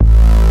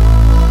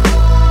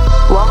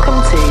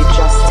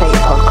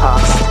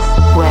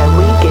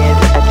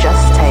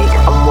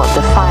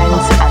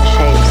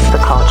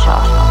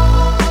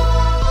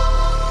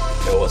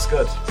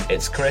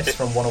it's Chris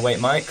from 108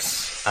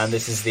 Mics, and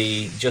this is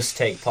the Just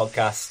Take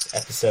podcast,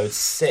 episode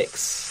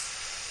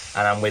 6.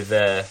 And I'm with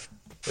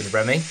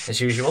Remy,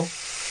 as usual.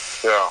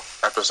 Yeah,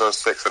 episode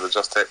 6 of the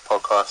Just Take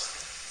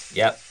podcast.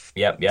 Yep.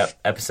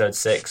 Episode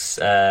 6.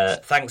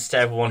 Thanks to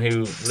everyone who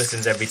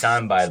listens every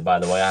time, by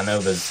the way. I know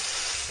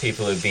there's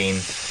people who've been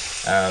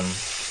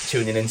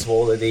tuning into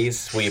all of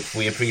these.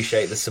 We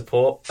appreciate the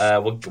support.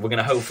 We're going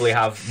to hopefully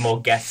have more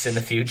guests in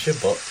the future,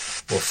 but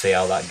we'll see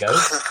how that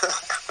goes.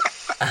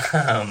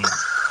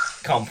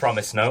 Can't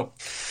promise no.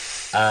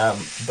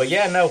 But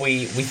yeah, no,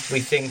 we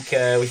think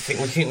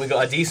we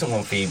got a decent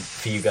one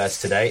for you guys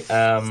today.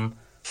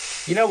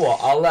 You know what?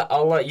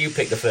 I'll let you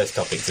pick the first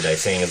topic today,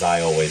 seeing as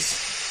I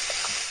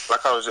always.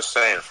 Like I was just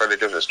saying, Freddie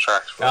Gibbs is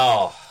trash. Bro.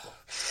 Oh.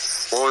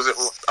 What was it?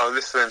 I was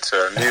listening to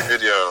a new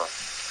video.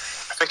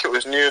 I think it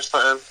was new or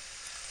something.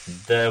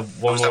 The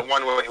one. It was that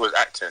one where he was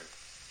acting.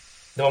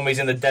 The one where he's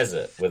in the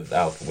desert with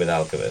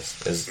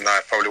Alchemist. No,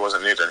 it probably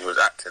wasn't new then. He was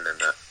acting in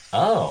it.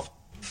 Oh.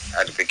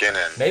 At the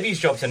beginning. Maybe he's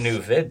dropped a new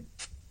vid.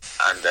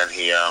 And then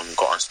he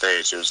got on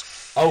stage. He was.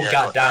 Oh,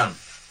 goddamn!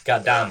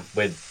 Yeah.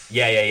 With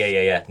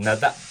yeah. No,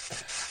 that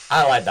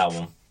I like that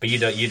one, but you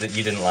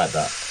didn't like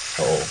that at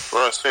all.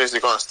 Well, as soon as he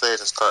got on stage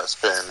and started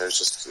spitting, it was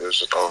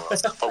just over.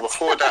 But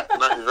before that,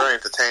 no, he was very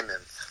entertaining.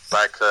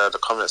 Like the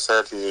comment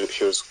said,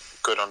 he was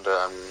good on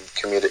the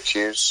comedic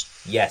cues.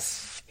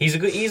 Yes, he's a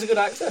good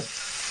actor.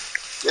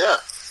 Yeah.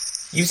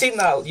 You've seen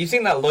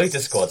that Loiter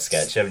Squad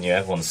sketch, haven't you?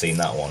 Everyone's seen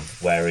that one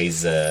where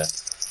he's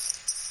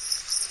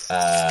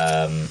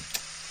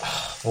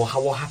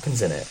what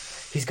happens in it?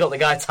 He's got the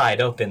guy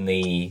tied up in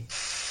the.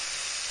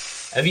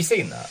 Have you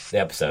seen that? The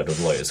episode of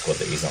Loiter Squad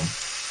that he's on.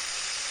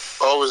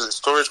 Oh, was it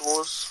Storage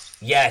Wars?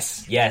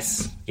 Yes.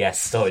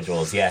 Storage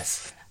Wars.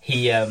 Yes,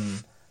 he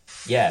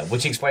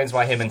which explains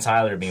why him and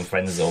Tyler have been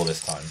friends all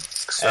this time.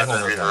 I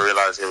didn't even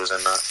realise he was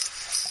in that.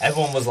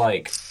 Everyone was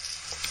like,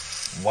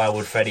 why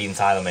would Freddie and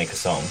Tyler make a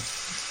song?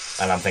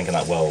 And I'm thinking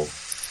like, well,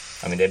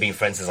 I mean, they've been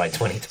friends since like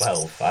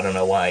 2012. I don't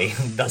know why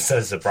that's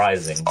so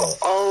surprising. But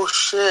oh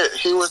shit,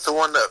 he was the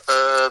one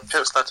that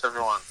pimp slapped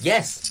everyone.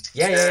 Yes,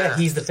 yeah.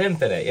 He's the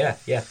pimp in it. Yeah.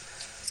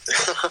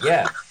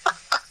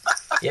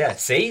 Yeah.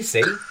 See,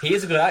 he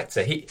is a good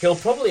actor. He'll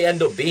probably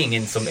end up being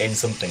in something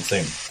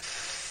soon.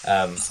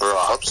 Well,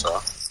 I hope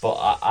so. But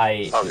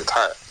I'll be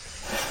tight.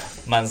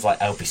 Man's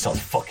like, I hope he stops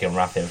fucking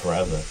rapping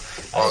forever.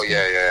 Oh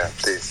yeah,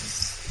 please.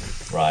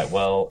 Right,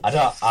 well,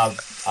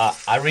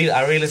 I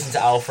re-listen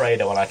to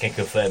Alfredo and I can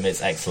confirm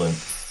it's excellent.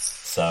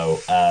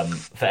 So,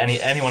 for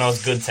anyone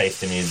else good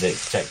taste in music,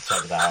 check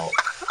that out.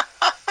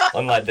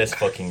 Unlike this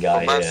fucking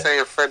guy here. here.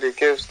 Saying Freddie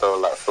Gibbs though,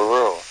 like for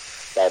real.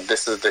 Like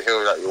this is the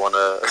hill that you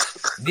wanna.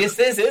 This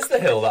is the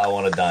hill that I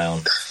want to die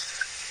on.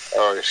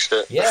 Oh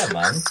shit. Yeah,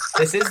 man.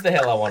 This is the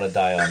hill I want to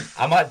die on.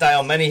 I might die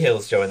on many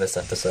hills during this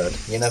episode.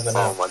 You never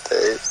know. Oh my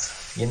days.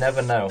 You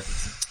never know.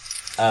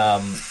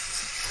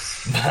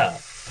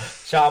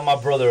 Shout out my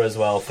brother as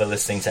well for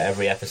listening to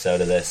every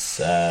episode of this.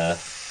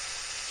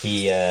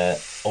 He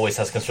always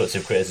has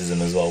constructive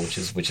criticism as well, which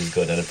is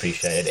good and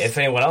appreciated. If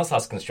anyone else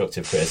has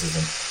constructive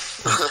criticism,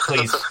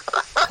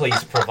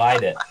 please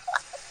provide it.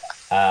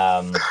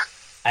 And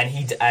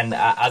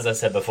as I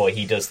said before,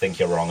 he does think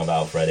you're wrong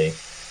about Freddie.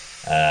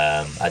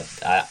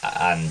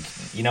 And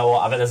you know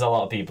what? I bet there's a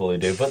lot of people who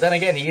do. But then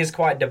again, he is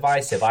quite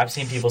divisive. I've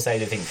seen people say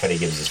they think Freddie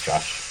Gibbs is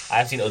trash.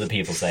 I've seen other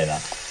people say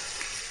that.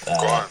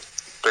 Go on,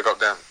 pick up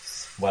them.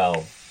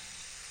 Well,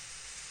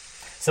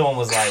 someone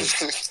was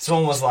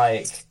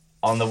like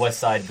on the West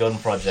Side Gun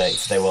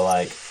Project. They were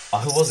like, oh,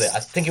 who was it? I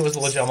think it was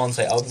Lil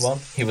Jamonte Ogwon.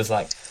 He was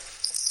like,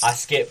 I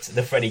skipped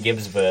the Freddie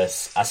Gibbs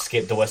verse. I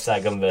skipped the West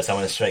Side Gun verse. I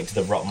went straight to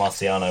the Rock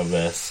Marciano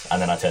verse,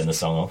 and then I turned the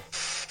song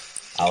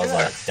off. I was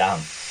like,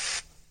 damn.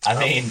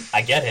 I mean,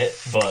 I get it,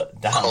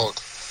 but damn.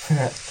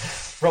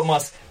 Rock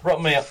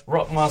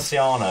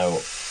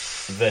Marciano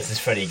versus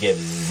Freddie Gibbs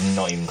is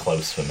not even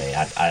close for me.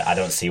 I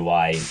don't see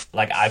why.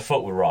 Like, I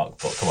fuck with Rock,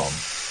 but come on.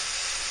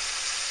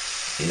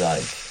 He's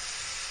like,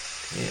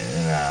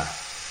 yeah.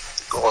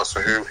 Oh,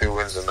 so who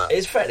wins in that?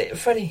 It's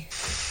Freddie.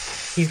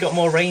 He's got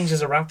more range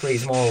as a rapper.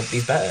 He's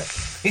better.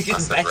 He's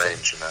just better.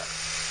 Range, you know.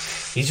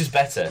 He's just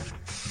better.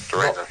 The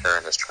range I'm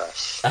hearing is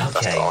trash. Okay.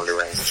 That's the only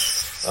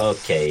range.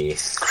 Okay.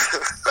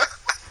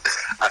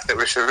 I think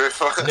we should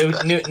move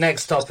on.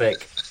 Next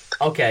topic.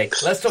 Okay,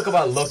 let's talk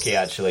about Lucky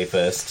actually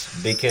first,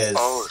 because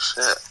oh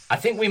shit, I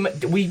think we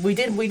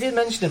did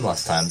mention him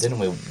last time, didn't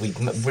we? We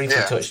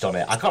briefly touched on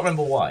it. I can't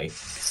remember why,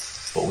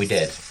 but we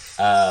did.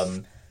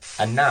 And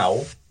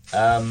now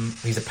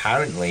he's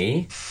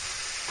apparently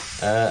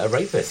a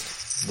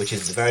rapist, which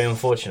is very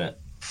unfortunate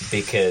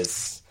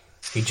because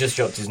he just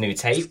dropped his new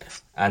tape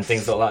and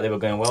things looked like they were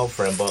going well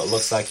for him, but it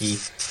looks like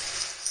he's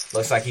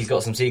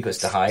got some secrets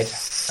to hide.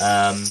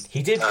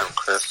 He did.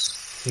 Chris.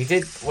 He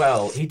did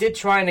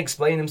try and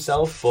explain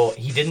himself, but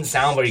he didn't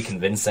sound very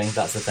convincing.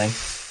 That's the thing.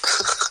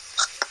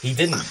 He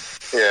didn't.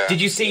 Yeah. Did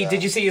you see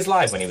his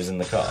live when he was in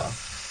the car?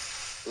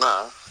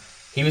 No.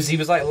 He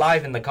was like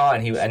live in the car,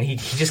 and he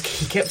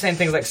kept saying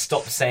things like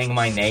 "stop saying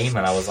my name,"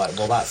 and I was like,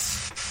 well,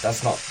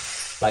 that's not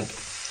like.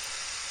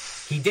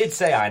 he did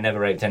say I never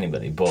raped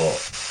anybody, but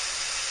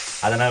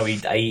I don't know.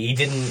 He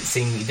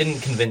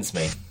didn't convince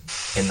me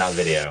in that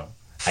video,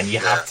 and you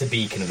have to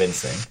be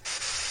convincing.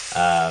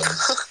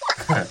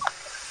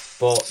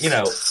 But you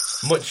know,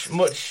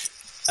 much.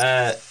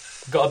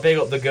 Got to big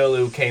up the girl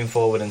who came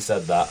forward and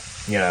said that.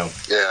 You know,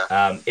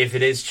 if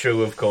it is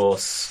true, of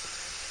course.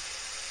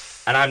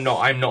 And I'm not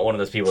one of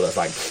those people that's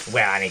like,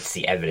 well, I need to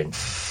see evidence.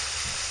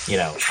 You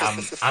know,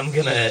 I'm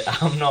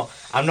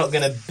not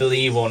gonna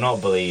believe or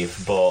not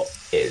believe, but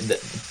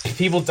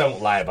people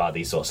don't lie about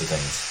these sorts of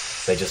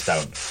things. They just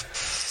don't.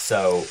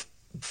 So,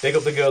 big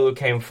up the girl who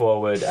came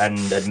forward and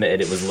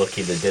admitted it was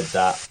Lucky that did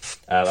that.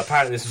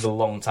 Apparently this was a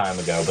long time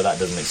ago, but that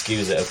doesn't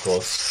excuse it, of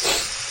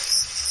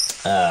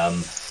course.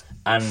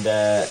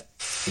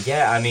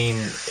 Yeah, I mean,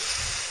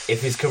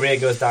 if his career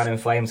goes down in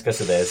flames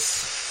because of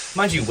this,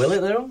 mind you, will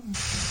it though?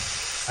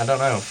 I don't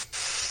know,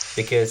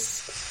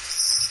 because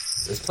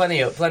there's plenty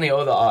of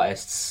other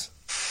artists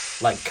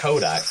like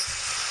Kodak.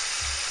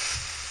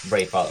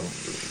 Rape,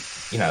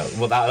 you know,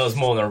 well, that was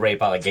more than a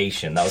rape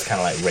allegation. That was kind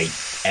of like rape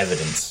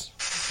evidence.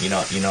 You know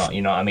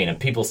what I mean? And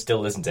people still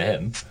listen to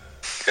him,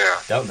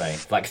 don't they?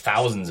 Like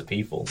thousands of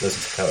people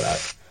listen to Kodak.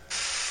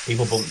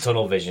 People bump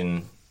Tunnel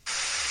Vision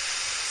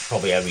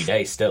probably every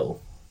day still.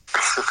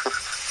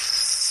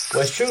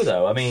 Well, it's true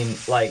though. I mean,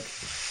 Lucky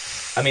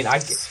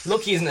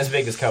isn't as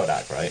big as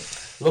Kodak, right?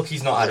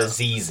 Lucky's not had a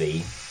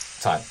ZZ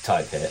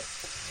type hit,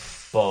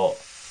 but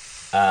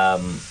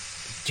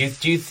do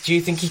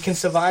you think he can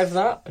survive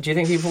that? Do you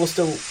think people will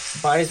still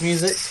buy his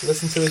music,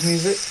 listen to his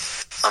music?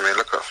 I mean,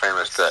 look at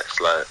Famous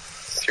Dex. Like,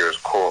 he was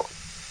caught.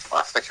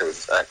 I think it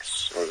was his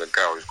ex. It was a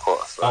girl who was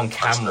caught on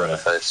camera. In the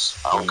face.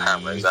 On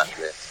camera,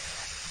 exactly.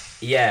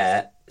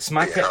 Yeah,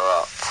 smack it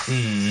up.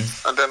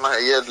 And then like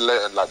a year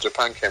later, like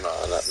Japan came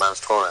out and that man's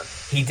touring.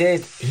 He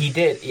did.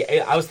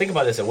 Yeah, I was thinking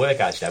about this at work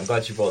actually. I'm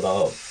glad you brought that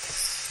up.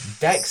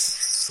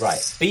 Dex,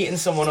 right, beating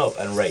someone up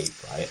and rape,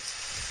 right?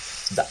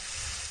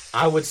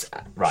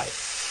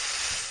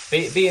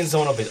 Beating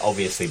someone up is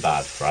obviously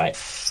bad, right?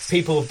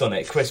 People have done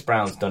it. Chris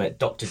Brown's done it.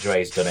 Dr.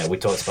 Dre's done it. We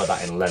talked about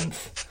that in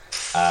length.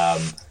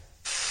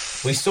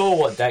 We saw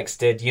what Dex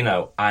did, you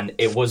know, and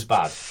it was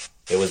bad.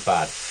 It was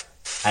bad.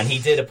 And he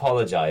did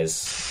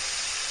apologise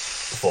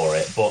for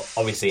it, but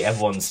obviously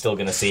everyone's still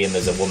going to see him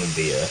as a woman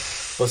beater.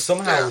 But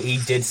somehow he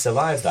did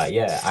survive that,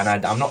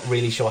 and I'm not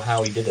really sure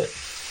how he did it.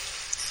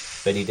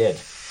 But he did.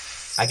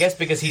 I guess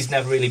because he's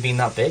never really been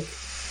that big.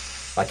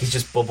 Like, he's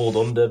just bubbled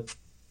under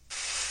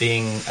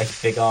being a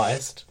big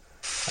artist.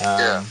 He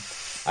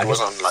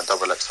wasn't like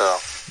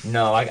XXL.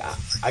 No,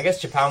 I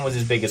guess Japan was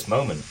his biggest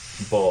moment.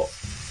 But,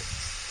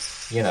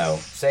 you know,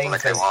 saying...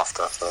 When it came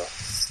after, so...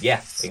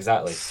 Yeah,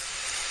 exactly.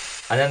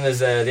 And then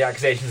there's the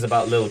accusations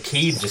about Lil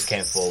Keed just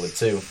came forward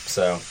too.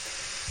 So,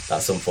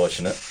 that's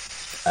unfortunate.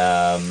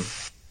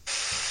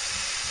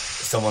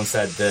 Someone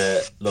said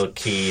that Lil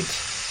Keed...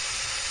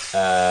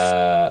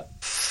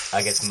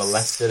 I guess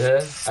molested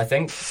her, I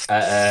think,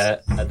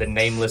 at the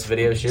Nameless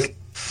video shoot.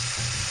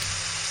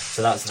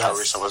 So that's how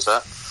recent was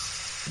that?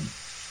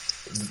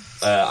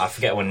 I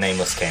forget when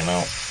Nameless came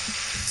out.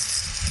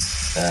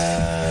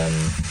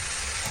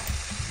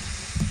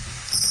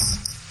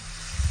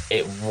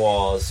 It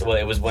was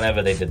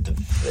whenever they did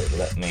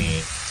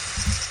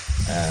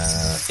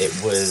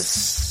it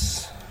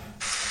was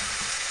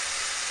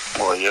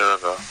a year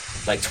ago.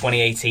 Like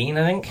 2018,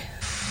 I think.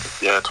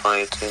 Yeah,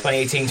 2018.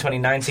 2018,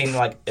 2019,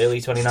 like early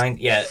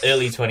 2019. Yeah,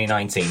 early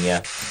 2019,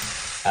 yeah.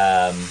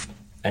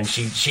 And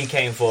she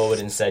came forward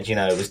and said, you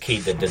know, it was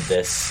Keith that did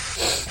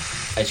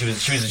this. And she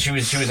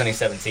was only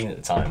 17 at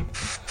the time.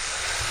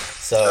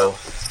 So,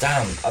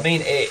 damn. I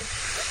mean,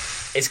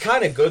 it's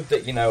kind of good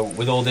that, you know,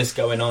 with all this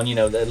going on, you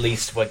know, at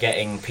least we're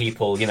getting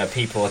people, you know,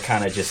 people are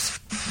kind of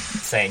just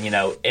saying, you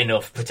know,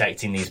 enough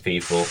protecting these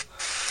people.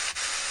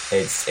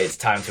 It's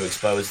time to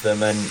expose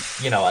them. And,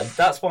 you know,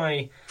 that's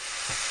why...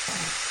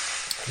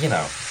 You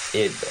know,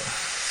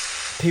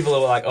 people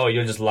are like, "Oh,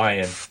 you're just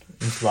lying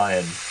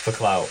for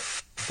clout."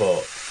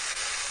 But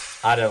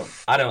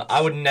I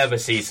would never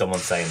see someone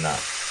saying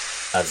that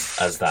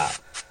as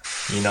that.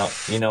 You know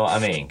what I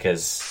mean?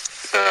 Because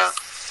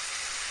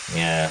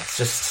it's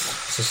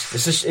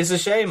a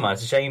shame, man.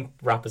 It's a shame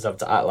rappers have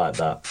to act like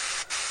that.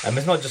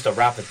 It's not just a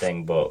rapper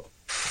thing, but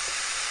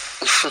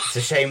it's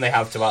a shame they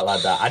have to act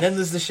like that. And then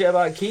there's the shit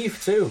about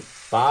Keith too,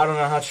 but I don't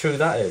know how true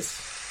that is.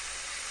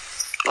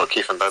 Oh,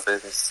 Keith and Bad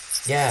Baby.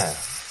 Yeah.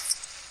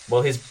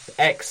 Well, his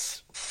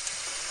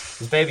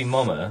baby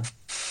mama,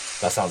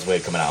 that sounds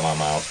weird coming out of my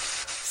mouth,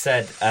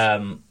 said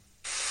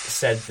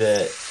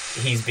that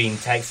he's been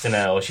texting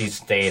her or she's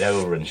stayed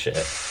over and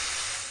shit.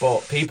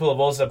 But people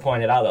have also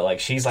pointed out that, like,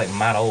 she's, like,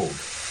 mad old.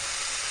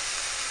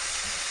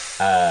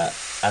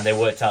 And they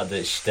worked out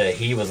that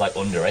he was, like,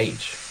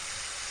 underage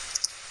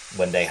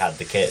when they had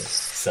the kid.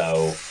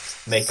 So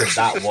make of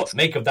that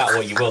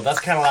what you will. That's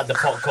kind of like the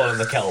pot calling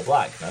the kettle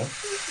black, no?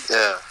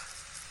 Yeah.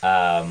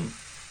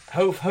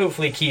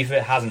 Hopefully Keith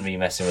hasn't been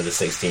messing with a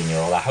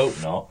 16-year-old. I hope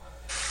not,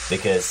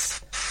 because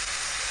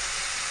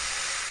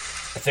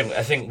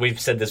I think we've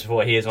said this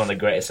before. He is one of the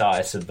greatest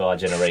artists of our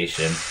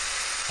generation.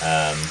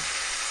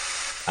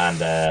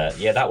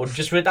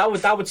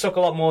 That would suck a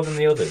lot more than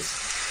the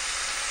others.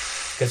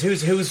 Because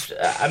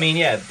I mean,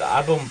 yeah,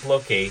 I bump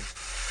Lucky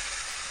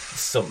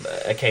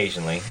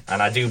occasionally,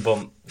 and I do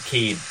bump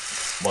Keed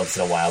once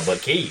in a while.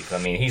 But Keed, I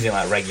mean, he's in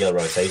like regular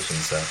rotation,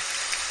 so.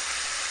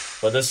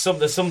 But there's some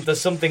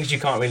things you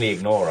can't really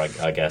ignore,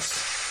 I guess.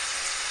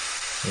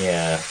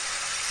 Yeah.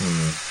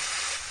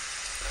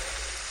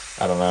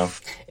 I don't know.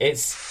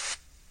 It's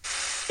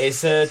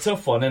a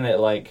tough one, isn't it?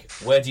 Like,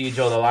 where do you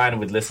draw the line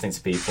with listening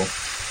to people?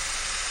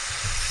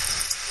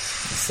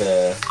 It's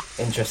an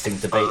interesting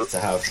debate to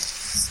have.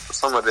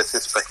 Some of this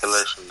is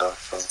speculation, though.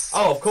 So.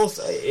 Oh, of course,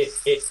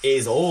 it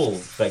is all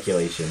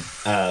speculation.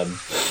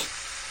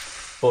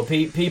 But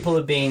people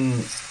have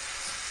been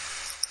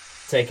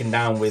taken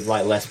down with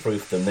like less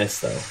proof than this,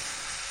 though.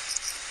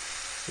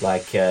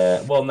 Like,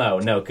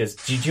 no, because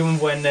do you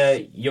remember when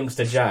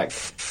Youngster Jack?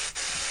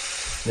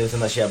 There was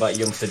some shit about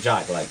Youngster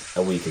Jack like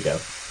a week ago.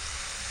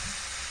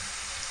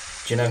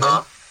 Do you know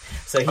him?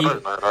 So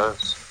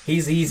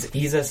he's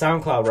a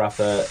SoundCloud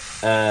rapper.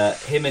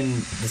 Him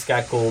and this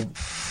guy called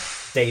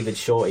David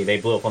Shorty, they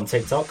blew up on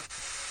TikTok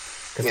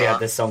because they had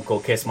this song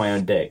called "Kiss My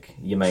Own Dick."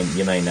 You may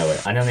know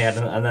it. And then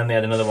they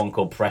had another one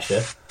called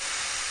 "Pressure."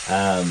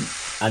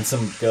 And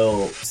some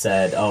girl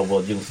said, "Oh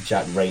well, Youngster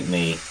Jack raped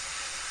me,"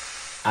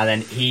 and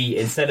then he,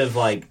 instead of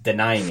like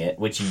denying it,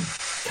 which he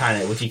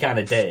kind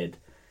of did,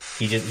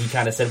 he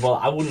kind of said, "Well,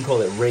 I wouldn't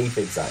call it rape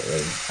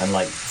exactly," and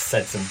like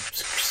said some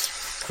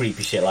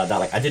creepy shit like that.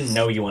 Like, I didn't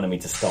know you wanted me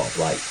to stop.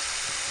 Like,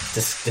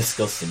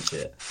 disgusting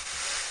shit.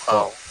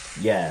 Oh,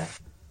 yeah.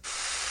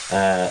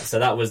 So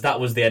that was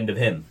the end of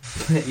him.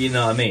 You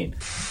know what I mean?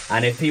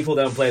 And if people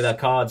don't play their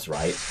cards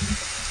right,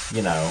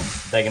 you know,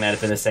 they're gonna end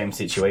up in the same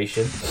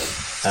situation.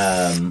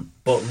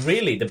 But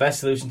really, the best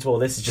solution to all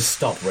this is just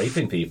stop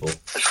raping people.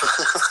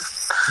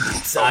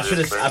 So I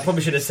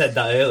probably should have said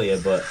that earlier,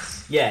 but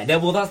yeah.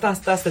 Well, that's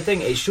the thing.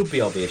 It should be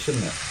obvious,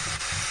 shouldn't it?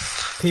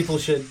 People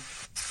should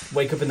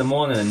wake up in the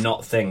morning and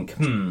not think,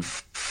 you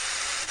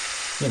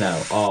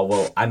know, oh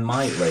well, I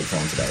might rape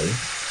someone today.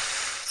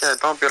 Yeah,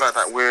 don't be like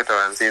that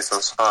weirdo Aziz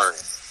Ansari.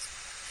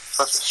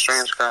 Such a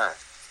strange guy.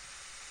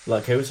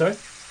 Like who, sorry?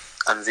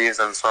 Aziz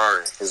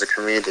Ansari. He's a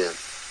comedian.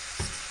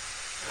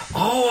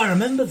 Oh, I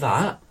remember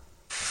that.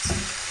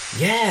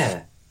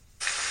 Yeah.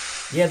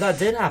 Yeah, that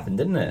did happen,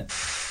 didn't it?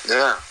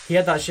 Yeah. He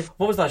had that show.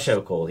 What was that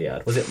show called he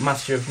had? Was it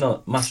Master of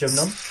None?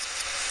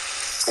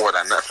 What,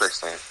 that Netflix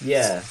thing?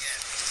 Yeah.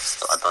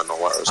 I don't know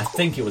what it was called. I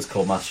think it was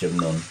called Master of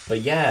None.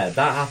 But yeah,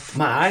 that happened.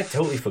 Man, I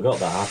totally forgot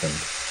that happened.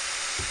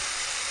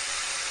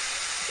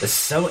 It's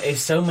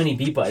so many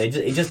people.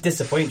 It just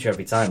disappoints you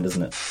every time,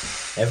 doesn't it?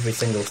 Every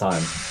single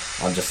time.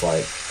 I'm just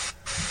like,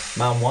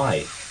 man,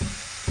 why?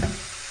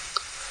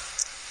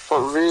 But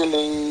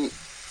really,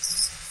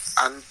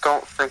 I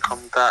don't think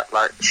I'm that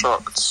like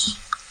shocked.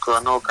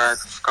 Because I know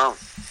guys are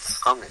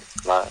scummy.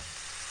 Like,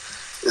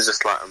 it's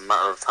just like a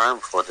matter of time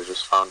before they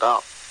just found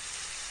out.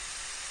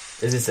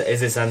 Is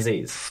this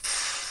Aziz?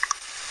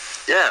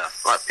 Yeah,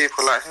 like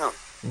people like him.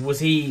 Was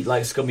he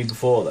like scummy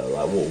before though?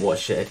 Like what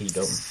shit had he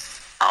done?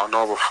 I don't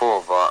know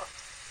before, but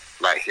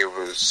like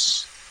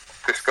this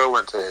girl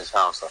went to his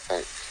house, I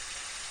think,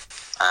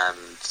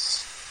 and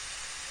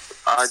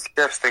I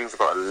guess things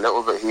got a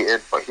little bit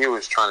heated, but he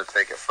was trying to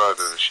take it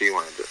further than she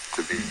wanted it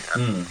to be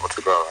or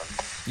to go. And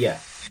yeah,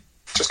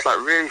 just like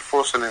really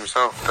forcing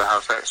himself to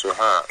have sex with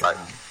her, like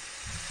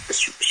it's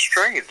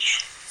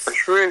strange.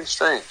 It's really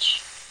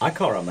strange. I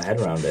can't wrap my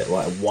head around it.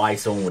 Like why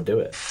someone would do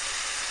it.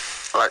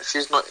 Like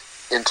she's not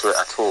into it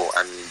at all,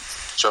 and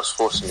just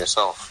forcing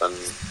yourself and.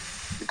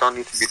 You don't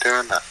need to be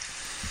doing that.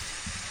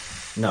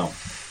 No,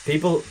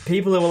 people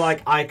who are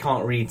like, I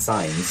can't read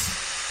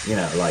signs. You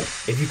know, like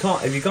if you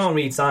can't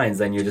read signs,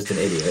 then you're just an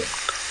idiot.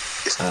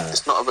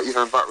 It's not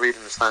even about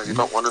reading the signs. You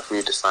don't want to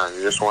read the signs.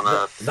 You just want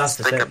to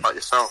think about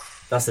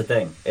yourself. That's the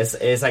thing.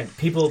 It's like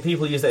people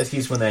use that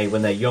excuse when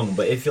they're young,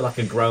 but if you're like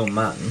a grown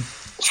man,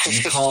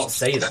 you can't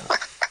say that.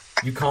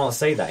 You can't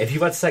say that. If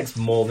you've had sex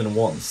more than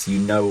once, you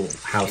know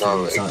how to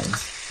read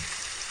signs.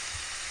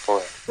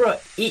 Bro,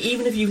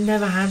 even if you've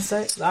never had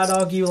sex, I'd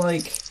argue,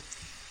 like,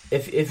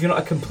 if you're not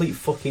a complete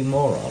fucking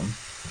moron,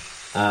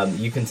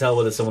 you can tell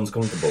whether someone's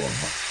comfortable or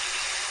not.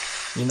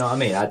 You know what I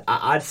mean?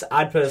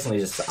 I'd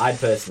personally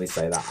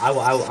say that.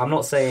 I'm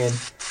not saying,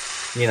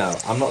 you know,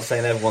 I'm not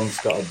saying everyone's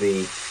got to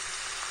be,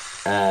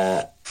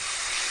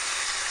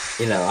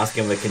 you know,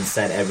 asking for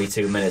consent every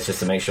 2 minutes just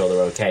to make sure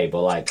they're okay.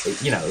 But like,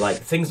 you know, like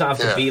things don't have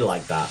to be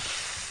like that.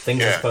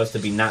 Things are supposed to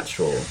be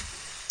natural.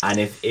 And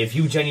if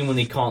you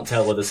genuinely can't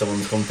tell whether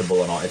someone's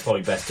comfortable or not, it's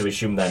probably best to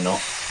assume they're not.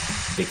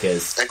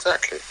 Because...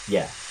 Exactly.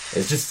 Yeah.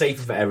 It's just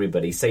safer for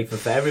everybody. Safer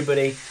for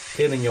everybody,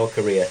 clearing your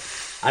career.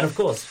 And of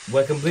course,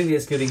 we're completely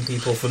excluding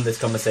people from this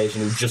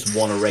conversation who just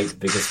want to rape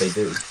because they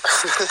do.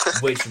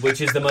 which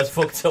is the most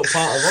fucked up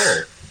part of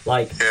all.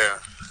 Like,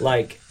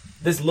 like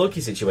this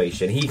Lucky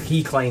situation,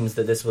 he claims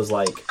that this was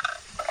like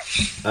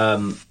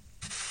some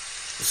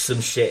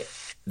shit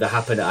that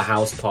happened at a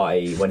house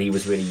party when he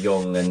was really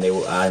young, and they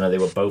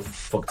were both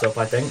fucked up,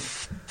 I think.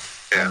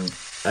 Yeah.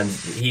 and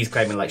he's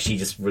claiming like she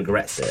just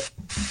regrets it,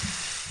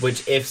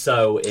 which if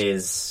so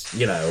is,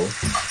 you know,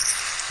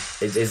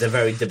 is a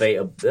very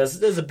debatable.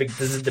 There's a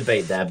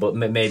debate there, but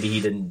maybe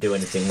he didn't do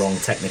anything wrong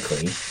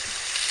technically.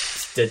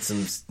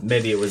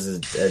 Maybe it was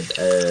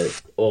a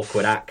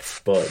awkward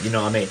act, but you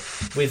know what I mean.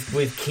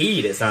 With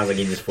Keed, it sounds like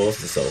he just forced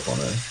himself on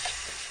her.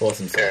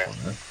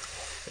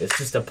 It's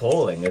just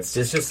appalling. It's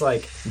just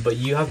like, but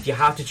you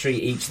have to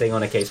treat each thing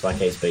on a case by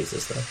case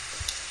basis, though.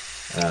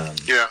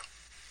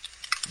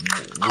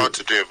 Hard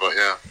to do, but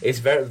yeah, it's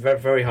very, very,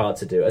 very hard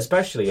to do,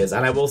 especially and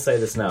I will say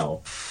this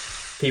now,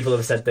 people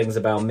have said things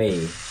about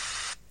me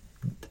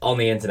on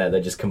the internet that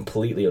are just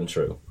completely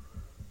untrue,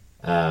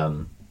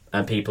 and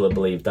people have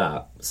believed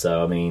that.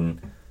 So I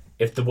mean,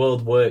 if the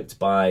world worked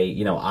by,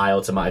 you know, I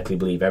automatically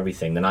believe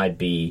everything, then I'd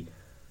be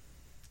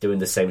doing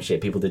the same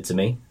shit people did to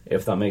me,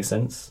 if that makes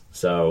sense.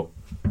 So,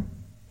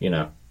 you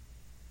know,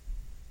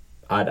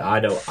 I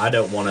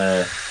don't want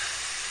to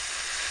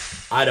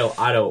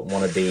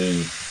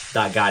be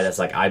that guy that's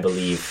like, I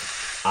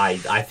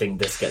think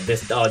this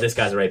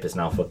guy's a rapist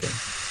now, fucking.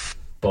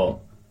 But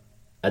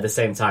at the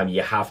same time,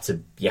 you have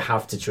to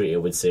treat it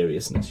with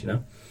seriousness, you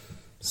know.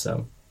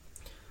 So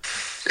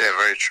yeah,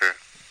 very true.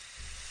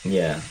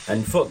 Yeah,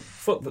 and fuck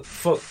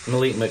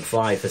Malik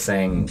McFly for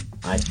saying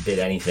I did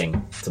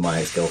anything to my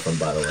ex-girlfriend,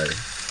 by the way.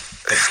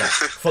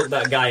 Fuck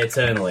that guy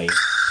eternally.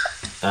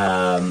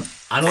 And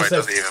also, it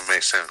doesn't even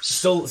make sense.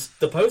 Still,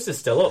 the poster's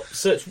still up.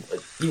 Search,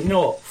 you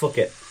know what? Fuck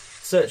it.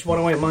 Search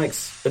 108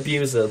 Mike's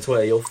abuser on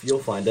Twitter. You'll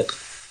find it.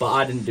 But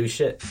I didn't do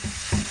shit.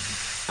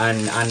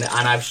 And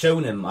I've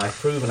shown him. I've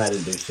proven I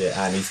didn't do shit,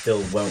 and he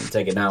still won't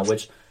take it now.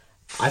 Which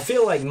I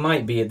feel like there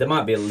might be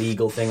a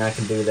legal thing I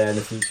can do there in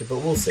the future, but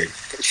we'll see.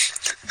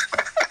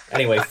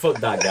 Anyway, fuck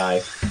that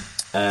guy.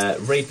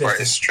 Rapist. Right,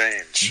 it's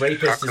strange.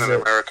 Rapist. How can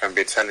an American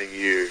be telling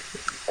you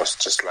what's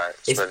just like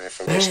spreading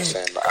information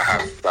saying that I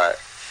have like?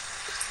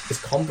 It's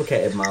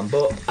complicated, man.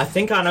 But I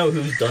think I know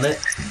who's done it.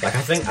 Like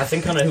I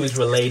think I know who's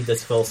relayed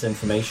this false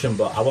information,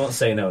 but I won't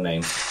say no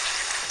names.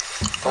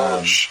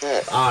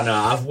 Shit. Oh no,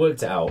 I've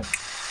worked it out.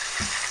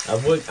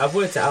 I've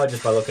worked it out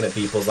just by looking at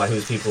people's like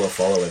whose people are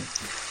following,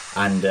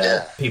 and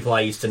people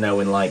I used to know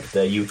in like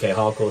the UK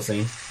hardcore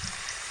scene.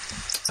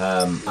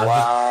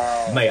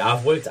 Wow.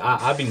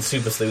 I've been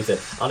super sleuthing.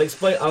 I'll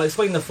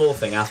explain the full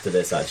thing after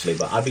this actually,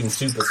 but I've been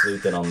super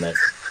sleuthing on this.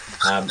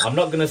 I'm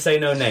not going to say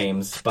no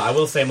names, but I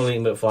will say Malik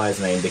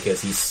McFly's name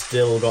because he's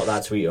still got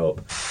that tweet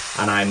up,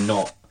 and I'm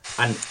not.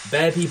 And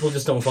bare people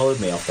just don't follow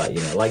me off that, you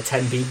know. Like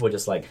 10 people were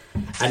just like,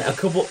 and a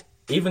couple,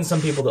 even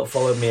some people that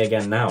followed me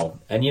again now,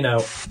 and you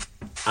know,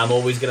 I'm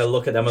always going to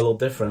look at them a little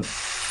different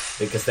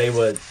because they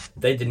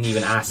didn't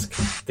even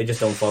ask, they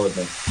just don't follow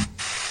me.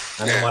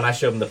 And then when I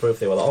showed them the proof,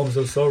 they were like, "Oh, I'm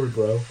so sorry,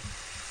 bro.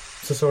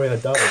 So sorry I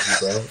doubted you,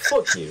 bro."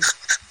 Fuck you.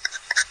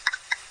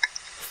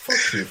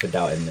 Fuck you for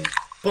doubting me.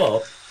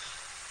 But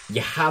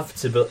you have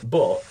to.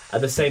 But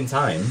at the same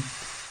time,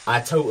 I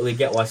totally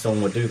get why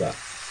someone would do that.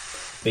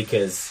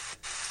 Because,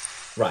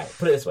 right,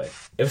 put it this way: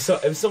 if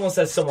someone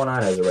says someone I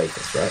know is a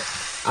rapist, right,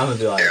 I'm gonna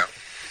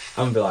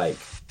be like,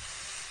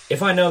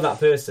 if I know that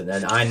person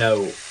and I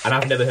know, and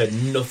I've never heard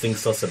nothing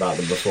sus about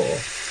them before,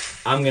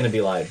 I'm gonna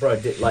be like, bro,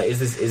 is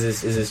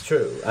this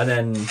true? And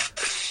then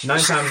 9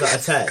 times out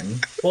of 10,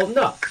 well,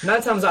 no,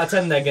 9 times out of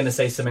 10 they're gonna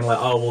say something like,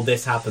 oh, well,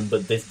 this happened,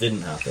 but this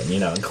didn't happen, you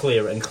know, and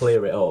clear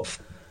it up,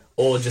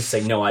 or just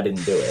say, no, I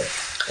didn't do it.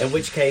 In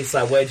which case,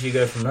 like, where do you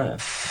go from there?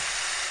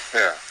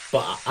 Yeah.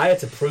 But I had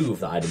to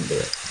prove that I didn't do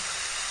it.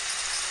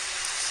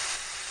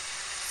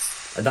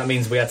 And that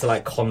means we had to,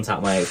 like,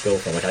 contact my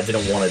ex-girlfriend, like I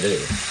didn't want to do,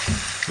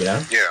 you know?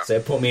 Yeah. So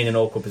it put me in an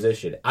awkward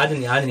position. I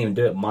didn't even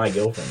do it. My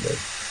girlfriend did,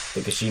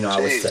 because she knew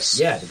I was.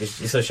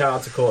 So shout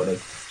out to Courtney.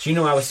 She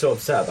knew I was so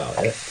upset about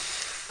it,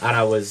 and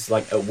I was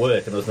like at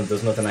work, and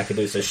there's nothing I could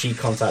do. So she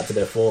contacted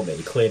her for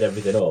me, cleared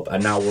everything up,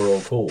 and now we're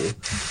all cool.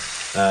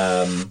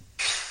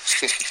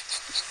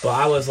 But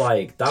I was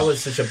like, that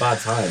was such a bad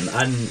time,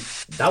 and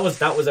that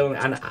was only.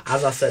 And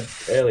as I said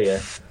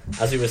earlier,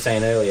 as we were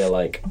saying earlier,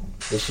 like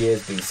this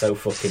year's been so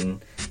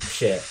fucking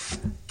shit.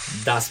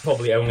 That's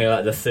probably only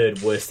like the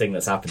 3rd worst thing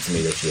that's happened to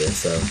me this year.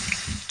 So,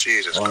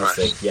 Jesus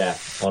honestly, Christ. yeah,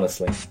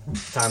 honestly,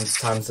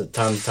 times are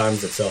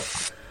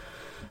tough.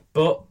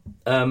 But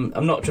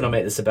I'm not trying to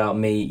make this about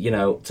me. You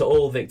know, to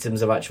all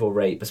victims of actual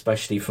rape,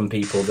 especially from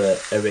people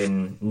that are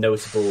in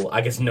notable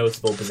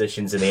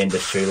positions in the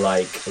industry,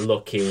 like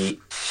Lucky,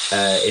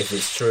 if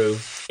it's true,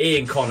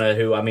 Ian Connor,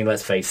 who, I mean,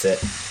 let's face it,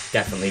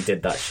 definitely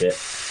did that shit.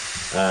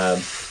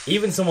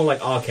 Even someone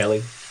like R.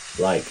 Kelly,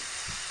 like,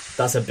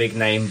 that's a big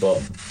name,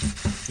 but,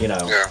 you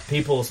know,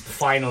 people have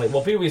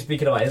been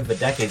speaking about him for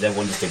decades,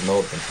 everyone just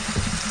ignored them.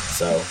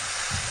 So,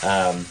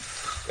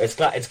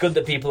 it's good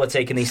that people are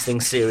taking these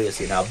things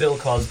seriously now. Bill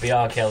Cosby,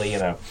 R. Kelly, you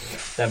know,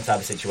 them type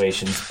of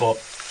situations. But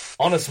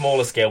on a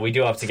smaller scale, we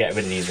do have to get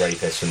rid of these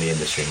rapists from the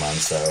industry, man.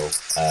 So,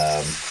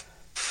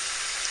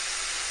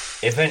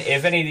 if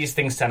any of these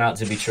things turn out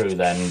to be true,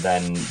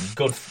 then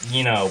good,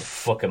 you know,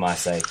 fuck him, I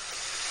say.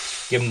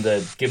 Give him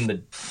the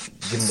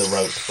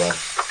rope, bro.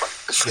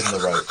 Give him the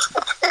rope.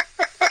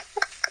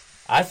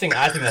 I think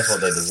that's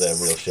what they deserve,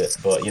 real shit.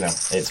 But you know,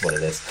 it's what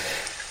it is.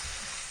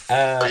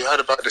 Have you heard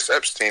about this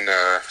Epstein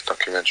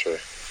documentary?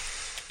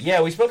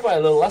 Yeah, we spoke about it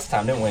a little last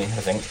time, didn't we? I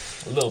think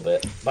a little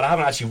bit, but I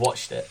haven't actually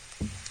watched it.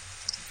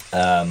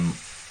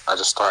 I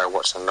just started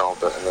watching a little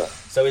bit of it.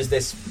 So is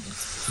this?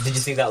 Did you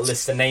see that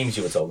list of names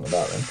you were talking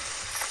about then?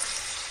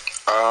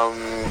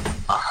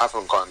 I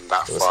haven't gotten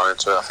that far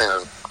into it. I think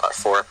there's like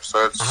 4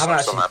 episodes. I haven't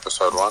actually, on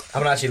episode 1. I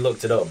haven't actually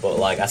looked it up, but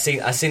like I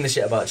seen the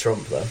shit about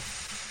Trump though.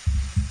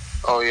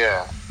 Oh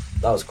yeah,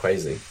 that was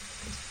crazy.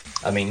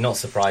 I mean, not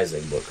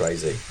surprising, but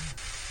crazy.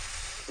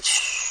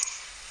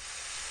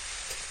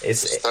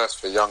 His thirst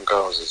for young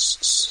girls is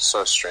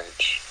so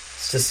strange.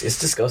 It's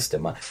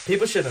disgusting, man.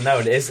 People should have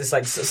known. It's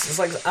like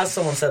as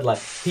someone said, like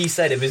he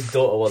said, if his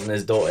daughter wasn't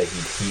his daughter,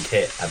 he'd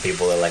hit, and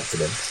people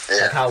elected him.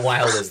 Yeah. Like, how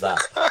wild is that?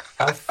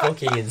 How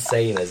fucking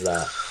insane is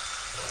that?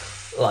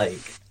 Like,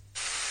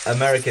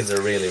 Americans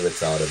are really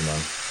retarded,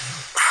 man.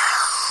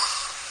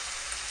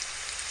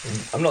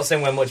 I'm not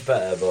saying we're much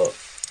better, but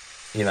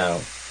you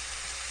know,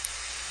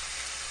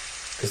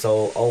 because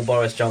old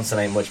Boris Johnson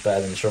ain't much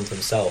better than Trump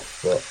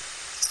himself, but.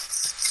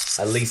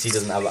 At least he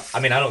doesn't have...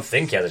 I mean, I don't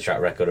think he has a track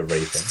record of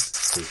raping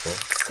people.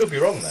 Could be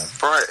wrong, though.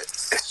 Right.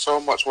 It's so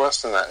much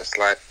worse than that. It's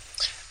like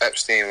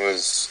Epstein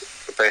was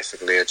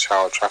basically a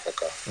child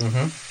trafficker.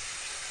 Mm-hmm.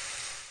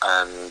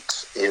 And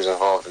he was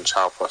involved in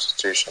child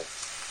prostitution.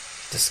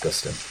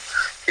 Disgusting.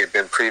 He had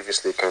been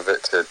previously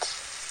convicted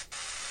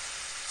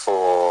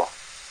for,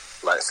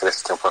 like,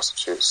 soliciting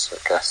prostitutes, I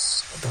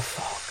guess. What the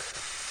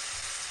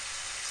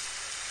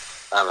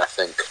fuck? And I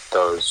think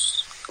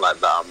those, like,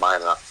 that are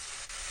minor.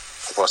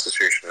 For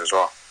prostitution as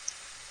well.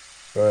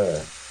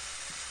 Bruh.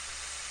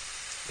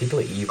 People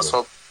are evil.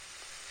 So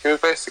he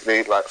was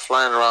basically like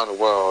flying around the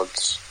world,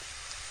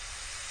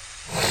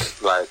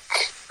 like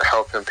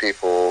helping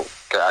people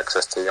get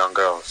access to young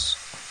girls.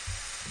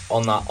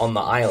 On the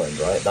island,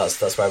 right?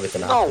 That's where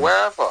everything happened. No,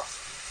 wherever.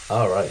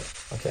 Oh right,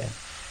 okay.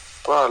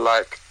 Bro,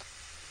 like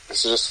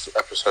this is just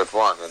episode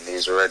 1, and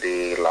he's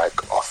already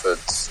like offered.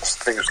 I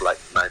think it was like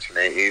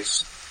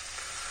 1980s.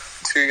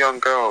 2 young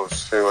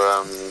girls who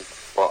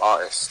were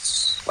artists.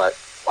 Like,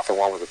 I think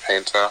one was a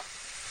painter.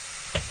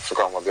 I've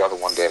forgotten what the other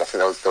one did. I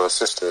think they were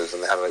sisters,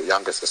 and they had a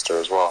younger sister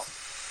as well.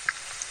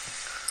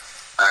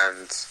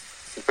 And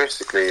he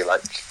basically,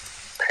 like,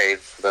 paid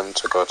for them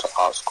to go to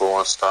art school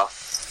and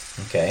stuff.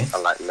 Okay.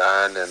 And, like,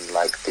 learn in,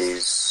 like,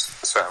 these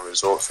certain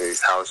resorts,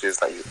 these houses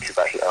that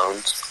he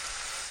owned.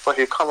 But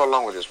he'd come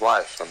along with his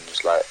wife and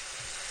just, like,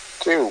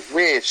 do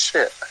weird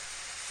shit.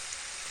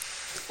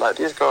 Like,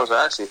 these girls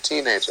are actually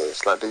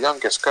teenagers. Like, the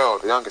youngest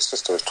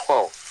sister is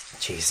 12.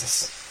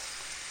 Jesus.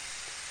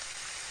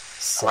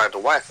 So, like, the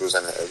wife was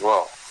in it as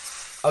well.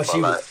 Oh,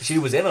 she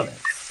was in on it?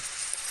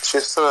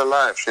 She's still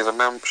alive. She's a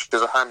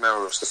high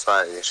member of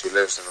society. She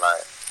lives in,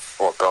 like,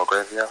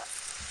 Belgrade, yeah.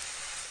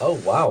 Oh,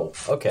 wow.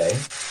 Okay.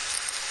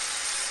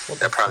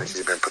 Apparently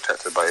she's been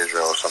protected by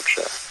Israel or some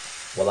shit.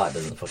 Well, that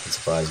doesn't fucking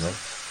surprise me.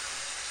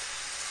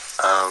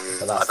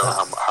 I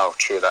don't know how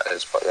true that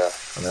is, but yeah.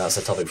 I mean, that's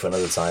a topic for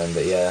another time,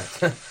 but yeah.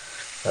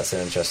 That's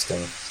an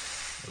interesting...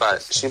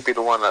 Like, she'd be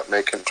the one that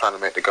trying to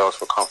make the girls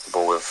feel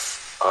comfortable with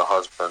her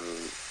husband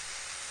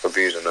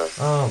abusing her.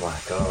 Oh my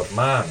god,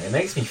 man. It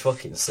makes me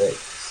fucking sick.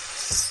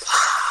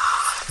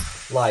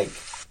 Like,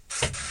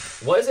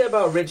 what is it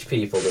about rich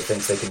people that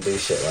thinks they can do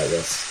shit like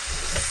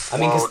this? I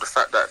mean, the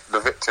fact that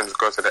the victims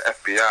go to the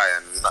FBI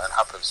and nothing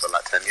happens for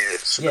like 10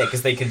 years. Yeah,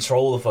 because they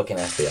control the fucking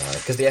FBI.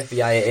 Because the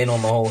FBI are in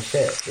on the whole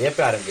shit. The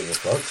FBI don't give a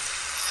fuck.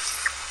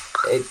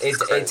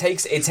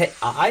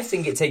 I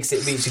think it takes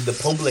it reaching the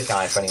public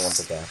eye for anyone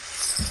to care.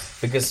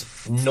 Because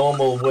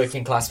normal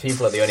working class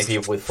people are the only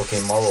people with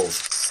fucking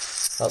morals.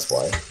 That's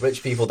why.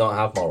 Rich people don't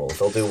have morals.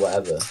 They'll do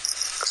whatever.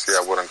 See,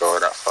 I wouldn't go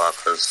that far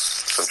because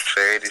some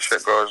shady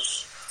shit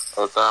goes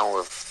down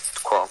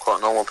with quote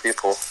unquote normal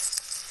people.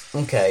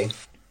 Okay.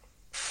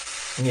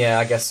 Yeah,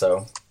 I guess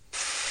so.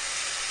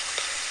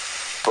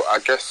 But I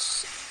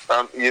guess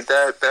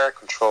their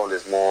control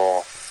is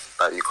more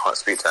like you can't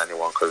speak to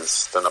anyone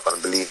because they're not going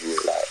to believe you.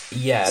 Like,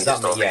 yeah.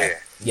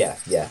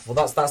 Well,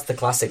 that's the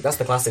classic. That's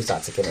the classic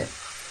tactic, isn't it?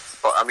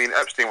 But I mean,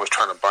 Epstein was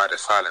trying to buy the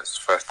silence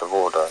first of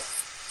all, though.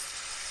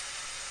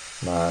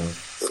 Man,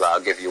 he's like,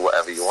 I'll give you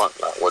whatever you want.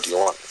 Like, what do you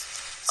want?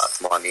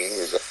 Like, money?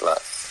 Is it like?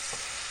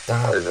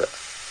 Damn. What is it?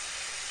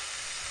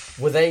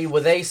 Were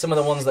they some of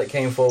the ones that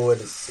came forward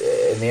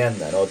in the end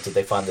then, or did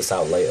they find this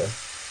out later?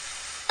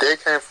 They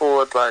came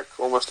forward like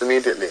almost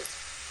immediately.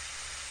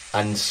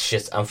 And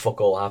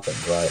fuck all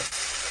happened, right?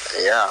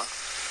 Yeah.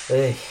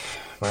 Hey,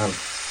 man,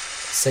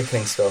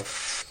 sickening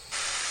stuff.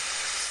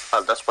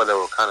 And that's why they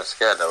were kind of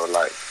scared. They were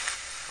like,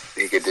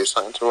 "You could do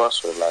something to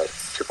us, or like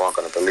people aren't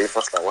going to believe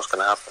us. Like, what's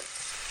going to happen?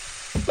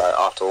 Like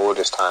after all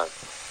this time."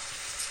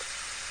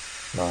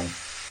 Man,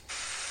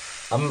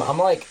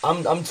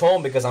 I'm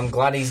torn because I'm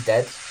glad he's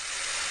dead,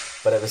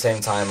 but at the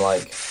same time,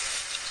 like,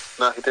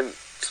 no, he didn't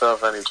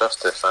serve any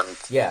justice, and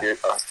yeah,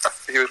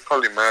 he was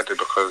probably murdered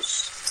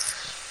because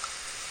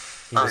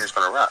he was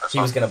going to rat. He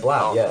was going to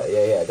blab. No.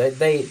 Yeah.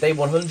 They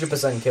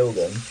 100% killed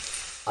him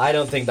I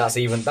don't think that's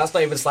not even that's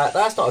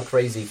not a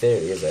crazy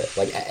theory, is it?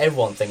 Like,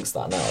 everyone thinks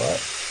that now,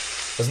 right?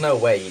 There's no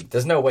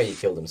way he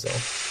killed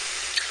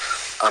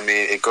himself. I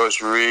mean, it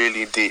goes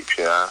really deep,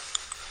 yeah.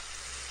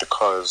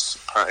 Because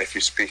apparently if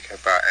you speak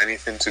about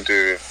anything to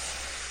do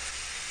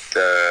with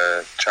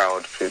the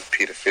child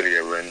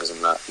paedophilia rings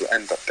and that, you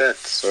end up dead,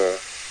 so...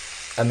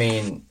 I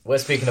mean, we're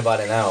speaking about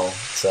it now,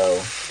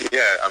 so...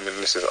 Yeah, I mean,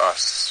 this is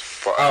us.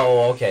 But,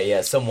 okay,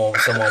 yeah, someone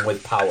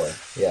with power,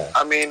 yeah.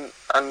 I mean,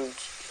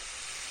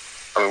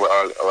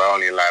 we're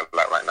only alive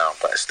like right now,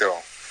 but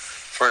still.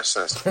 For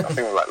instance, I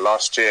think like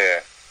last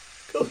year,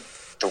 a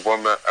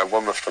woman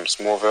from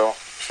Smallville,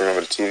 if you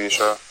remember the TV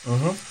show,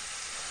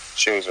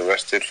 she was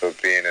arrested for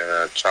being in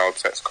a child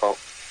sex cult.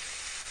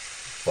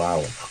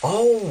 Wow.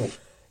 Oh,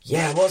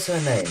 yeah. What's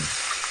her name?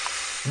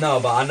 No,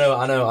 but I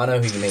know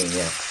who you mean.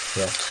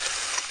 Yeah.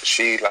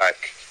 She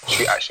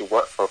actually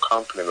worked for a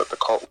company, but the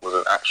cult was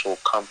an actual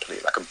company,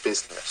 like a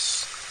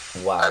business.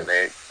 Wow. And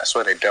I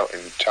swear they dealt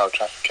in child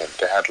trafficking.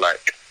 They had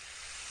like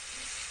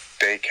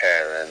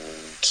daycare and.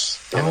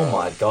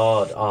 My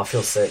god! Oh, I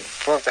feel sick.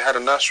 Well, they had a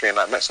nursery in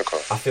like Mexico.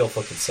 I feel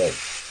fucking sick.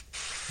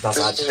 That's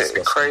actually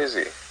disgusting.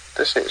 Crazy.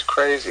 This shit is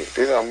crazy.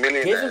 These are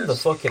millionaires. Give them the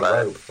fucking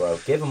rope, bro.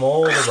 Give them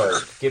all the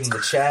rope. Give them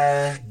the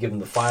chair. Give them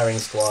the firing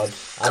squad.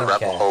 I don't care.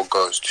 The rabbit hole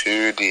goes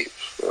too deep.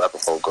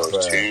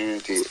 Too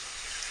deep.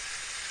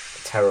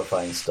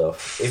 Terrifying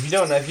stuff. If you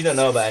don't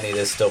know about any of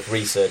this stuff,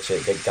 research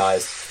it,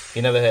 guys. If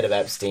you never heard of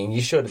Epstein,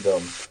 you should have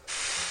done.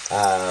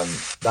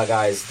 That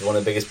guy's one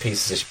of the biggest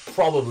pieces.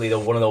 Probably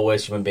one of the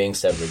worst human beings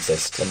to ever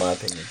exist, in my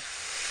opinion.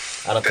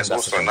 There's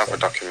also another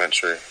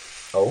documentary.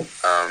 Oh.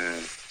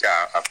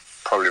 Yeah, I've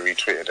probably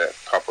retweeted it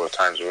a couple of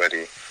times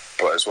already,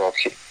 but as well,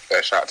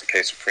 shout out to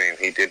K Supreme.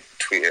 He did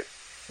tweet it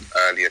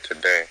earlier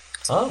today.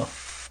 Oh.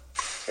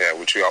 Yeah,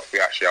 which we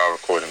actually are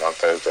recording on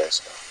Thursday.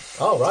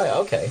 So. Oh right,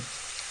 okay.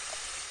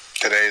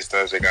 Today is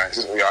Thursday,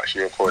 guys. We're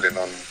actually recording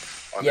on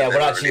yeah,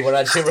 we're actually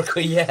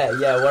recording. Yeah,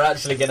 we're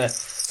actually gonna.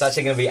 It's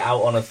actually gonna be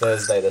out on a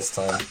Thursday this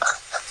time,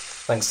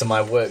 thanks to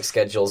my work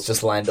schedules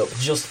just lined up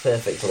just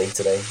perfectly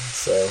today.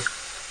 So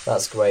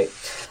that's great.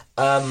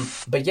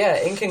 But yeah,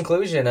 in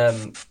conclusion,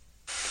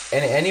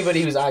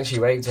 anybody who's actually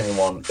raped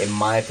anyone, in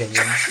my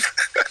opinion,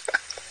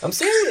 I'm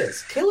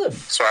serious, kill him.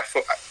 So I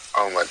thought,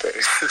 oh my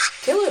days,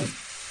 kill him.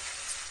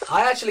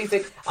 I actually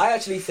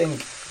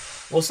think.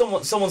 Well,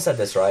 someone said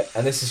this, right,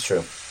 and this is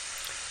true.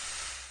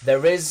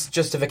 There is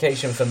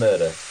justification for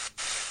murder.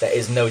 There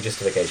is no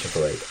justification for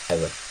rape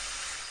ever.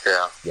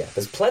 Yeah.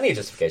 There's plenty of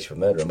justification for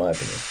murder, in my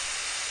opinion.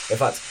 In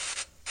fact,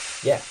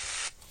 yeah,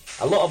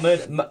 a lot of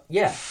murder.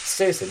 Yeah,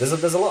 seriously,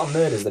 there's a lot of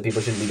murders that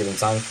people shouldn't be given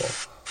time for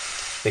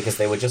because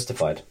they were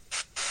justified.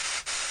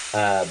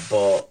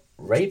 But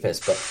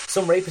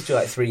some rapists do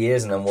like 3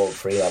 years and then walk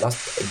free. Like,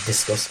 that's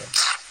disgusting.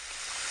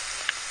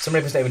 Some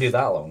rapists don't even do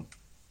that long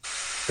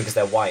because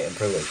they're white and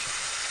privileged.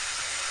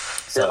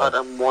 So, like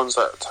them ones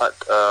that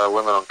attack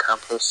women on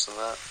campus and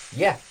that.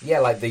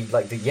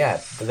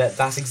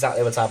 That's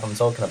exactly the type I'm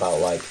talking about.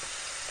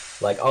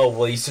 Like, oh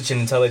well, he's such an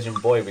intelligent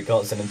boy, we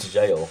can't send him to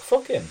jail.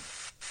 Fuck him,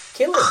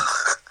 kill him,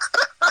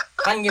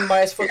 hang him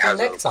by his fucking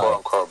necktie. He has a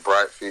quote-unquote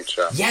bright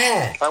future.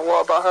 Yeah. And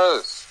what about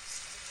hers?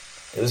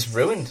 It was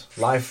ruined.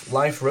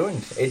 Life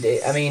ruined.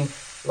 I mean,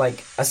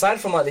 like, aside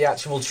from like the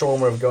actual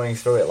trauma of going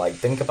through it, like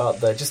think about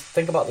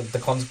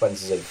the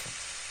consequences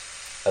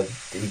of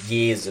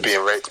years of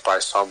being raped by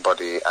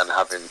somebody and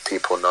having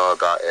people know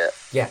about it.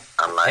 Yeah,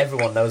 and like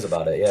everyone knows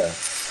about it. Yeah,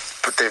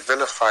 but they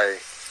vilify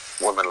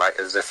women like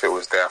as if it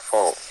was their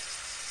fault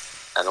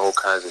and all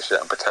kinds of shit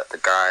and protect the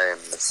guy. And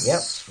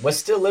we're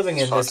still living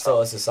in this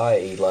sort of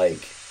society.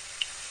 Like,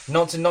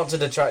 not to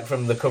detract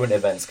from the current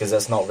events because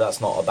that's not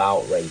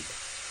about rape.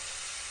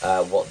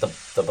 What the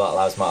Black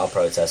Lives Matter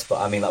protest, but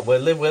I mean, like we're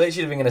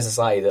literally living in a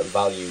society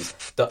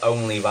that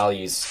only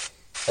values.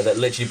 That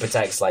literally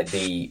protects like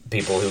the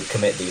people who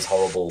commit these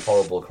horrible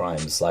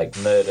crimes like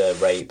murder,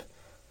 rape,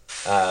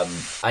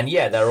 and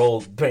yeah, they're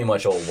all pretty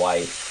much all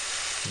white,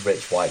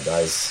 rich white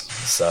guys.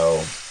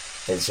 So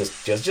it's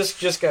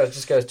just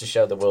goes to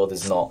show the world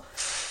is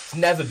it's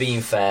never been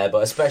fair,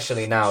 but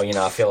especially now,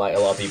 I feel like a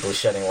lot of people are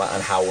shedding light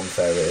on how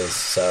unfair it is.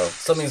 So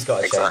something's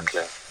got to change.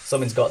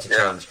 Something's got to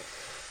change.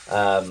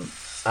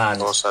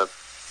 And also,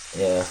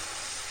 yeah.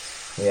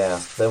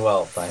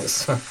 Well,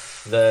 thanks.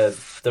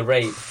 The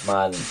rape,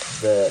 man.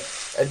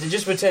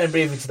 Just returning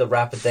briefly to the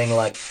rapper thing.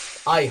 Like,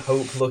 I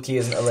hope Lucky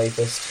isn't a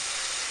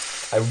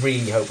rapist. I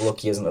really hope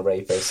Lucky isn't a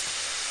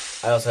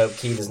rapist. I also hope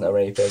Keith isn't a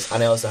rapist,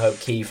 and I also hope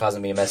Keith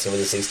hasn't been messing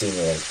with a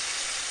 16-year-old.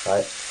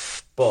 Right?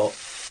 But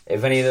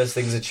if any of those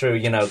things are true,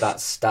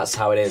 that's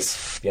how it is.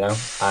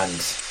 And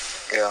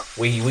yeah,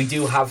 we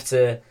do have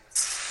to.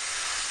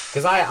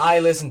 Because I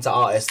listen to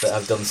artists that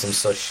have done some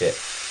such shit.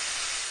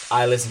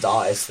 I listen to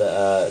artists that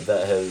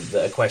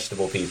are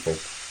questionable people,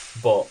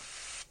 but.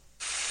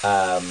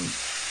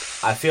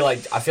 I feel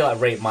like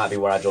rape might be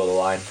where I draw the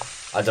line.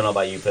 I don't know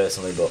about you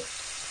personally, but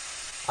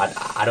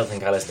I don't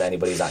think I listen to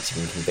anybody who's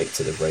actually been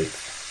convicted of rape.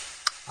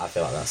 I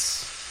feel like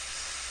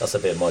that's a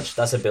bit much.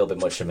 That's a little bit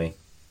much for me.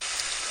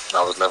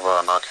 I was never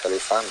an R. Kelly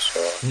fan,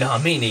 so... No,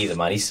 me neither,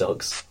 man. He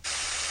sucks.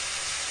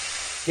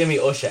 Give me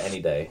Usher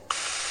any day.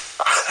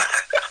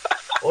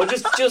 Or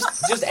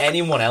just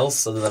anyone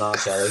else other than R.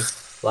 Kelly.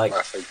 Like,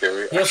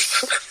 he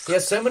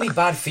has so many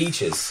bad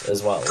features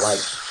as well. Like,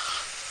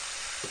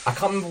 I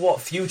can't remember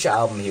what Future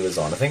album he was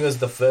on. I think it was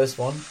the first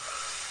one.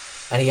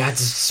 And he had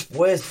this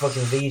worst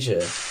fucking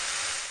feature.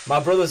 My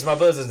brother's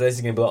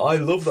listening and be like,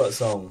 I love that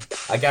song.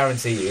 I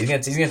guarantee you. He's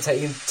gonna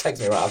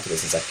text me right after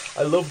this and say,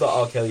 I love that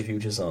R. Kelly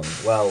Future song.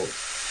 Well,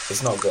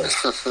 it's not good.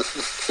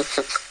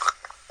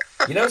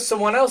 You know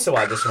someone else who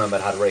I just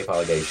remembered had rape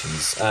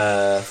allegations?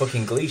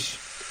 Fucking Gleesh.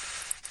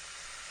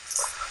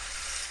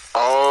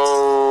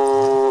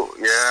 Oh,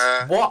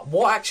 yeah.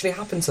 What actually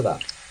happened to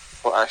that?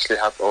 What actually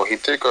happened? Oh, he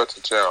did go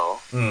to jail.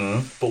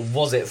 But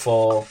was it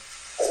for...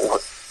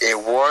 It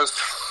was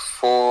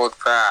for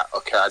that.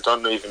 Okay, I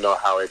don't even know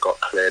how it got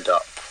cleared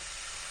up.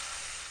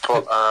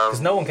 But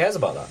because no one cares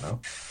about that now.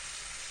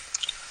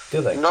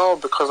 Do they? No,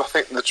 because I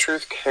think the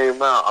truth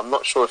came out. I'm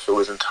not sure if it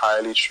was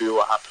entirely true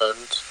what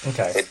happened.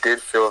 Okay. It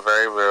did feel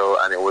very real,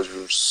 and it was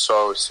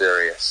so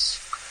serious.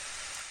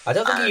 I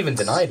don't think he even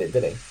denied it,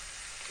 did he?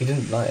 He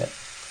didn't deny it.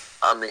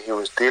 I mean, he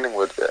was dealing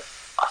with it.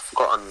 I've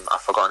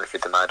forgotten if he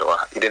denied it or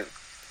he didn't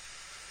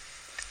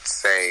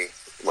say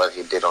whether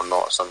he did or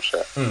not or some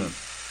shit.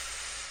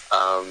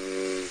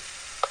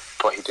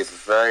 But he did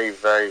very,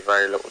 very,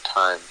 very little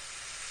time.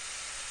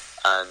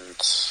 And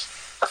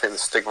I think the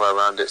stigma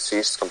around it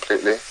ceased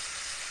completely.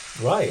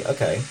 Right,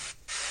 okay.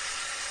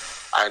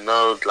 I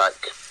know,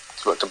 like,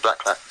 the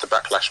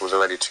backlash was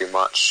already too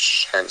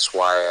much, hence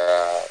why,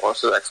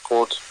 what's the ex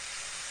called?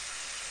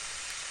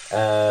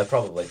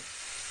 Probably.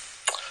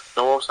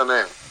 No, what was her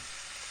name?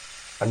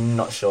 I'm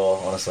not sure,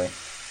 honestly.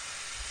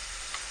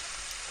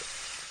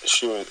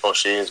 She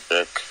is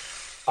big.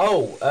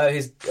 Oh,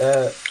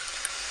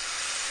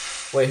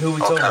 wait, who are we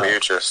talking about?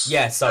 Caliuchis.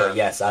 Yeah, sorry,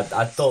 yes.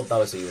 I thought that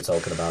was who you were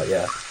talking about,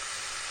 yeah.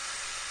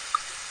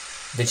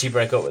 Did she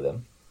break up with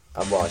him?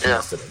 Well, she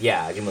must have.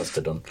 Yeah, she must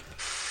have done.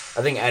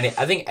 I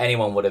think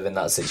anyone would have in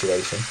that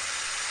situation.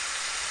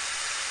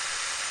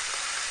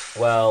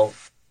 Well,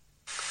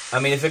 I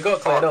mean, if it got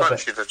cleared up...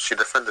 She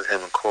defended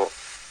him in court.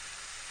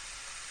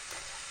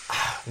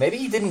 Maybe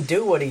he didn't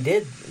do what he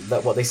did,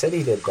 what they said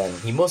he did then.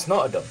 He must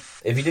not have done.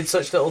 If he did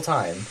such little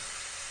time,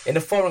 in a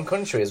foreign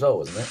country as well,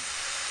 wasn't it?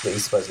 That he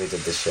supposedly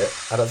did this shit.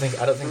 I don't think it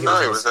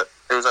was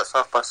at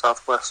South by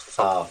Southwest or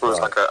something. It was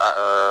like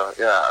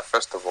a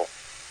festival.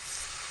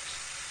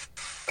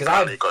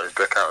 Because he got his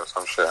dick out or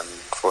some shit and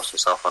forced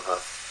himself on her.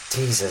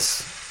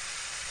 Jesus.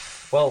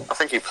 Well, I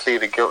think he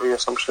pleaded guilty or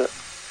some shit.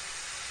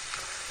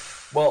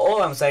 Well,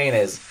 all I'm saying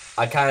is,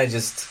 I kind of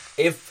just...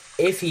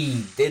 If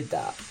he did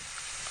that,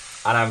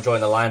 and I'm drawing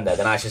the line there,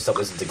 then I should stop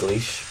listening to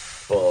Gleesh.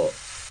 But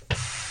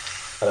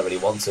I don't really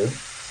want to,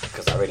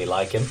 because I really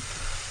like him.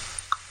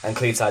 And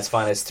Cleanside's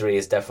Finest 3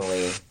 is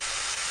definitely...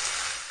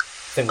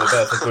 I think we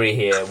both agree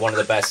here, one of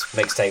the best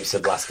mixtapes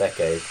of last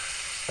decade.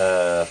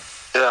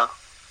 Yeah.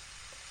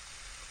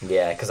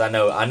 Yeah, because I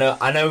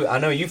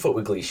know you fuck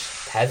with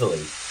Gleesh heavily,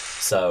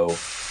 so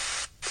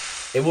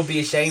it would be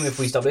a shame if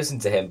we stopped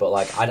listening to him. But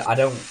like, I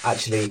don't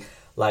actually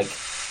like.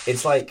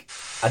 It's like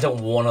I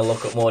don't want to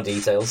look up more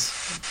details,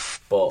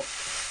 but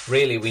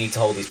really we need to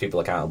hold these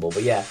people accountable.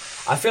 But yeah,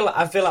 I feel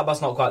like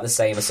that's not quite the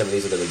same as some of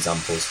these other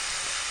examples.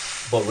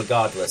 But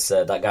regardless,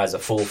 that guy's a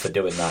fool for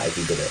doing that if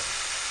he did it.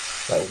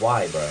 Like,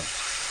 why, bro?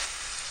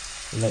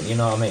 You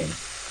know what I mean?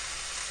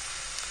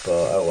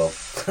 But oh well.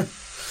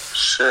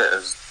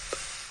 Shit.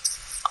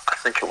 I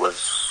think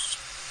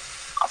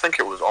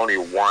it was only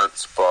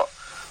once, but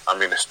I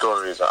mean the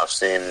stories that I've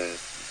seen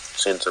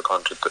seem to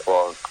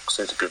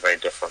be very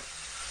different.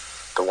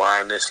 The one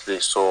I initially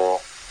saw,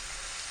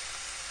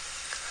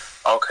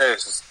 okay,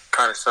 it's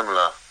kind of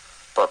similar,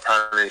 but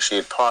apparently she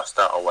had passed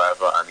out or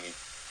whatever, and he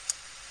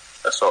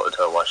assaulted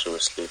her while she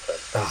was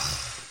sleeping.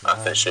 I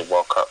think she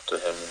woke up to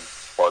him.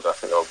 Well, I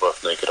think they were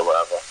both naked or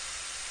whatever.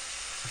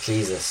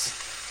 Jesus.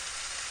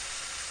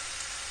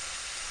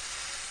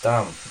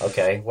 Damn.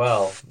 Okay.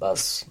 Well,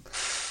 that's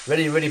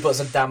really puts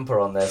a damper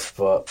on this,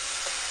 but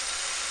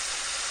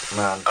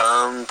man.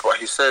 But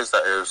he says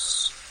that it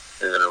was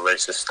in a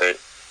racist state,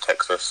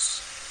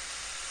 Texas,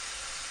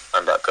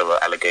 and that there were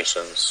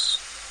allegations.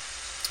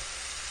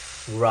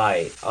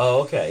 Right.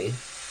 Oh, okay.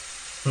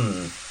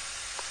 And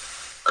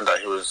that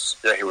he was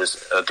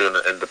doing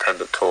an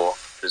independent tour.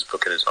 He was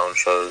booking his own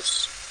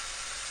shows.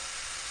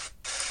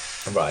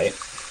 Right.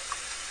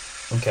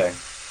 Okay.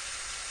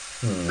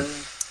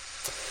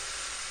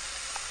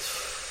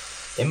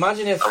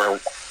 Imagine if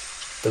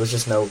there was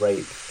just no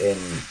rape in...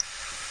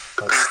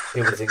 Like,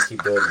 people didn't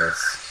keep doing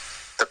this.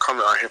 The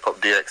comment on Hip Hop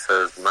DX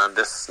says, man,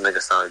 this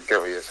nigga sounded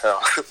guilty as hell.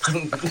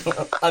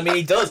 I mean,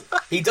 he does.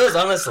 He does,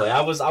 honestly.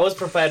 I was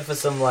prepared for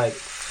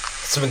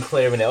something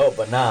clearing it up,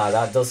 but nah,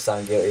 that does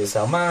sound guilty as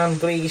hell. Man,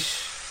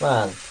 Gleesh,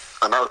 man.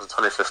 And that was in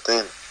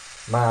 2015.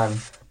 Man.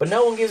 But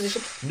no one gives a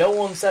shit. No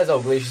one says, oh,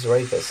 Gleesh is a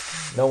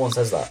rapist. No one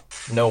says that.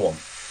 No one.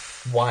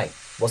 Why?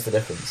 What's the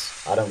difference?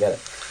 I don't get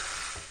it.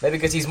 Maybe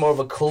because he's more of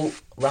a cult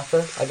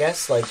rapper, I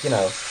guess. Like, you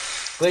know,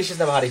 Glacier's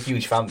never had a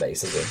huge fan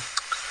base, has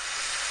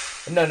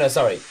he? No,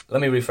 sorry. Let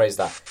me rephrase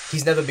that.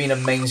 He's never been a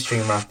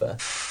mainstream rapper.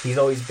 He's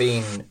always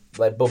been,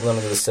 like, bubbling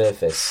under the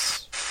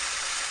surface.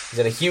 He's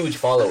had a huge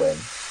following,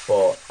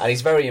 and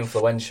he's very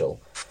influential.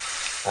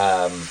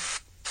 But,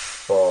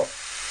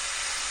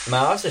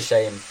 man, that's a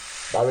shame.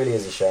 That really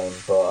is a shame,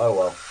 but oh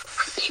well.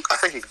 I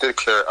think he did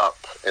clear it up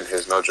in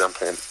his No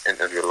Jumping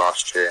interview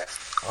last year.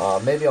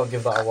 Maybe I'll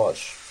give that a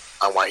watch.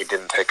 And why he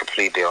didn't take a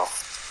plea deal.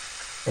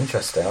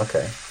 Interesting,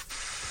 okay.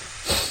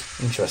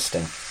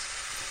 Interesting.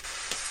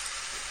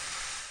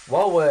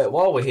 While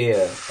we're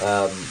here,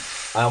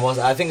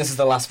 I think this is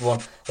the last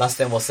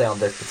thing we'll say on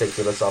this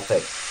particular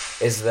topic,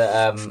 is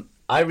that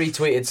I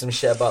retweeted some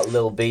shit about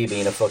Lil B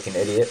being a fucking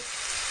idiot,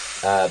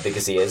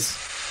 because he is.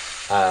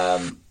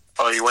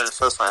 You went and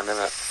said something,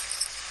 didn't it?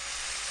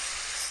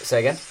 Say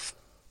again?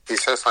 He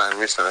said something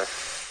recently.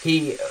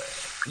 He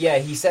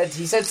said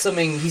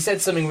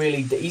something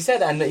really. He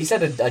said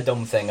a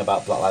dumb thing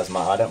about Black Lives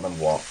Matter. I don't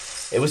remember what.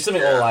 It was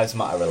something All Lives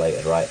Matter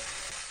related, right?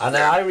 And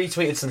then I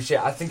retweeted some shit.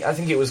 I think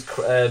it was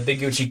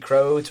Big Gucci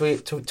Crow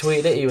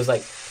tweeted it. He was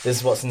like, "This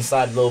is what's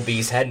inside Lil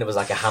B's head," and it was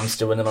like a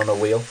hamster running on a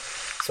wheel.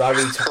 So I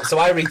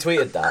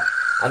retweeted that,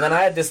 and then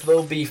I had this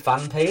Lil B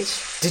fan page.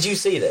 Did you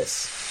see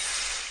this?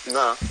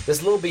 No.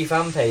 This Lil B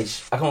fan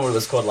page, I can't remember what it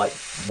was called, like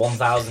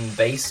 1000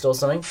 Based or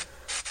something.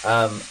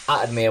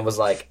 Added me and was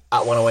like,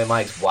 at 108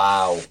 Mics,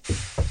 wow.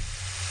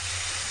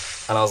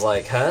 And I was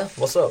like, huh?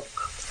 What's up?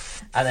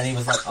 And then he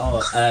was like,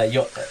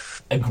 you're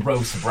a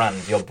gross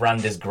brand. Your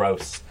brand is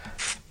gross.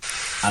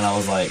 And I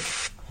was like,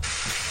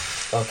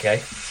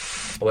 okay,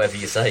 whatever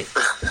you say.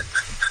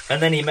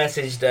 And then he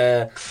messaged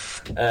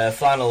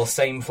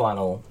Same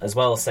Flannel, as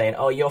well, saying,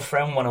 oh, your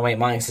friend 108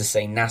 Mics is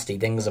saying nasty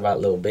things about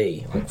Lil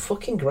B. Like,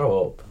 fucking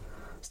grow up.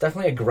 It's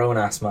definitely a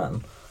grown-ass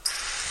man.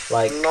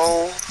 Like,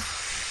 no.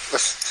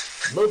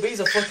 Lil B's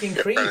a fucking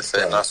creep, bro.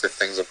 Say nasty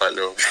things about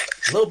Lil B.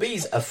 Lil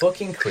B's a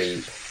fucking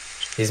creep.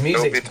 His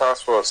music... Lil B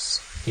Task Force.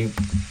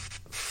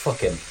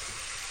 Fucking...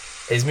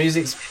 His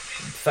music's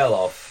fell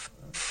off.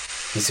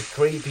 He's a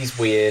creep, he's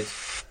weird.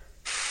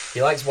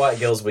 He likes white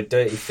girls with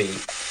dirty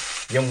feet.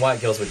 Young white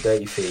girls with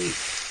dirty feet.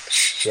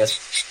 Yes.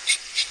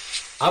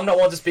 I'm not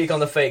one to speak on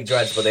the fake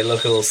dreads, but they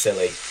look a little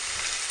silly.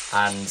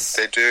 And...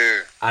 They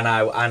do. And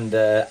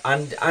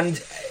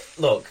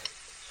look.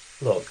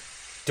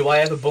 Do I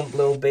ever bump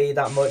Lil B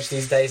that much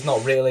these days?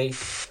 Not really.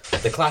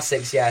 The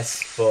classics,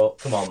 yes, but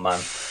come on, man.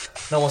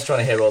 No one's trying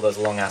to hear all those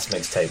long-ass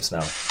mixtapes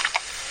now.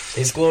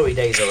 His glory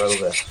days are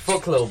over.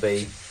 Fuck Lil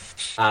B,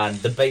 and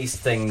the bass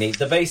thing needs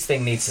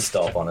to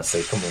stop,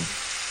 honestly. Come on.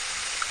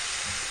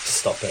 Just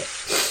stop it.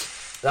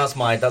 That's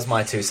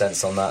my 2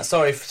 cents on that.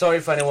 Sorry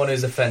for anyone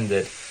who's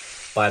offended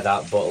by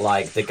that, but,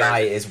 like, the guy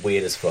is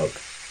weird as fuck.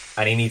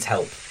 And he needs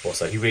help,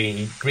 also. He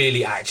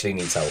really actually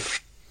needs help.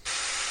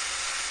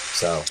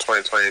 So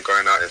 2020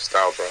 going out in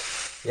style, bro.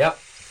 Yep.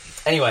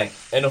 Anyway,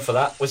 enough of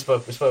that. We've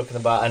spoken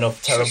about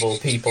enough terrible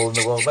people in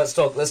the world. Let's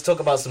talk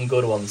about some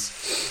good ones.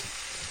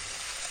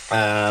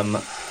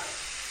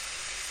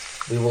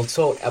 We will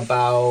talk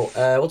about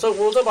we'll talk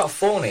about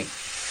Fawny.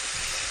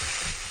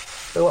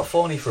 Talk about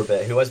Fawny for a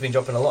bit, who has been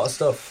dropping a lot of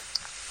stuff.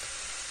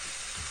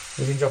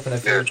 He's been dropping a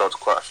few. Yeah, dropped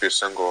quite a few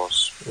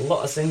singles. A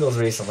lot of singles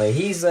recently.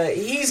 He's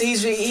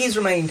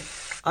remained,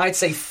 I'd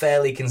say,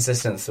 fairly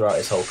consistent throughout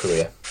his whole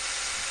career.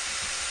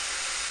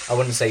 I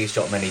wouldn't say he's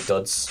dropped many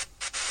duds.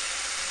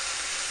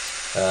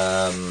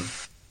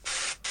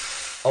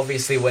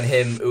 Obviously, when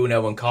him,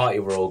 Uno, and Carti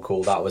were all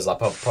cool, that was like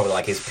probably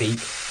like his peak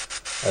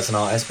as an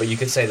artist. But you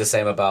could say the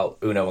same about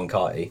Uno and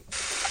Carti.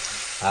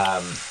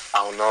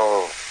 Oh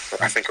no,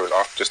 I think it was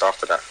just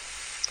after that.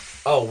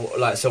 Oh,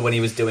 like so when he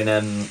was doing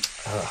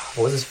what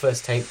was his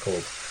first tape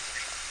called?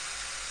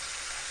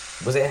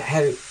 Was it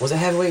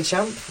Heavyweight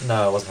Champ?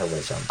 No, it wasn't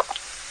Heavyweight Champ.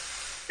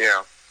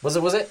 Yeah. Was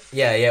it?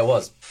 Yeah, it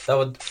was.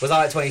 Was that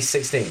like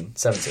 2016,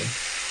 17?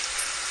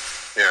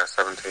 Yeah,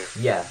 17.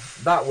 Yeah,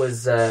 that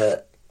was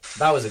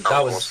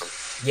awesome.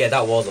 Yeah,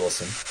 that was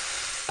awesome.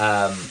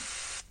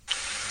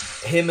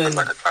 Him and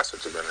like a classic,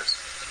 to be honest.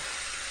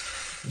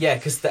 Yeah,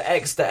 because the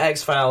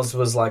X-Files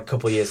was like a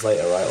couple of years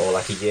later, right, or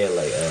like a year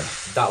later.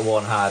 That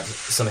one had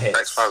some hits.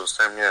 X-Files was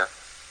same year.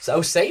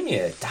 So same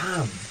year.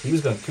 Damn, he was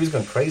going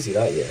crazy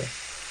that year.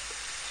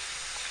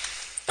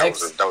 That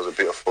was a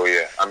beautiful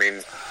year. I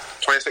mean,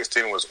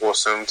 2016 was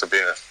awesome to be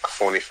a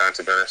Fawny fan,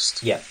 to be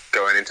honest. Yeah.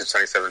 Going into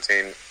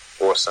 2017,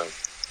 awesome.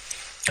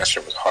 That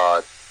shit was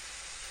hard.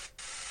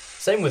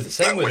 Same with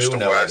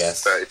Uno, I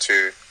guess.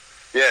 32.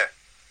 Yeah.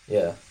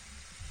 Yeah.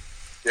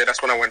 Yeah,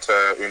 that's when I went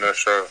to Uno's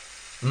show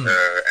in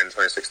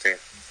 2016.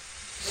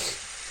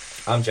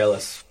 I'm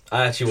jealous.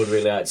 I actually would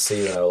really like to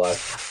see Uno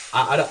live.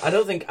 I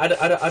don't think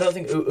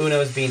Uno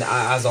has been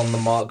as on the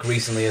mark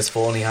recently as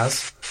Fawny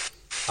has.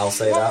 I'll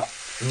say that.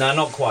 No,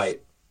 not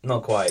quite.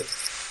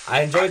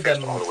 I enjoyed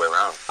them all the way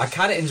around. I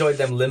kind of enjoyed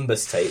them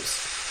Limbus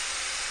tapes.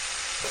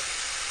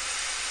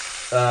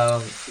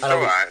 They're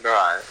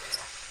alright.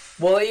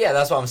 Well, yeah,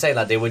 that's what I'm saying.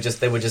 Like they were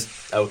just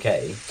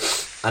okay.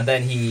 And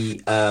then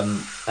he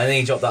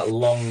dropped that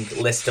long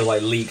list of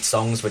like leaked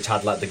songs, which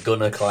had like the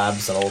Gunner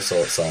collabs and all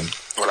sorts on.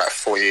 Or like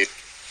 40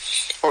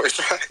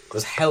 tracks. It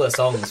was hella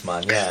songs,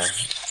 man. Yeah.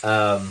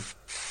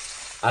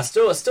 I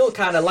still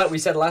kind of, like we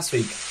said last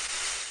week,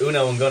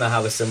 Uno and Gunner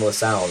have a similar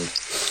sound,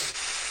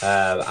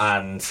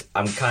 and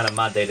I'm kind of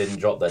mad they didn't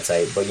drop their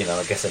tape. But you know,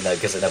 I guess it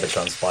never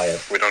transpired.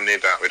 We don't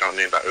need that.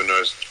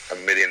 Uno's a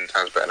million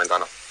times better than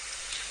Gunner.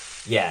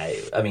 Yeah,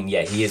 I mean,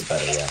 yeah, he is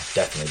better. Yeah,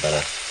 definitely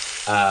better.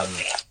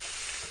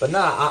 But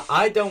nah,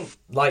 I don't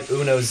like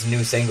Uno's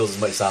new singles as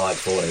much as I like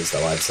Forney's,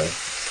 though, I'd say.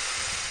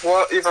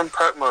 Well, even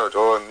Perk Mode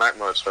or Night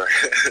Mode, sorry.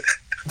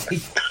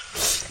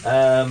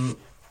 I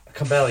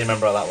can barely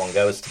remember how that one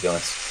goes, to be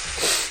honest.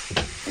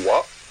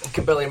 What? I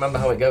can barely remember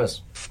how it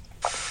goes.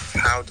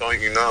 How don't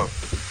you know?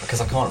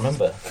 Because I can't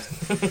remember.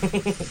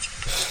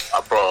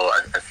 Bro,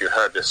 if you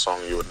heard this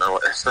song, you would know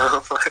what it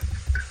sounds like.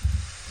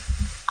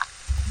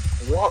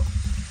 What?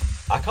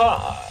 I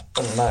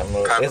can't... Night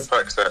Mode. Kind of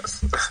Perk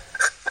sets.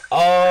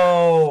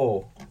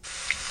 Oh,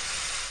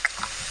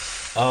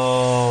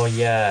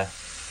 yeah.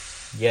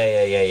 Yeah.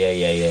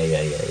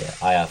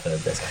 I have heard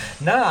this.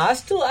 Nah, I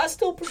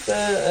still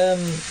prefer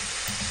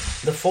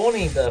the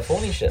Forney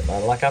shit,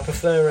 man. Like, I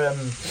prefer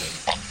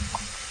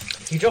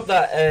he dropped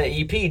that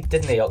EP,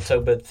 didn't he?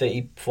 October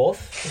 34th,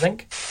 I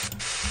think.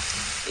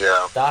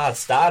 Yeah. That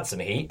had some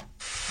heat.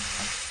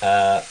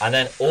 And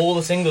then all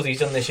the singles he's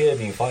done this year have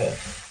been fire.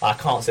 I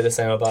can't say the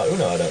same about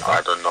Uno, I don't think.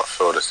 I do not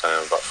feel the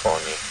same about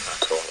Forney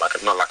at all.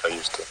 Not like I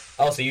used to.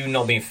 Oh, so you've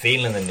not been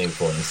feeling the new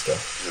Forney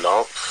stuff?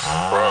 No.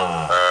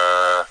 Bro,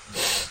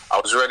 I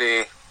was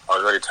already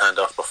turned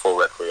off before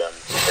Requiem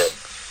hit.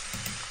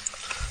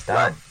 Damn.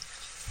 Like,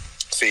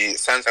 see,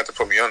 Sans had to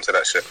put me onto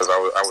that shit because I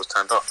was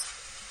turned off.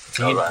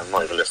 So I'm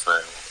not even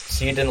listening.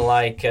 So you didn't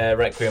like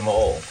Requiem at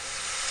all?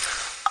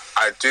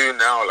 I do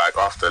now, like,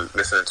 after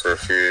listening to a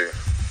few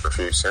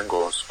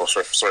singles, or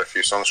sorry, a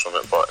few songs from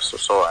it, but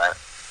it's alright.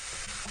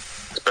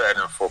 It's better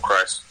than For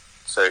Christ's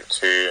Sake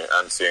 2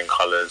 and Seeing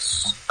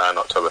Colours and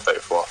October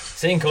 34th.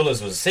 Seeing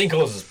Colours was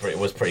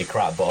pretty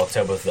crap, but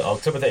October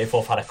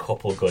 34th had a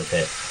couple good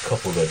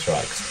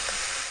tracks.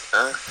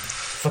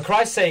 For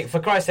Christ's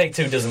Sake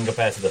 2 doesn't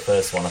compare to the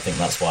first one. I think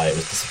that's why it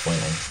was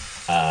disappointing.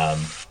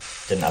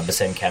 Didn't have the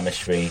same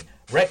chemistry.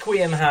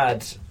 Requiem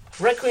had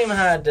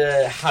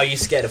How You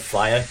Scared of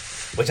Fire,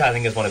 which I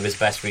think is one of his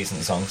best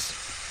recent songs.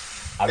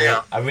 I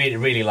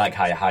really like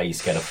How You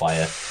Scared of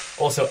Fire.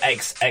 Also,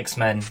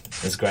 X-Men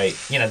is great.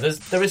 You know,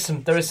 there is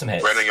some hits.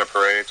 Rain on Your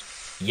Parade.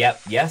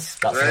 Yep, yes,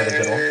 that's another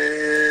good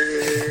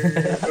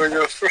one. On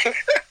Your Parade.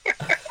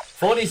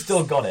 Forney's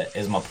still got it,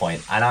 is my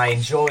point, and I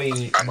enjoy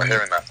I'm not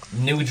hearing that.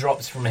 new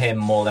drops from him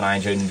more than I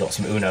enjoy new drops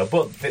from Uno.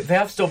 But they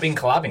have still been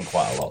collabing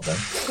quite a lot. Then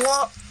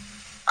what?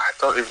 I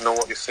don't even know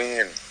what you're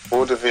seeing.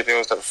 All the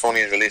videos that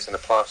Forney has released in the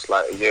past,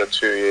 like a year,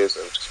 2 years,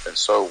 have just been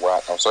so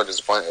whack. I'm so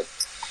disappointed.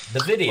 The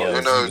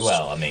videos,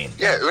 I mean...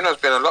 Yeah, Uno's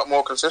been a lot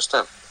more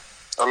consistent.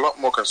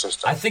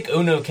 I think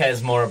Uno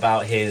cares more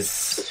about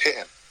his...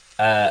 hitting.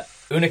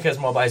 Uno cares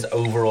more about his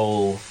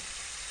overall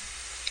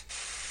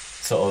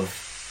sort of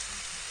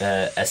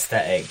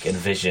aesthetic and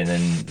vision,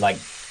 and like...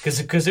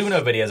 Because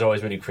Uno videos are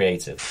always really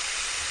creative.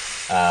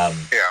 Yeah.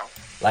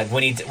 Like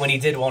when he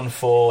did one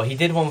for...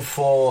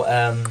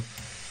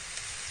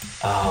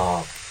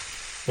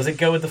 was it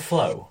Go With The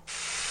Flow?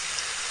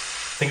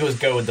 I think it was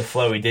Go With The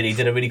Flow. He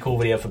did a really cool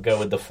video for Go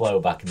With The Flow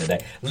back in the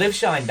day. Live,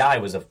 Shine, Die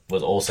was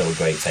also a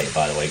great tape,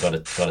 by the way. Got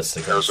to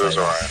stick it was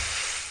alright.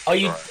 Oh,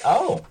 you... Right.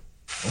 Oh.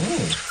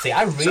 See,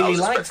 I really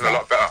liked that. I was expecting a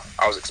lot better.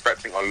 I was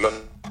expecting on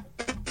London,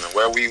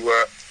 where we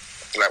were,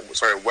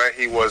 where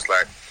he was,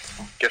 like,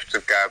 Gift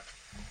of Gab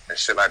and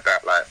shit like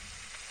that, like,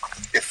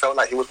 it felt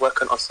like he was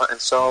working on something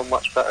so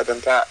much better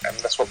than that, and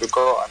that's what we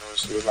got, and it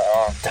was like,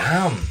 oh.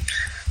 Damn.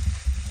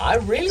 I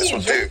really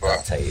enjoyed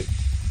that tape.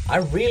 I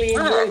really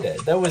enjoyed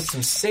it. There was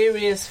some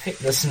serious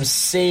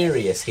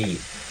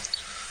heat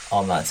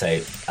on that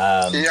tape.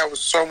 Yeah, it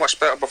was so much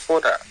better before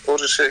that. All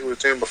the shit he was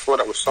doing before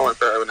that was so much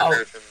better than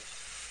everything.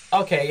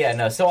 Okay, yeah,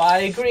 no. So I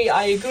agree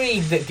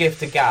that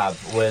Gift of Gab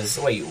was...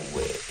 Wait,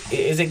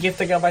 is it Gift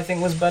of Gab I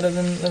think was better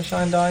than Live,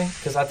 Shine, Die?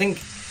 Because I think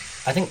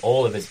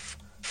all of his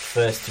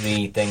first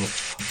three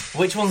things...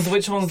 Which one's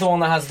the one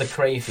that has the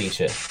Cray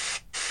feature?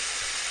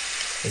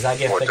 Is that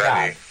Gift of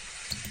Gab?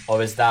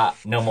 Or is that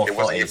No More 40s? It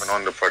wasn't even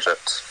on the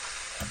project.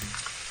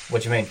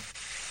 What do you mean?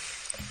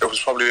 It was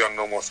probably on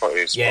No More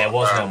 40s. Yeah, it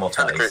was No More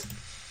 40s.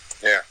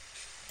 Yeah.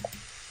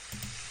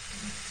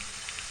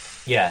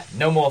 Yeah,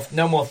 No More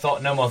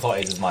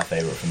 40s is my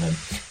favourite from him.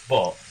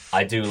 But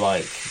I do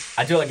like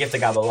Gift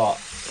of Gab a lot.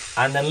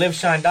 And then Live,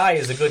 Shine, Die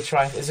is a good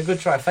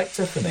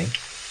trifecta for me.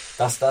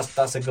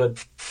 That's a good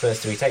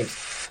first three tapes.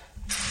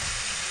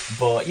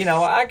 But, you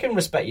know, I can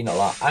respect you not a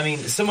lot. I mean,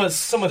 some of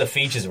the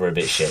features were a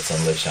bit shit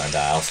on Live, Shine,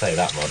 Die, I'll say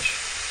that much.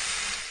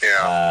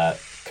 Yeah.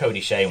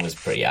 Cody Shane was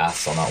pretty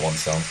ass on that one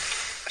song.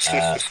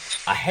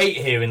 I hate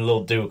hearing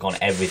Lil Duke on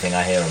everything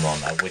I hear him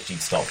on. I wish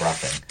he'd stop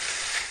rapping.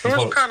 It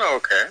was kind of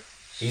okay.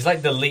 He's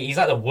like the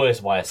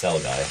worst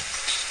YSL guy.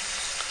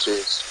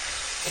 Jeez.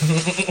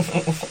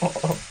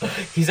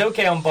 He's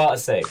okay on Barter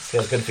 6. He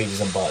has good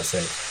features on Barter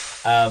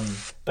 6.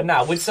 But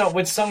now, with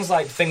songs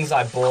like Things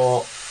I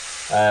Bought,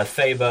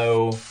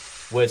 Fabo,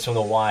 Words from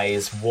the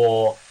Wise,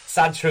 War,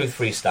 Sad Truth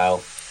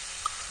Freestyle,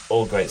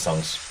 all great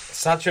songs.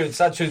 Sad Truth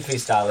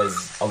Freestyle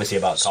is obviously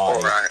about Carti.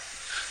 Alright.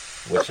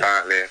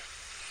 Apparently.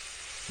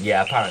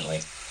 Yeah,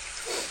 apparently.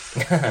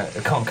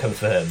 I can't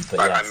confirm, but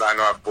yeah. I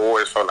know I've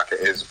always felt like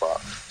it is, but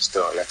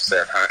still, let's say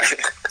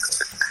apparently.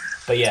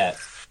 But yeah,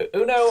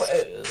 Uno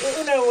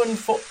and...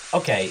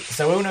 Okay,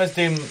 so Uno's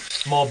doing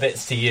more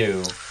bits to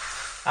you.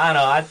 I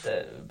know,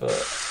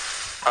 but...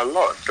 A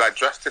lot, like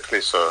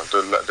drastically so.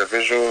 The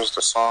visuals,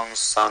 the songs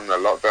sound a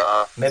lot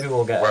better. Maybe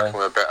we'll get... Working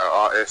with better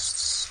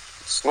artists.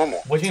 It's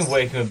normal. What do you mean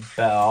working with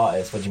better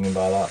artists? What do you mean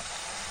by that?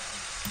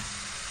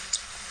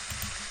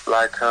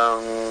 Like,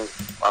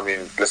 I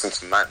mean, listen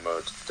to Night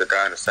Mode. The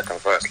guy in the second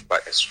verse,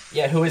 like, it's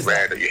who is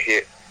rare that you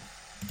hear...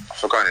 I've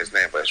forgotten his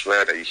name, but it's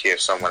rare that you hear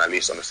someone at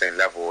least on the same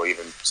level or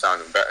even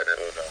sounding better than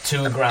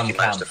Uno. 2 Gram He Cam.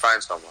 managed to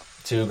find someone.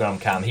 2 Gram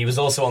Cam. He was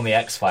also on the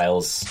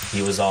X-Files.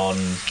 He was on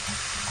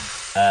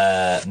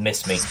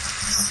Miss Me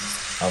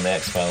on the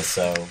X-Files,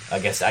 so I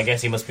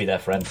guess he must be their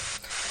friend.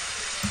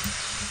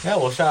 Yeah,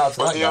 well, shout out to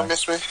Was that he guy. on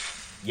Miss Me?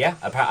 Yeah,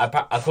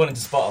 according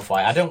to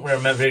Spotify. I don't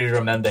really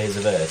remember his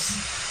verse,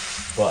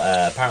 but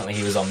apparently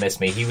he was on Miss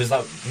Me. He was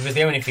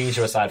the only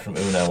feature aside from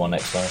Uno on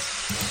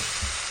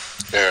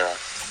X-Files. Yeah.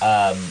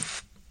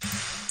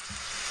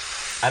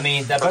 I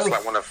mean, they're That's both...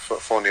 like one of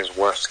Forney's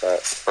worst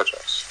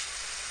projects.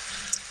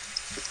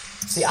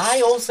 See, I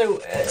also...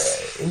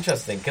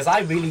 interesting, because I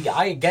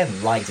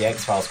again, like the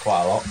X-Files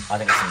quite a lot. I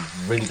think there's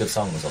some really good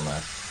songs on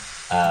there.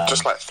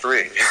 Just like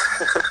 3.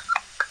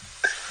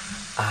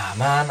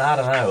 Man, I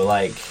don't know,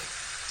 like...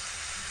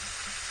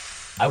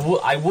 I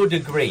would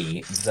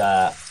agree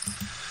that...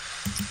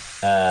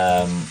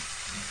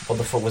 what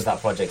the fuck was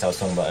that project I was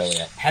talking about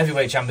earlier?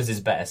 Heavyweight Champions is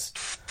best.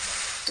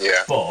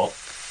 Yeah. But...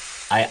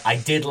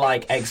 I did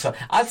like X-Files.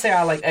 I'd say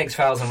I like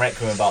X-Files and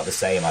Requiem about the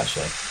same,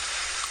 actually.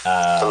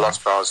 The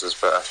Lost Files is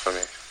better for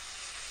me.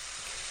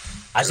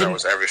 That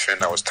was everything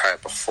that was tight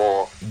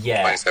before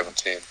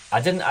 2017. I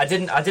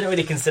didn't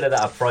really consider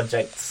that a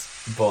project,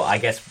 but I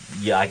guess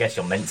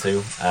you're meant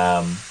to.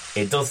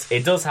 It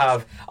does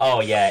have.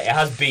 Oh yeah, it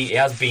has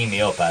beamed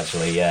me up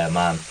actually. Yeah,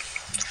 man.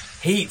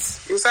 Heat.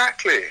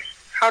 Exactly.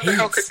 How the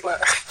hell could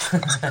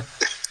that?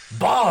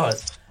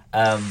 Bars.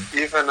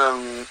 Even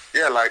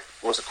like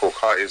what's it called?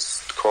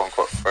 Carti's quote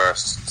unquote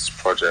first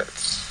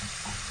project.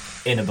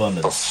 In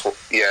Abundance.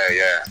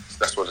 Yeah.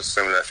 That's what a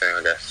similar thing,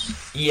 I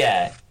guess.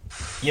 Yeah,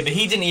 but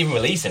he didn't even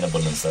release In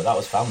Abundance though. That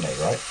was fan made,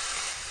 right?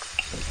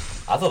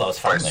 I thought that was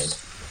fan made.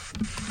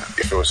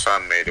 If it was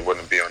fan made, it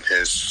wouldn't be on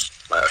his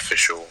like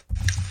official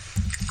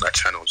like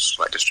channels,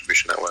 like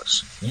distribution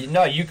networks. You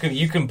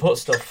can put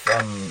stuff.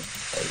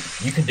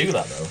 You can do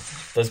that though.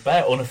 There's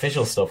better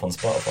unofficial stuff on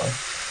Spotify.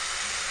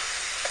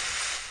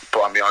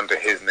 But I mean, under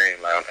his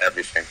name, like on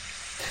everything.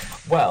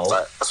 Well,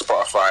 like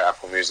Spotify,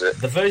 Apple Music.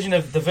 The version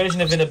of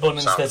In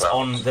Abundance that's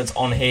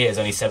on here is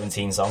only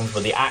 17 songs,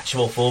 but the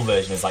actual full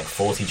version is like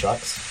 40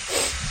 tracks.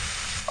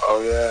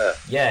 Oh yeah.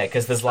 Yeah,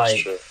 because there's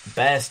like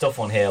bare stuff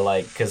on here,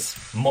 like because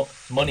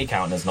Money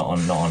Counter's not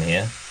on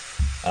here.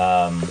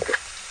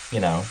 You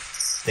know,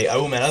 the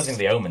Omen. I don't think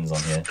the Omen's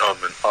on here.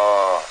 Omen.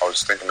 Oh, I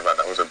was thinking about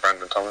that. Was it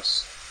Brandon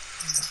Thomas?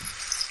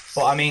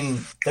 But I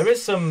mean, there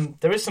is some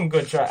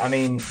good track. I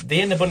mean,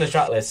 the In Abundance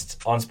track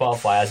list on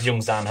Spotify has Young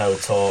Zanho,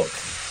 Talk,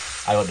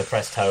 I Got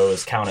Depressed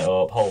Toes, Count It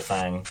Up, Whole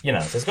Thing. You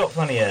know, so it's got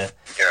plenty of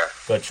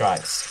good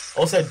tracks.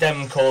 Also,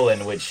 Dem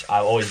Callin', which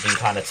I've always been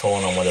kind of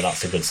torn on whether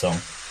that's a good song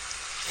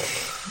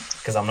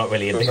because I'm not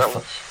really a big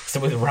fan. So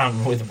with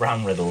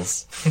Ram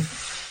Riddles,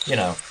 you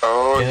know.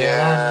 Oh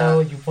yeah. I know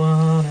you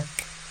wanna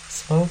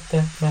smoke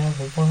that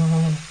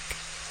marijuana.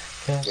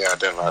 Yeah, I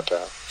didn't like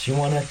that. Do you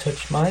wanna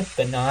touch my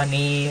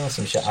banana or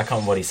some shit? I can't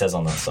remember what he says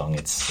on that song.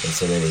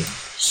 It's a really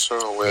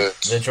so weird.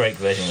 The Drake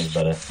version is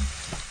better.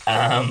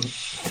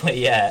 But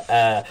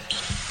yeah,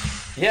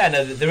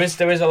 no, there is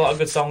a lot of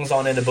good songs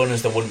on In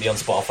Abundance that wouldn't be on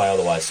Spotify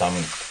otherwise. So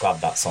I'm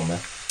glad that's on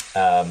there.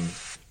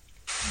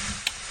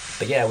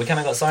 But yeah, we kind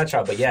of got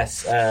sidetracked. But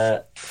yes,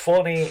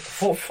 Forney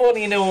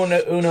and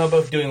Uno are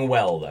both doing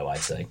well, though. I'd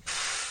say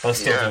both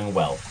still doing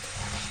well.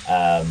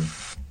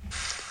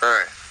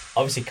 Right.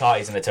 Obviously,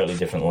 Carti's in a totally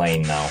different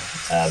lane now.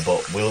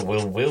 But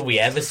will we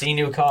ever see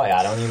new Carti?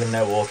 I don't even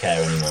know or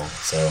care anymore.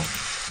 So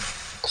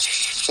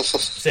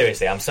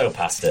seriously, I'm so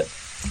past it.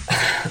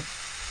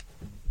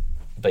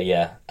 But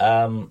yeah.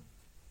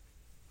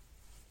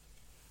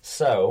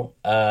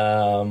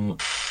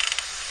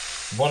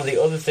 One of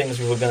the other things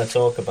we were going to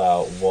talk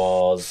about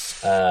was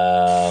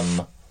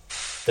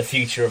the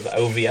future of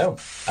OVO.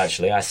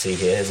 Actually, I see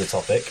here as a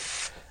topic.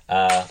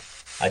 I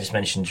just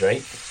mentioned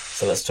Drake,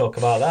 so let's talk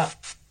about that.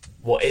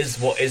 What is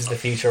the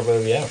future of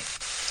OVO?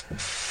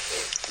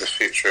 The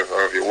future of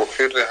OVO.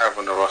 Who do they have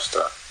on the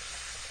roster?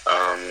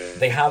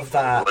 They have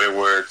that. Ray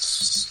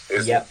Words.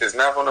 Is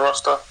Nav on the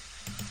roster?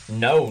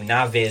 No,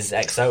 Nav is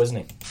XO, isn't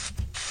he?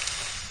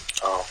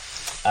 Oh.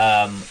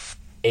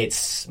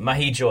 It's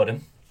Mahi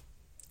Jordan,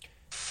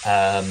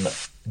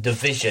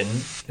 Division,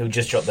 who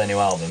just dropped their new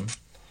album,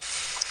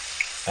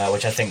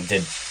 which I think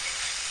did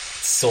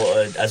sort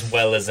of as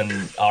well as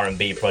an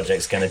R&B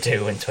project's going to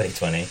do in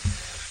 2020.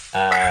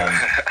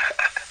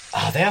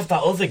 They have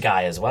that other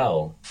guy as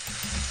well.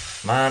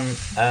 Man,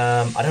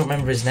 I don't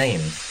remember his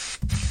name.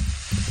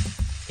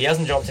 He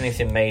hasn't dropped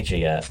anything major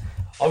yet.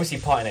 Obviously,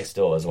 Party Next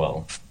Door as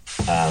well.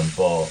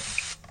 But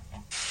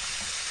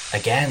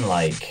again,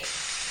 like,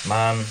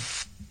 man,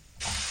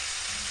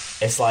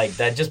 it's like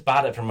they're just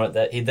bad at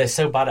they're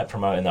so bad at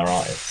promoting their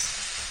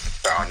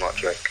artists. No, not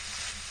Drake.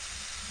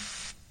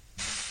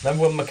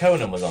 Remember when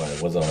McConan was on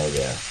it?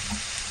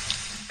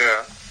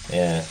 Yeah.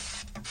 Yeah.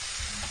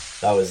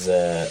 That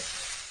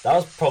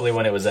was probably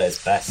when it was at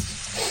its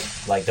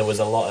best. Like, there was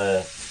a lot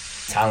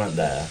of talent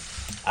there.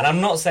 And I'm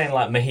not saying,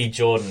 like, Mahid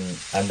Jordan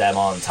and them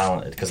aren't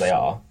talented, because they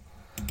are.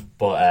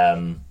 But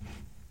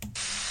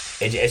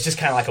it's just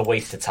kind of like a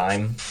waste of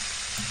time,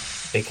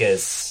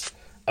 because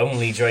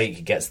only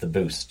Drake gets the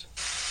boost.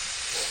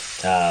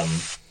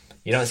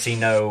 You don't see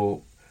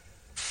no...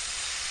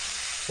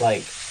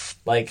 Like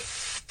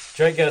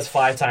Drake goes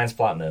 5 times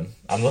platinum.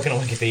 I'm looking at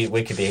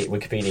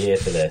Wikipedia here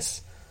for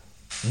this.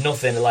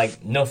 Nothing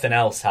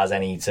else has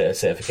any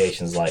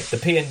certifications. Like, the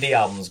P&D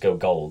albums go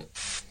gold.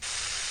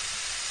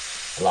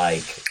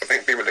 Like, I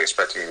think people are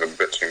expecting a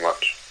bit too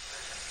much.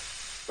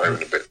 Not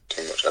even a bit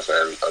too much. I say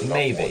a lot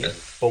maybe. More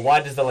but why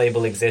does the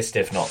label exist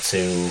if not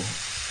to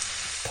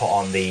put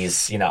on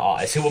these,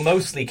 artists who are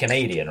mostly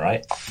Canadian,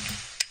 right?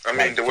 I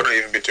mean, they wouldn't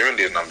even be doing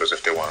these numbers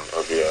if they weren't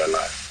OVO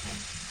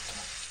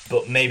alive.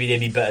 But maybe they'd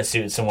be better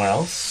suited somewhere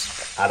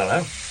else. I don't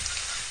know.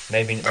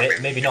 Maybe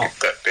not.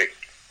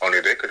 Only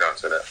they could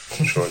answer that,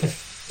 surely.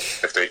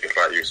 if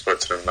like you spoke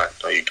to them, like,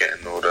 are you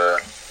getting all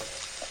the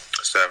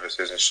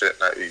services and shit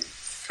that you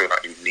feel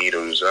like you need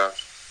or deserve?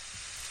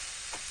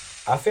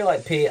 I feel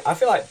like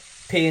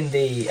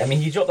P&D. I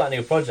mean, he dropped that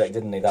new project,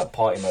 didn't he? That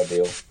Party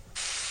Mobile.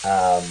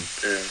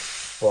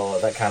 Well,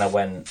 that kind of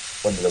went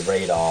under the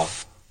radar,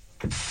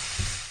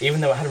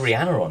 even though it had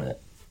Rihanna on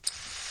it.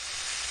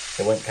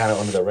 It went kind of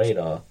under the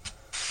radar.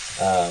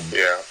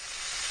 Yeah.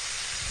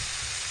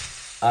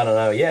 I don't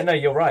know. Yeah, no,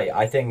 you're right.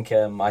 I think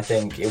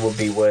it would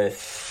be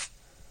worth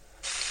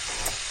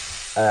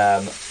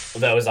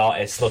those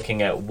artists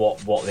looking at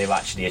what they've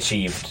actually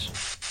achieved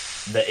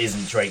that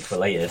isn't Drake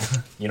related.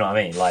 You know what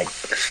I mean? Like,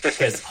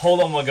 because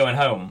Hold On We're Going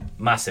Home,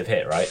 massive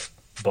hit, right?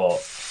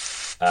 But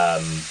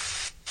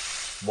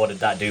what did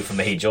that do for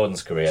Mahid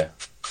Jordan's career?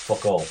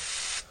 Fuck all.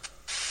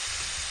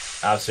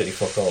 Absolutely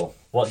fuck all.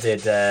 What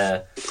did...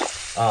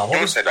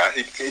 Don't say that.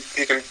 He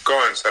can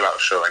go and sell out a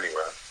show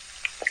anywhere.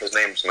 His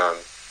name's known.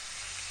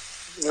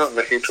 Not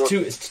Mahid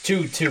Jordan. It's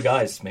two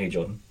guys, Mahid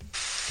Jordan.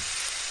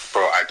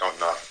 Bro, I don't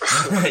know.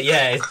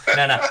 Yeah,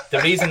 no. The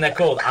reason they're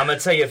called... I'm gonna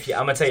tell you a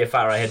fact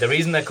right here. The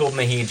reason they're called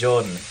Mahid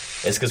Jordan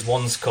is because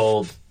one's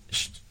called...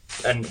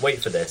 And wait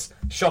for this.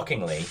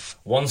 Shockingly,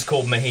 one's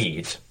called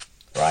Mahid,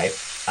 right?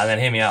 And then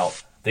hear me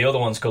out. The other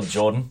one's called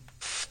Jordan.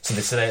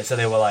 So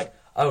they were like,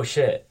 oh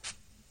shit,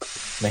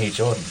 Mahid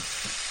Jordan.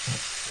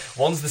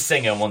 One's the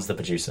singer and one's the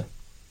producer,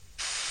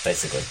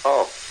 basically.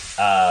 Oh.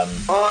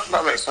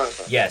 That makes sense.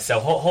 Then. Yeah, so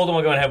Hold On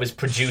We're Going Home was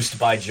produced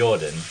by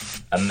Jordan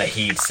and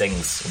Mahid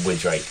sings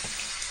with Drake,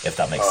 if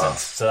that makes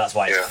sense. So that's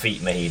why it's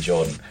feat Mahid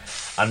Jordan.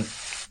 And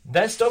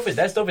their stuff is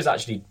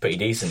actually pretty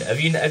decent. Have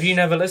you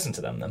never listened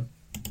to them then?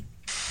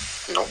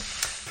 No.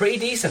 Pretty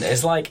decent.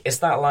 It's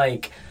that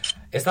like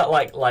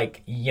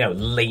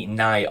late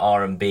night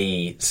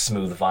R&B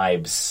smooth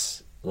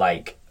vibes,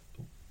 like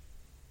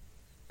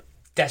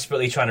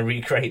desperately trying to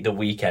recreate The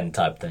Weeknd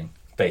type thing.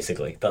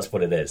 Basically, that's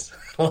what it is.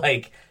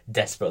 Like,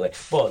 desperately.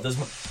 But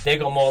they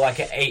got more like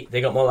a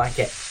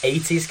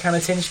 80s kind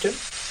of tinge to them.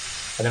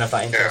 I don't know if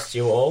that interests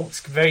you at all.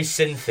 It's very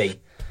synthy,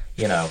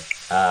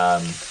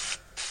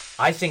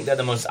 I think they're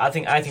I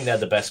think they're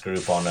the best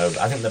group on OVO.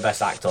 I think the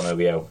best act on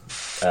OVO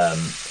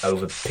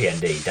over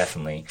P&D,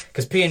 definitely.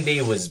 Because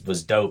P&D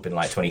was dope in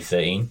like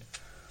 2013.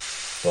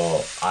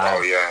 But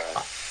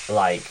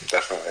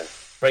definitely.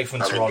 Break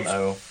from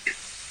Toronto,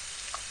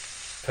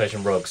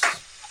 Persian Rugs,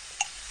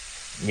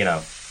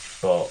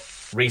 but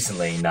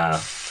recently, nah.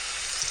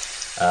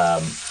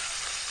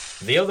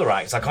 The other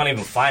acts, I can't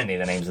even find any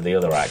of the names of the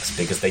other acts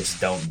because they just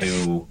don't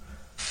do...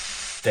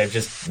 They've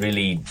just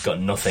really got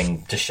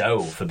nothing to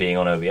show for being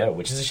on OVO,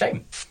 which is a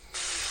shame.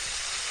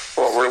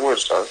 Well, Roy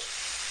Woods does.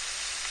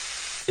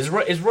 Is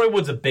Roy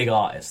Woods a big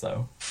artist,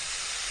 though?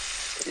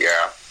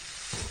 Yeah.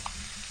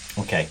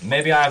 Okay,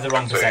 maybe I have the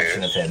wrong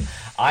perception of him.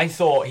 I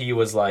thought he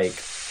was, like,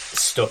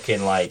 stuck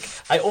in, like...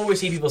 I always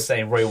see people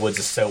saying Roy Woods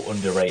is so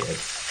underrated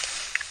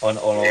on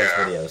all his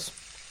videos.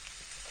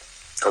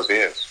 Because he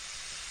is.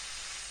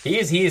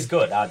 He is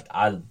good. I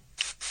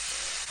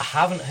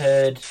haven't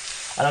heard...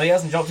 I know he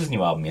hasn't dropped his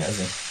new album yet, has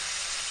he?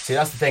 See,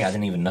 that's the thing, I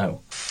didn't even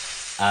know.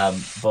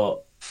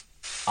 But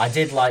I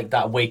did like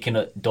that Waking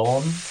at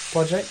Dawn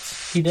project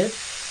he did.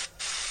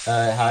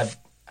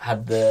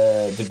 Had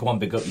the Go On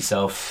Big Up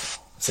Yourself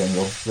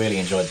single. Really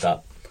enjoyed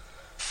that.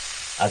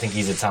 I think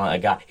he's a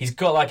talented guy. He's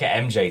got like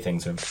an MJ thing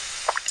to him.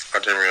 I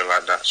didn't really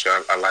like that.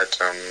 So I liked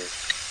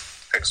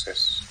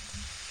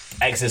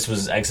Exodus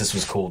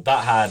was cool.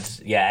 That had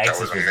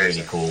Exodus was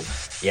really cool.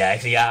 Yeah,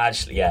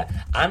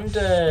 and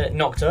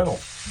Nocturnal.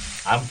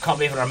 I can't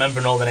believe I'm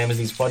remembering all the names of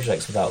these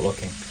projects without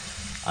looking.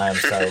 I am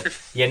so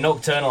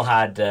Nocturnal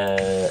had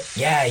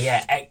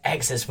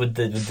Exodus with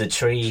the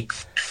tree.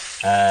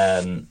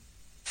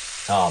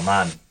 Oh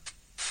man,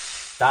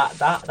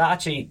 that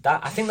actually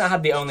I think that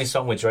had the only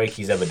song with Drake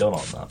he's ever done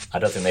on that. I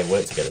don't think they've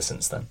worked together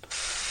since then.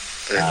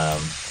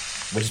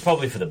 Which is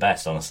probably for the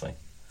best, honestly.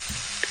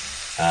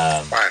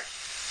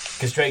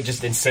 Because Drake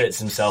just inserts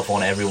himself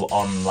on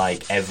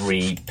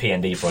every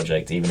P&D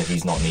project, even if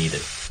he's not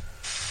needed.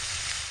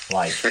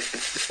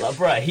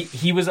 Bro,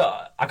 he was.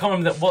 I can't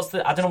remember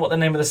I don't know what the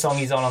name of the song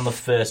he's on the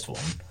first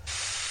one.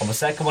 On the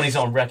second one, he's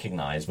on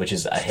 "Recognize," which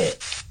is a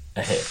hit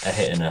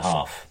and a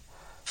half.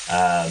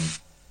 And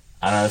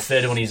on the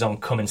third one, he's on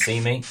 "Come and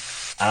See Me,"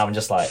 and I'm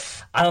just like,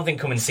 I don't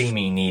think "Come and See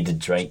Me" needed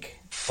Drake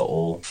at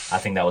all. I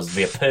think that would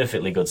be a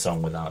perfectly good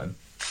song without him.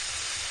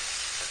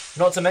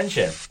 Not to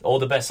mention, all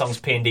the best songs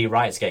P&D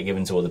writes get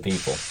given to other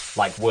people,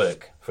 like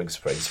 "Work," for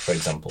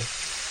example.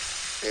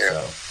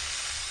 Yeah. So,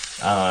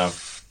 I don't know.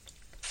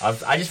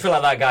 I just feel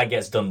like that guy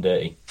gets done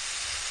dirty,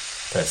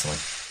 personally.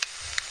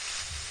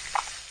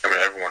 I mean,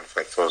 everyone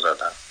feels like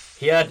that.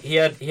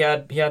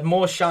 He had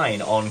more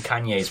shine on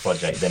Kanye's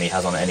project than he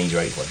has on any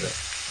Drake project.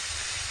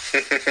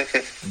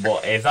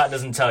 But if that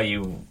doesn't tell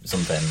you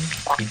something,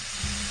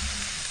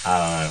 I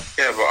don't know.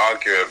 Yeah, but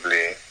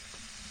arguably,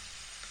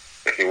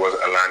 if he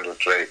wasn't aligned with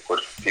Drake,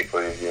 would people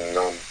even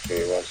known who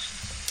he was?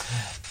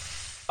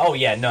 Oh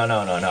yeah, no.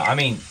 I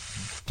mean,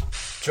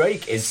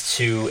 Drake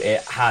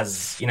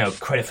has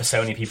credit for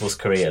so many people's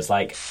careers.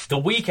 Like The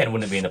Weeknd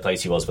wouldn't be in the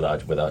place he was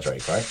without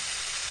Drake, right?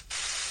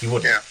 He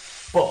wouldn't. Yeah.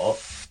 But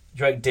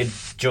Drake did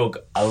jug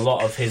a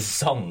lot of his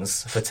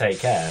songs for Take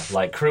Care.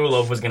 Like Cruel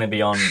Love was going to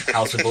be on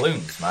House of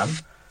Balloons, man.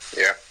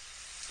 Yeah.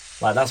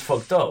 Like that's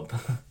fucked up.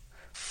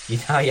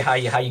 How you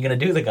going to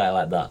do the guy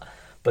like that?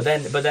 But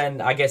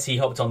then I guess he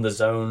hopped on The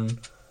Zone.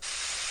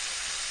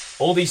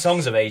 All these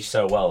songs have aged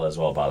so well as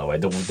well, by the way.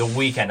 The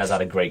Weeknd has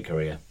had a great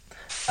career.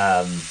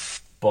 But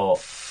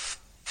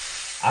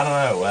I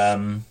don't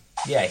know.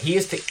 Yeah, he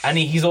is,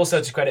 he's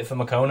also to credit for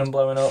McConan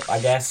blowing up. I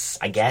guess.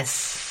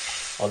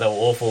 Although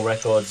Awful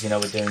Records, were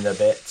doing their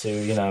bit too.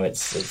 It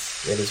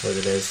is what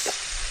it is.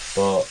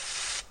 But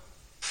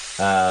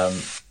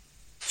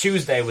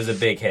Tuesday was a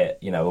big hit.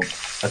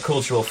 A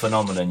cultural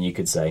phenomenon, you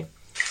could say.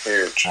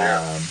 Huge.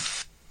 Yeah.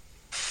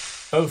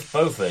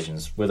 Both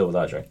versions, with or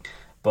without Drake.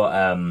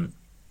 But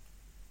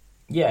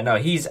he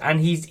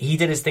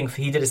did his thing.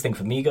 He did his thing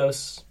for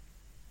Migos.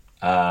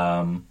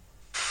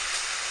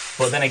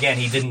 But then again,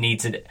 he didn't need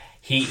to.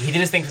 He did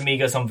his thing for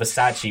Migos on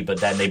Versace, but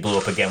then they blew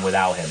up again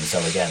without him. So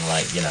again,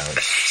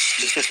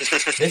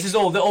 this is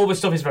all this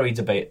stuff is very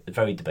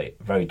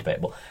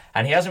debatable.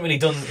 And he hasn't really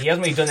done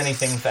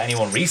anything for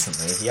anyone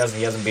recently. He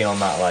hasn't been on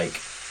that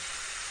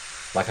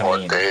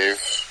Dave.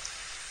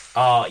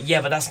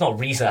 Yeah, but that's not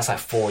recent. That's like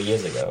 4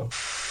 years ago.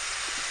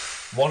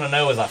 Wanna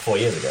Know was like 4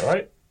 years ago,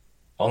 right?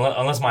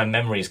 Unless my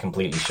memory is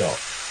completely shot.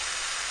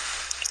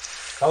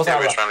 He's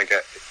trying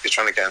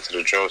to get into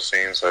the drill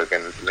scene, so he's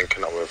been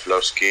linking up with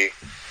Lowski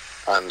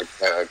and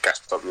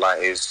Gassed Up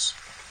Lighties.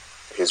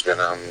 He's been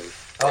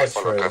that's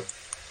true.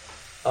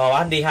 Oh,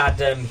 and he had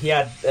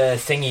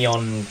Thingy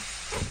on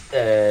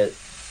the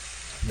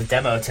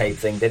demo tape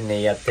thing, didn't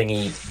he?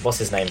 Thingy, what's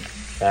his name?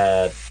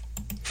 What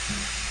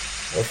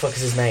the fuck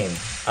is his name?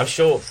 I'm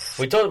sure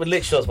we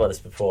literally talked about this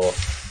before.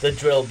 The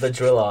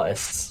drill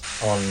artists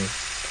on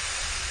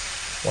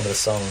one of the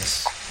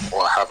songs.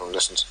 Well, I haven't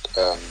listened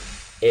to.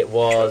 It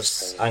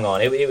was. Hang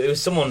on. It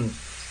was someone.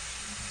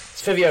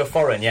 It's Fivio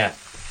Foreign. Yeah.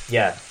 He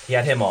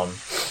had him on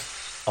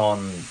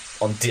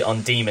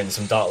Demon,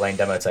 some Dark Lane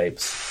demo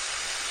tapes.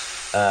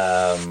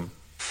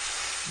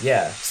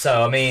 Yeah.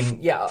 So I mean,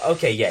 yeah.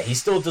 Okay. Yeah. He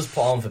still does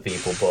put on for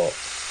people, but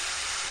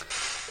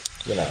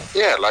Yeah,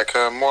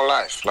 More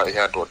Life. Like he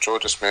had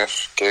Georgia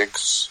Smith,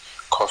 Gigs,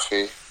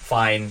 Coffee.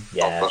 Fine.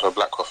 Yeah. Also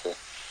Black Coffee.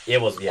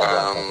 It was Black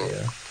Coffee.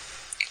 Yeah.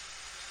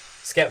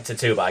 Skepta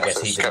too, but I guess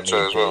he didn't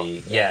need well.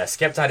 Yeah,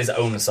 Skepta had his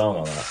own song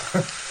on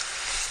that.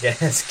 Yeah,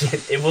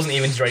 it wasn't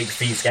even Drake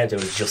feat Skepta, it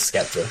was just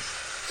Skepta.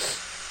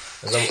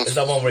 Is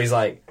that one where he's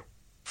like,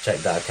 check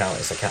that account,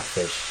 it's a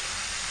catfish?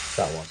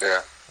 That one.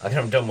 Yeah. I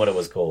don't know what it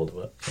was called,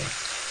 but yeah.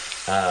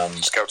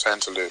 Skepta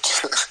Interlude.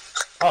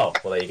 Oh,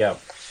 well there you go.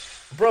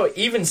 Bro,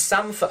 even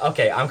Sampha...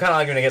 Okay, I'm kind of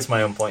arguing against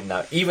my own point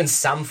now. Even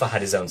Sampha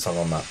had his own song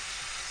on that.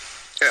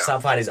 Yeah.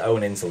 Sampha had his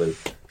own interlude.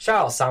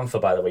 Shout out Sampha,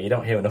 by the way. You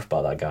don't hear enough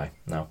about that guy.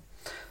 No.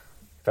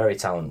 Very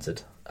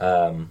talented.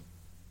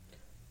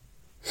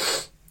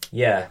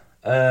 Yeah.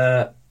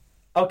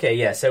 Okay,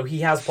 yeah, so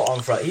he has put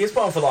on for a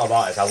lot of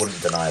artists, I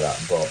wouldn't deny that,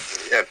 but...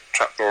 Yeah,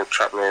 Trap Lord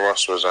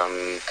Ross was,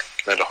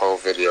 made a whole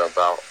video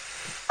about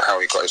how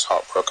he got his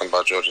heart broken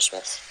by Georgia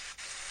Smith.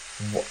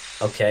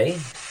 Okay,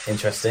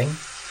 interesting.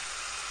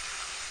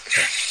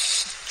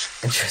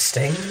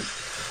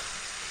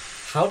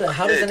 How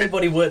does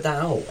anybody work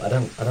that out? I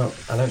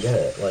don't get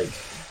it.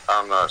 I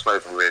don't know. It's not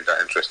even really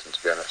that interesting,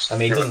 to be honest. I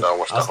mean, even though I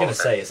watched I was the going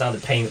to whole say, it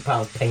sounded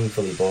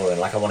painfully boring.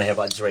 Like, I want to hear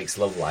about Drake's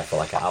love life for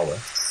like an hour.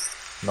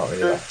 Not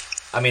really that.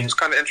 I mean... I was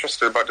kind of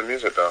interested about the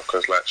music, though,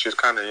 because, like, she's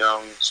kind of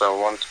young, so I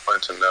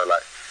wanted to know,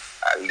 like,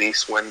 at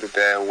least when did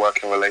their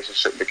working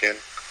relationship begin?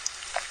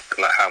 And,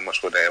 like, how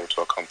much were they able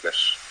to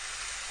accomplish?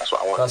 That's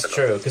what I wanted to know. That's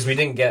true, because we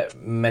didn't get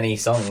many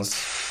songs.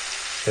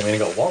 We only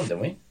got one, didn't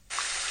we?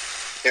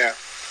 Yeah.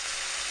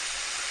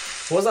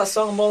 What was that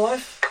song, More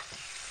Life?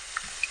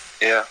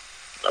 Yeah,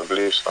 I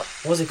believe so.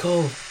 What was it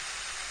called?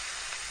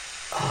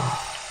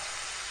 Oh.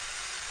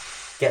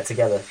 Get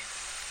Together.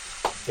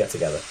 Get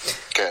Together.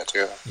 Get it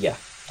together. Yeah.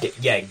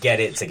 Get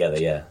It Together,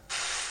 yeah.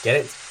 Get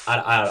It?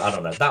 I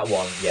don't know. That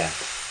one, yeah.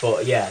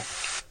 But, yeah.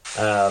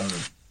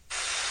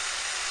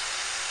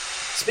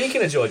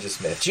 Speaking of Georgia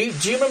Smith, do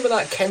you remember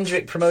that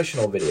Kendrick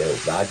promotional video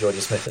that had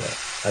Georgia Smith in it?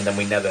 And then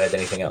we never heard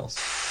anything else?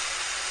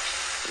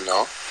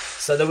 No.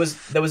 So there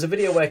was a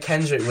video where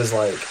Kendrick was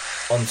like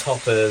on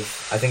top of,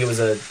 I think it was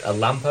a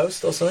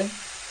lamppost or something,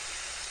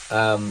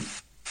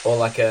 or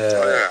like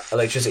a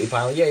electricity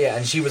pile. Yeah,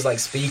 and she was like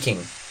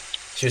speaking.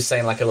 She was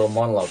saying like a little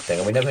monologue thing,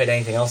 and we never heard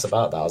anything else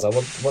about that. I was like,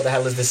 what the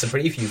hell is this a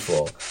preview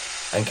for?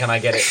 And can I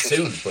get it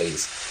soon,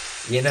 please?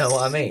 You know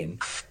what I mean?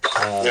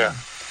 Yeah.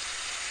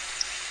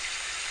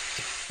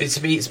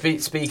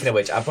 Speaking of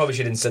which, I probably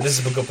should insert. This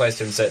is a good place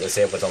to insert this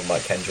here if we're talking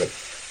about Kendrick.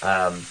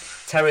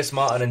 Terrace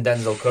Martin and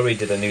Denzel Curry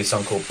did a new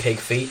song called Pig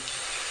Feet,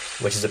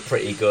 which is a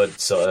pretty good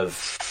sort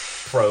of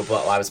pro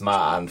Black Lives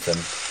Matter anthem.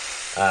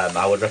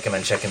 I would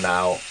recommend checking that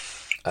out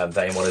if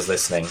anyone is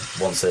listening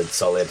wants a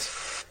solid,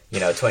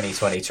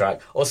 2020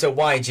 track. Also,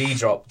 YG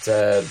dropped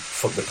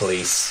Fuck the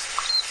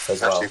Police as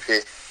well.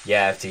 FTP.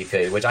 Yeah,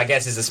 FTP, which I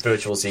guess is a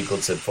spiritual sequel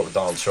to Fuck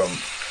Donald Trump.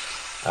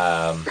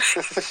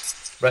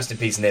 Rest in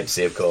peace,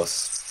 Nipsey, of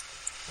course.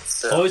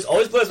 Yeah.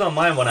 Always blows my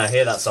mind when I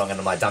hear that song and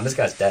I'm like, damn, this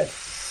guy's dead.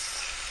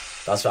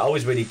 That's what I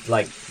always really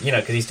like,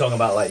 because he's talking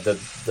about like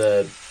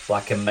the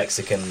black and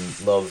Mexican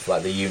love,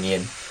 like the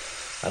union,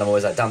 and I'm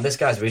always like, damn, this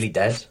guy's really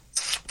dead.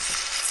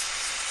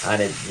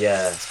 And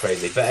it's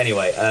crazy. But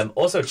anyway,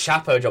 also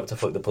Chapo dropped a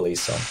Fuck the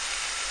Police song,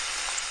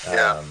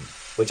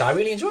 which I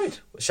really enjoyed.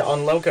 Shot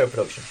on Loco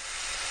production.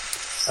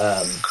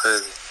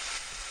 Crazy.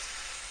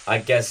 I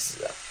guess,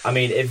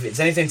 if it's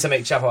anything to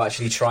make Chapo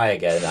actually try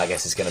again, I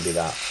guess it's going to be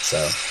that. So,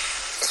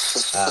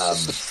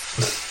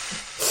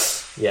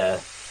 yeah.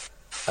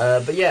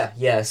 But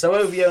yeah. So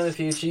OVO in the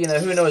future,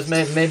 who knows?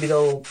 Maybe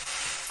they'll.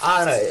 I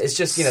don't know. It's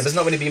just there's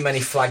not going to be many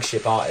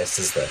flagship artists,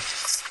 is there?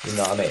 You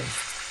know what I mean?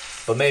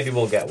 But maybe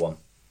we'll get one.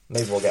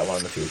 Maybe we'll get one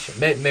in the future.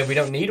 Maybe we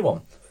don't need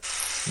one.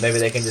 Maybe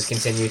they can just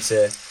continue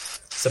to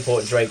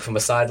support Drake from the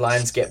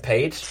sidelines, get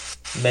paid.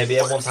 Maybe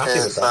everyone's happy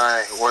with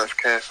that. What if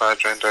KSI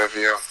joined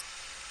OVO?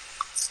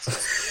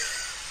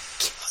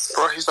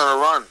 Bro, he's on a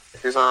run.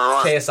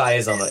 KSI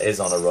is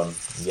on a run.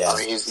 Yeah.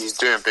 He's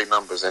doing big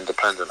numbers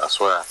independent, I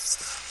swear.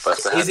 But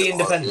is he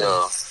independent?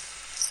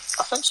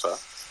 I think so.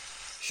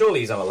 Surely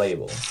he's on a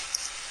label.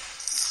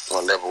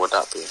 What label would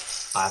that be?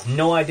 I have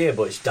no idea,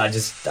 but I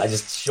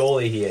just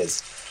surely he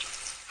is.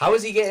 How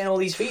is he getting all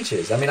these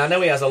features? I know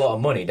he has a lot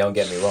of money. Don't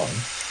get me wrong.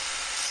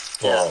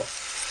 But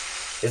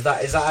is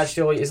that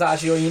actually all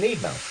you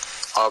need now?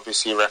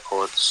 RBC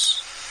Records.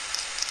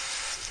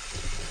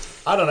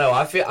 I don't know.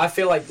 I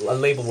feel like a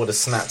label would have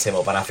snapped him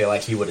up, and I feel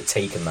like he would have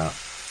taken that.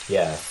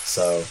 Yeah.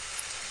 So.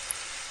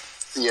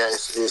 Yeah,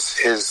 it's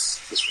his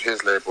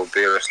label,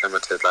 BRS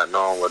Limited. Like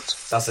no one would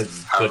have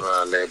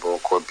a label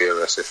called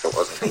BRS if it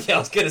wasn't. Yeah, I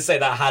was gonna say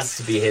that has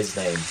to be his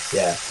name.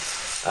 Yeah.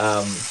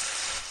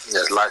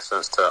 It's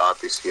licensed to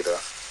RBC though.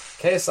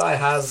 KSI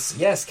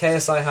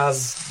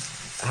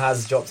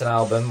has dropped an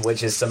album,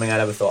 which is something I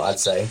never thought I'd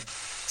say.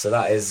 So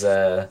that is.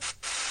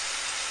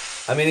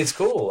 It's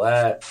cool.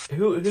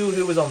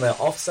 Who was on there?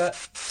 Offset,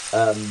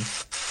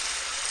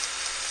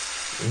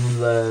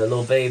 the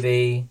Lil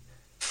Baby,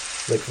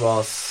 Rick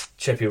Ross,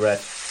 Trippie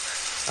Redd,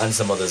 and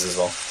some others as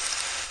well.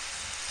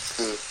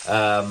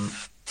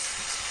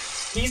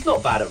 He's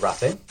not bad at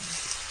rapping.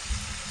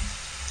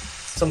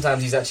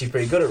 Sometimes he's actually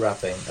pretty good at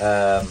rapping.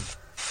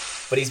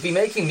 But he's been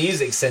making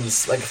music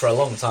since, for a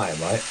long time,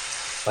 right?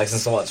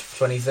 Since,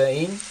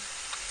 2013?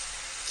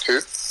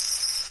 Who?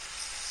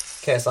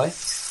 KSI?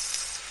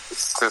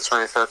 Since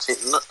 2013?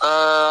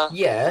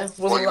 Yeah.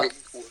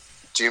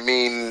 Do you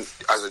mean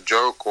as a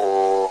joke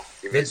or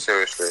you mean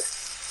seriously?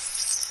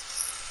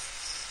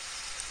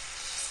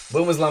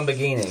 When was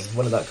Lamborghini?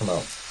 When did that come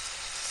out?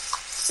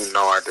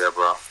 No idea,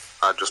 bro.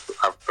 I've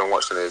been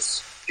watching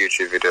his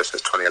YouTube videos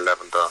since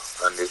 2011, though,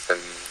 and he's been,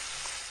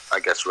 I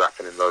guess,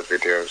 rapping in those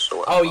videos. Or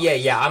whatever. Oh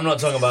yeah. I'm not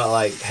talking about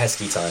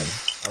Heskey time.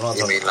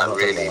 You mean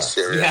really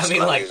serious? Yeah,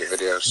 music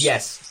videos.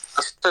 Yes.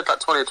 I said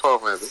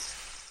 2012 maybe.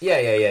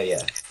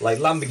 Yeah. Like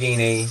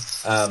Lamborghini,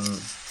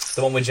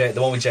 the one with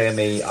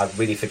JME. I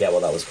really forget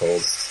what that was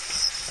called.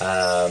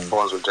 The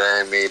ones with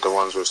JME, the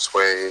ones with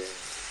Sway.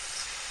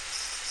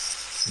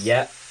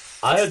 Yeah,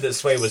 I heard that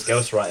Sway was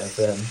ghostwriting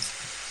for him.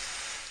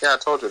 Yeah, I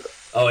told you that.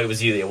 Oh, it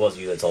was you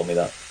that told me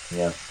that.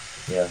 Yeah.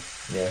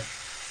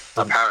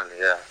 Apparently,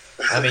 yeah.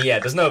 I mean, yeah,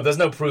 there's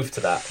no proof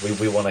to that.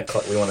 We want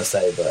to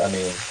say, but I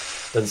mean,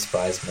 doesn't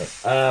surprise me.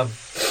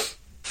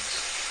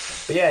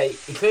 But yeah,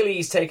 clearly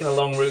he's taken a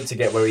long route to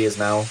get where he is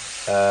now.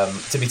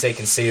 To be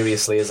taken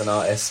seriously as an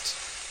artist.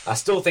 I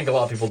still think a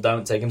lot of people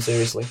don't take him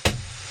seriously.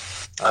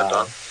 I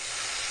don't.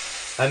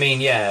 I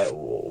mean, yeah.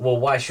 Well,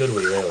 why should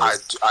we really?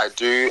 I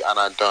do and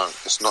I don't.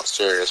 It's not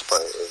serious,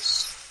 but it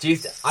is. Do you?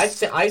 I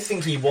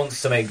think he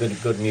wants to make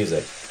good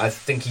music. I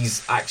think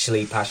he's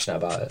actually passionate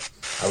about it.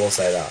 I will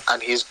say that.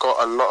 And he's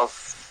got a lot of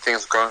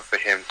things going for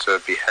him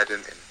to be heading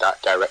in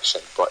that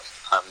direction, but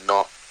I'm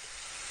not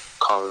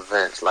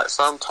convinced. Like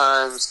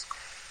sometimes,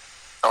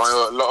 a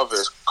lot of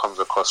it comes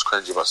across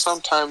cringy, but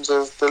sometimes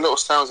there's the little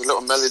sounds, the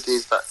little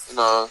melodies that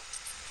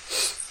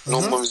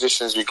normal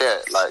musicians you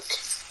get. Like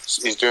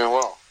he's doing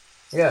well.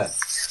 Yeah.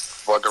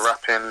 But the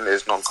rapping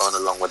is not going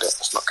along with it.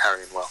 It's not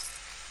carrying well.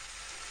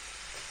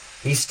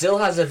 He still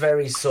has a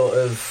very sort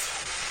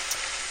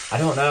of, I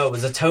don't know,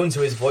 there's a tone to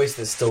his voice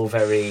that's still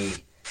very,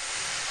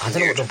 I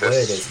don't know what the word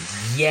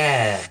is.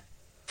 Yeah,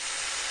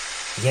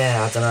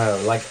 I don't know.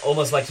 Like,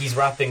 almost like he's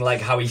rapping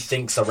like how he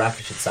thinks a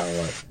rapper should sound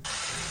like.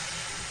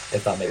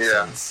 If that makes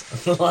sense.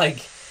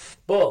 Like,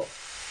 but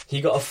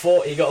he got a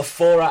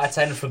 4 out of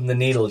 10 from the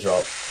Needle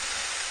Drop,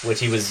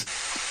 which he was,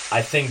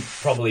 I think,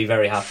 probably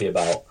very happy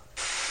about.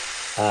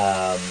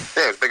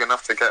 It's big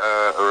enough to get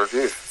a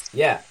review.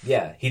 Yeah.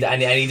 He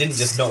didn't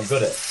just not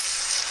good it.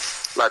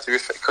 Like, to be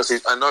fair, because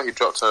I know he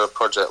dropped a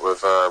project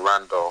with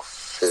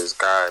Randolph, his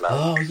guy.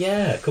 Like,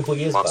 a couple of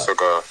years months back.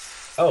 ago.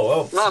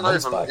 No, not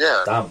even. Back.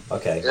 Yeah. Damn.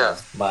 Okay. Yeah.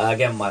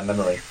 Again, my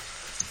memory.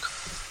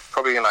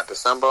 Probably in like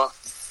December.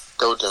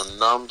 They were doing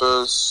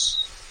numbers.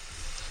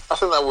 I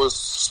think that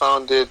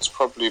sounded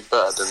probably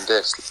better than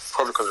this.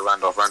 Probably because of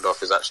Randolph.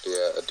 Randolph is actually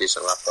a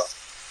decent rapper.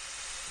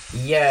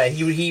 Yeah,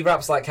 he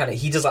raps like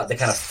he does like the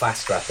kind of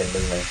fast rapping,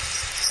 doesn't he?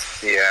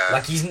 Yeah.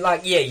 Like he's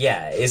like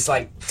it's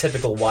like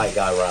typical white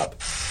guy rap,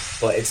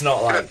 but it's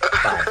not like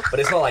bad. But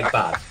it's not like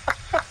bad.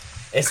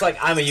 It's like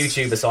I'm a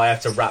YouTuber, so I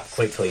have to rap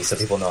quickly so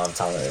people know I'm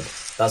talented.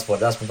 That's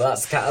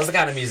the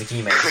kind of music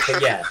he makes.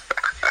 But yeah,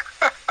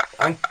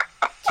 and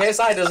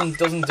KSI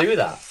doesn't do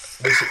that,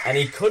 and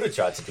he could have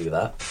tried to do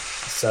that.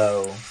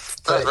 So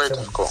that's very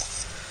difficult.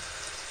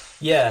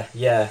 Yeah.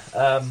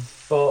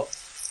 But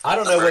I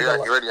don't know whether he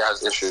already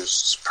has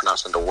issues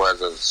pronouncing the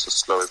words as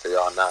slow as they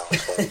are now.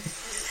 So.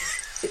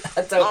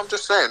 No, I'm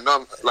just saying.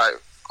 No, like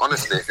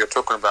honestly, if you're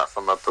talking about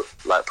from a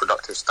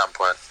productive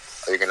standpoint,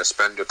 are you going to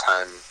spend your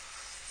time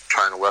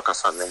trying to work on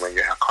something when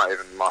you can't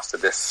even master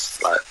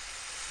this? Like,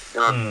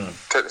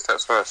 take the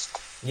steps first.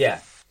 Yeah.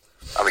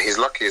 I mean, he's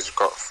lucky he's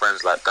got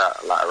friends like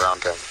that, like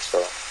around him.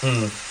 So.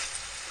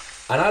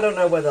 And I don't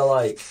know whether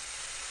like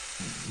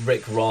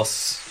Rick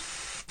Ross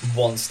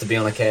wants to be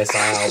on a KSI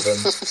album.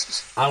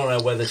 I don't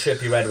know whether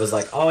Trippie Redd was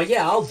like, oh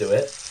yeah, I'll do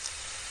it.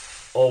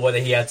 Or whether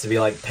he had to be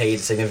like paid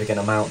a significant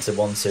amount to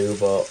want to,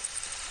 but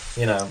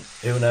who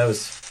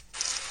knows?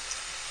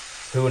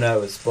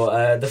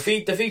 But the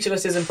feature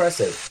list is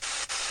impressive.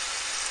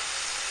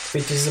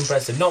 Features is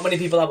impressive. Not many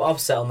people have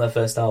Offset on their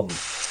first album.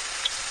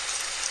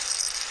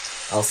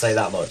 I'll say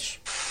that much.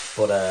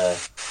 But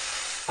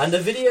and the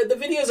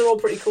videos are all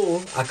pretty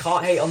cool. I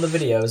can't hate on the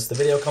videos. The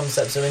video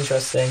concepts are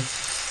interesting,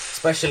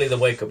 especially the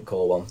Wake Up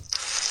Call one.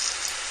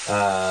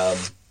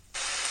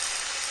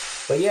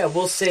 But yeah,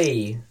 we'll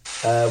see.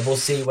 We'll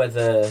see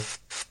whether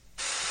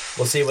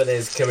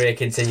his career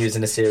continues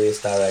in a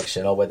serious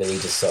direction or whether he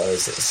just sort of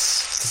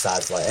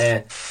decides like,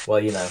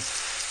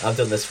 I've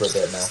done this for a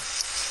bit now.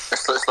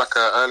 It's like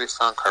an early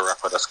SoundCloud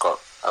rapper that's got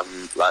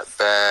like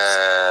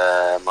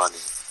bare money,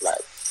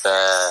 like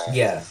bare.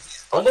 Yeah.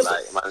 Almost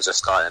like man's just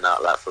starting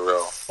out like for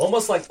real.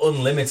 Almost like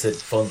unlimited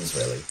funds,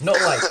 really. Not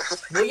like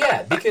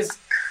because.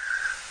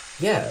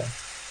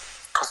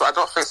 Because I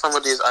don't think some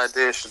of these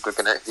ideas should have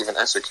been even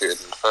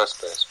executed in the first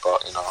place,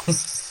 but no,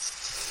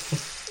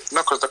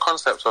 because the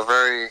concepts are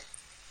very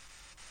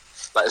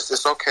like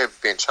it's okay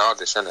being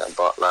childish, isn't it?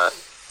 But like,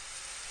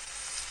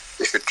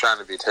 if you're trying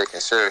to be taken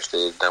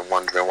seriously, then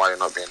wondering why you're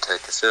not being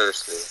taken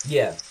seriously.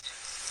 Yeah.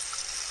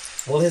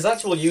 Well, his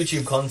actual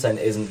YouTube content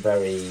isn't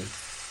very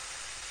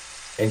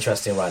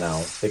interesting right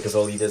now because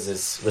all he does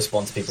is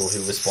respond to people who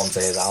respond to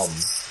his album.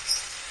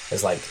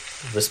 It's like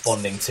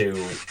responding to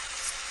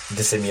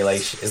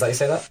Dissimulation. Is that how you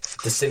say that?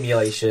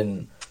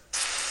 Dissimulation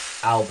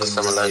album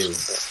review.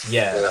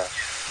 Yeah.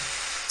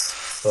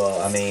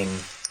 But I mean,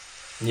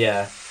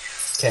 yeah.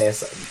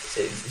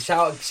 KSI.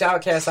 Shout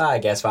out KSI, I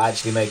guess, for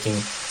actually making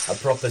a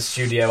proper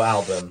studio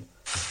album,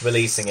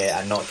 releasing it,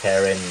 and not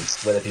caring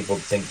whether people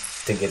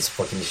think it's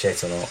fucking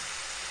shit or not.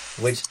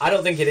 Which I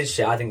don't think it is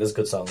shit. I think there's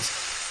good songs,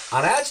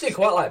 and I actually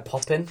quite like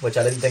Poppin', which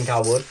I didn't think I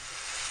would,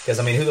 because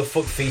I mean, who the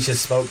fuck features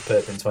Smoke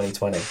Perp in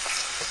 2020?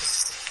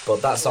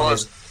 But that song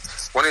is.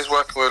 When he's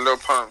working with Lil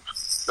Pump,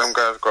 them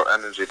guys got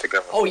energy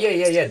together. Oh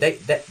yeah.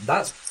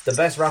 That's the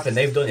best rapping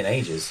they've done in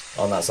ages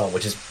on that song,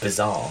 which is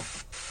bizarre.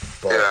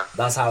 But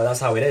that's how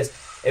it is.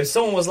 If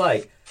someone was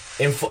like,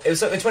 in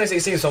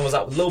 2016, someone was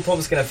like, Lil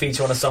Pump's gonna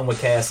feature on a song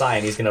with KSI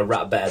and he's gonna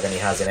rap better than he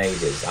has in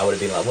ages, I would have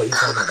been like, what are you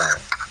talking about?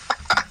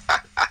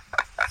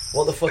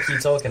 What the fuck are you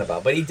talking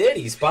about? But he did.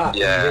 He's back.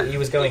 Yeah. He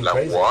was going like,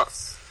 crazy.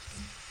 What?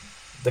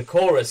 The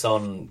chorus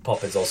on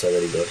Pop is also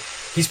really good.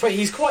 He's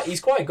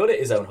quite good at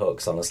his own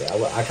hooks. Honestly,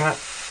 I can't.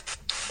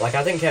 Like,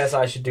 I think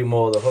KSI should do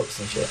more of the hooks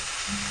and shit.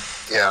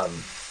 Yeah.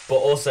 But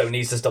also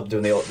needs to stop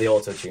doing the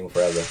auto tune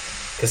forever.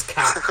 Because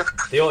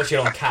the auto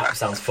tune on Cap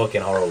sounds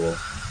fucking horrible.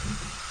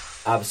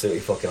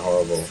 Absolutely fucking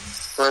horrible.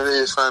 Maybe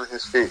he's finding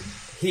his feet.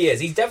 He is.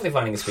 He's definitely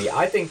finding his feet.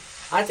 I think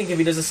if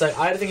he does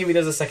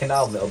a second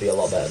album, it'll be a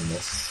lot better than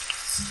this.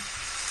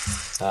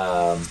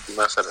 You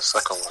might say the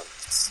second one.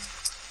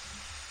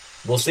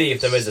 We'll see if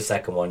there is a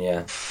second one.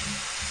 Yeah.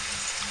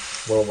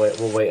 We'll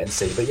wait and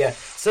see. But yeah,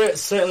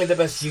 certainly the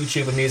best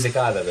YouTuber music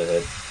I've ever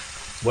heard.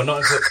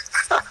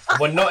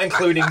 We're not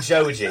including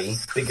Joji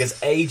because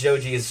A,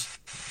 Joji is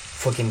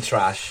fucking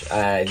trash.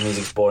 His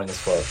music's boring as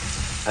fuck,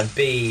 and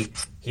B,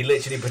 he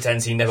literally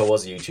pretends he never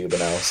was a YouTuber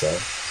now. So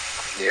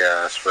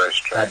yeah, that's very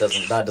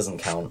strange. That doesn't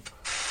count.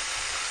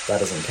 That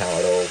doesn't count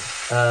at all.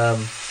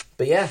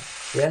 But yeah,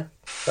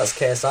 that's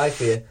KSI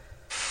for you.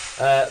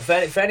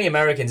 For any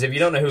Americans, if you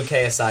don't know who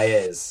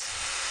KSI is,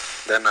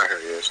 they know who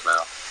he is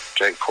now.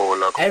 Jake Paul,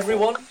 Logan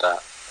everyone, Paul,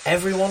 that.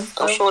 Everyone.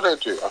 I'm sure they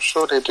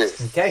do.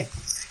 Okay.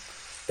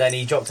 Then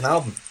he dropped an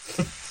album.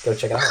 Go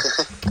check it out.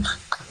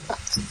 I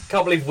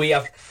can't believe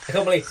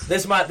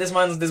this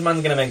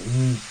man's gonna make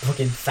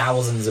fucking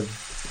thousands of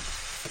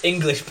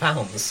English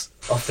pounds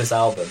off this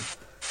album.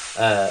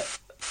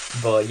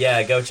 But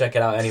yeah, go check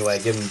it out anyway.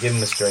 Give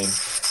him a stream.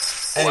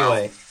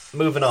 Anyway,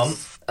 Moving on.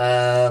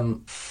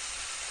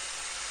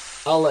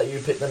 I'll let you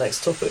pick the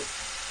next topic.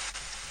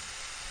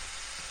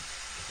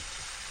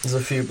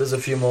 There's a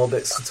few more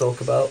bits to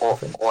talk about.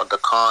 What the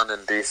Khan in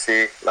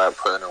DC, like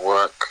putting in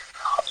work,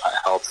 like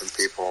helping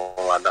people,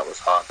 like that was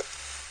hard.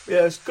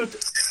 Yeah, it's good.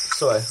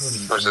 Sorry.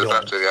 It was his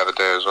birthday the other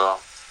day as well.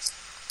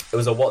 It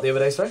was a what the other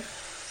day, sorry?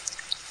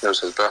 It was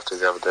his birthday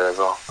the other day as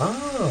well.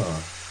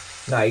 Ah.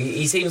 No,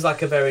 he seems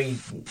like it's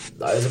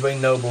a very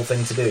noble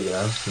thing to do, you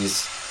know?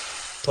 He's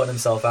putting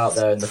himself out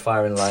there in the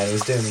firing line.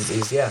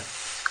 Yeah.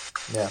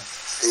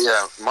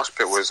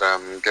 Moshpit was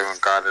giving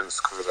guidance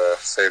because of the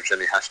Save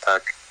Jenny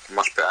hashtag.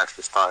 Moshpit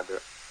actually started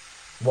it.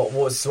 What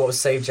was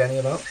Save Jenny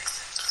about?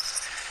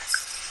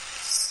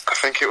 I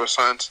think it was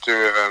something to do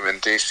with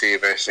in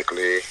DC,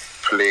 basically,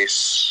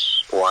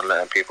 police weren't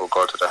letting people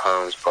go to their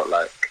homes, but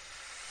like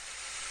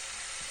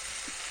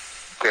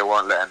they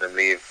weren't letting them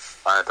leave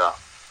either.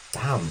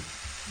 Damn.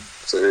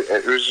 So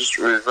it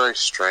was very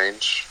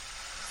strange.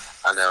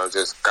 And there was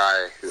this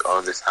guy who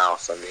owned this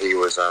house, and he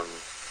was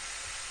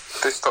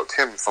they stopped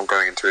him from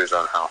going into his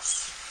own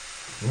house.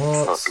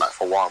 What?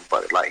 For one,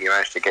 but like he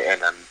managed to get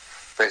in, and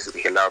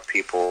basically he allowed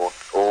people,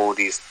 all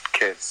these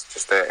kids, to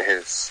stay at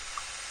his.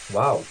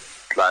 Wow.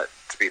 Like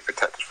to be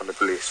protected from the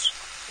police.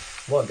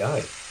 What a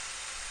guy.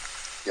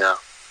 Yeah,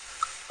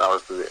 that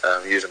was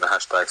using the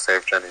hashtag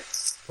Save Jenny.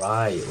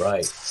 Right.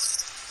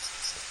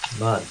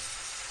 Man,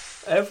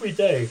 every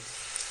day.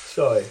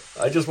 Sorry,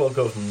 I just woke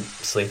up from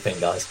sleeping,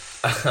 guys.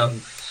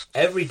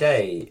 Every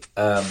day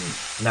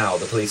now,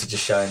 the police are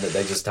just showing that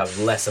they just have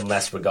less and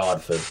less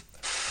regard for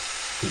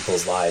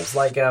people's lives.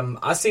 Like,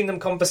 I've seen them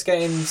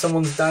confiscating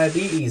someone's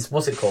diabetes.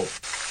 What's it called?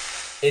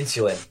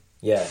 Insulin.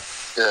 Yeah.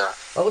 Yeah.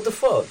 Oh, what the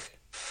fuck?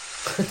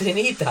 They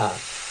need that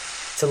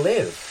to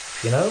live,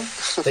 you know?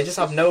 They just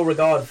have no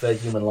regard for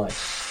human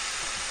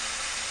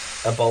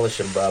life.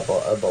 Abolition, bro.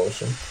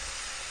 Abolition.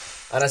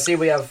 And I see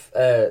we have...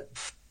 the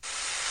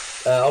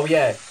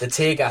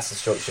tear gas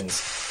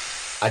instructions.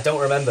 I don't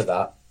remember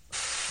that.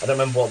 I don't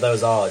remember what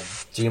those are.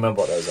 Do you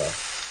remember what those are?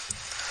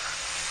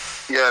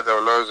 Yeah, there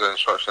were loads of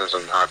instructions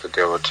on how to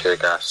deal with tear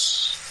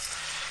gas.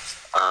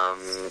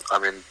 I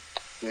mean,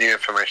 new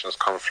information has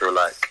come through,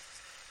 like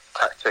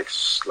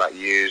tactics like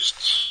used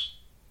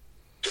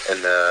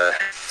in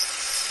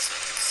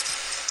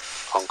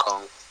Hong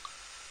Kong.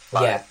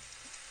 Yeah.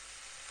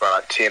 For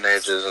like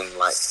teenagers and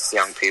like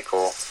young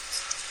people.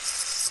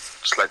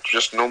 It's like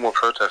just normal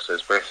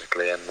protesters,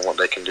 basically, and what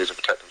they can do to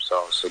protect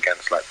themselves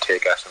against like tear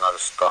gas and other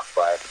stuff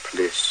by the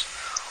police.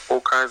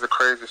 All kinds of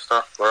crazy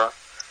stuff, bro.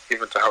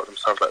 Even to help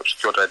themselves, like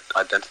obscure their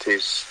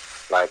identities,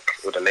 like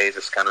with the laser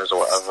scanners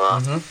or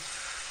whatever. Mm-hmm.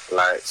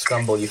 Like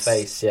scramble your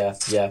face, yeah.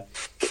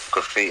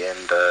 Graffiti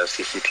and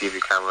CCTV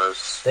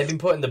cameras. They've been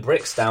putting the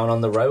bricks down on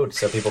the road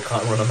so people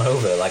can't run them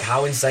over. Like,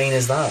 how insane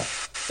is that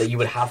you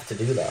would have to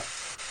do that?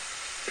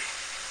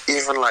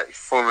 Even like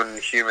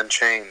forming human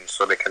chains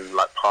so they can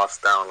like pass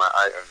down like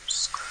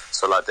items.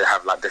 So like they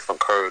have like different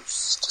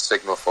codes to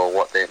signal for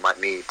what they might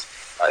need.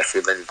 Like if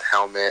they need a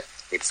helmet,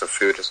 need some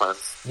food or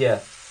something.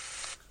 Yeah.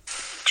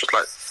 Just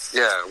like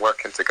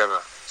working together.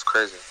 It's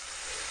crazy.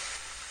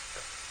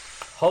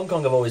 Hong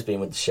Kong have always been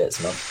with the shits,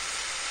 man.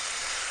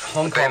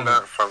 They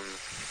learned from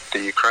the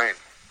Ukraine.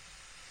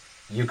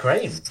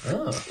 Ukraine?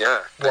 Oh.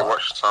 Yeah, they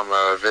watched some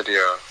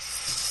video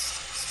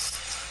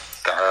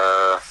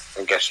that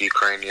I guess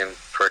Ukrainian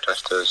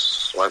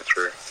protesters went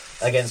through.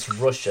 Against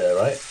Russia,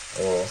 right?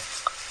 Or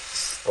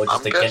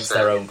just against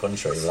their own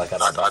country? Like I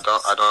don't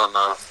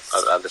know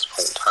at this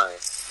point in time.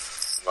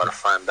 I'm going to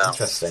find out.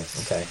 Interesting,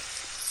 okay.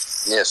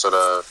 Yeah, so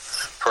the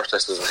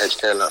protesters in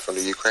HK learned from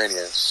the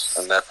Ukrainians,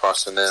 and they're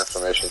passing their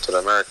information to the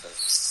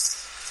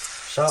Americans.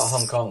 Shout out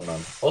Hong Kong,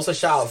 man. Also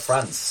shout out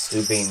France,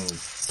 who've been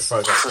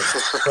protesting.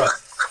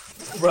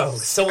 Bro,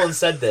 someone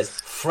said this.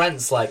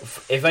 France, like,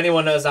 if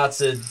anyone knows how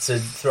to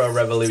throw a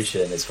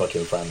revolution, it's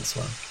fucking France,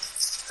 man.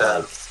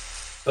 Yeah.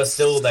 But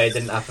still, they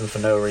didn't happen for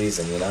no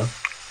reason, you know.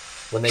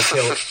 When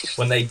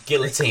they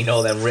guillotine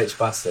all them rich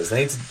bastards,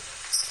 they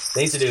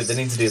need to do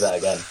that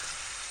again.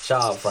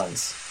 Shout out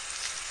France.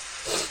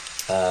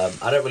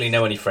 I don't really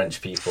know any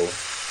French people,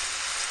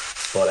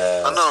 but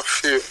I know a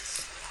few.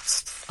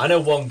 I know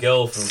one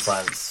girl from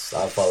France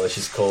I follow.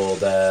 She's called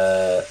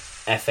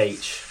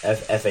FH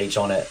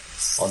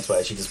on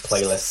Twitter. She does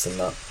playlists and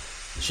that.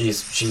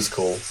 She's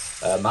cool.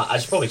 I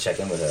should probably check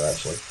in with her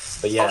actually.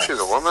 But yeah. Oh, she's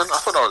a woman? I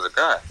thought that was a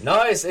guy.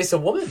 No, it's a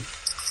woman.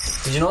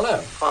 Did you not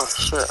know? Oh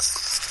shit.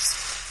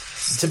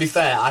 To be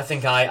fair, I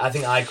think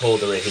I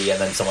called her a he, and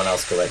then someone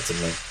else corrected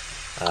me.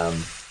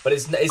 But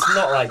it's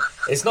not like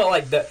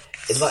that.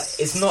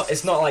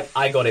 It's not like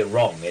I got it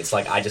wrong. It's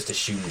like I just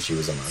assumed she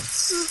was a man.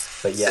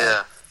 But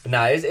yeah.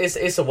 No,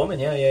 it's a woman.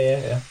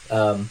 Yeah.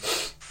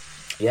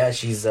 Yeah,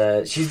 she's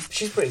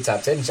pretty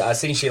tapped in. I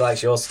seen she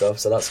likes your stuff,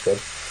 so that's good.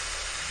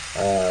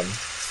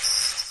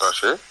 Oh,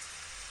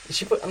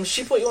 she put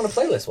you on a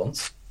playlist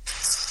once.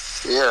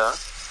 Yeah.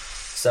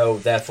 So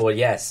therefore,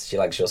 yes, she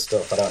likes your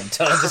stuff. I don't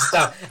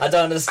understand. I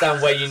don't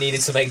understand where you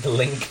needed to make the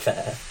link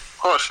there.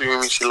 Oh, you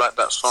mean she liked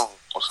that song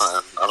or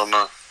something? I don't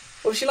know.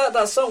 Well, if she liked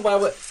that song,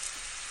 wasn't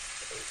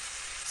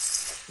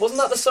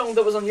that the song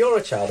that was on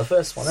Eurochild, the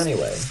first one,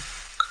 anyway?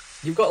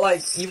 You've got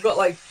like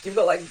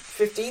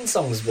 15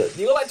 songs, but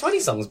you've got like 20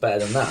 songs better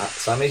than that.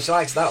 So I mean, she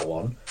likes that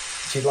one.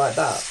 She'd like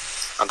that.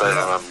 I don't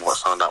remember what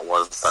song that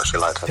was that she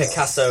liked.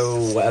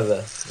 Picasso,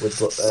 whatever. Was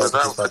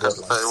that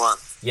Picasso 31?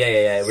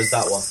 Yeah. It was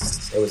that one.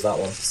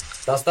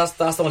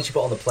 That's the one she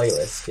put on the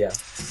playlist.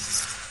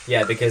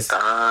 Yeah, because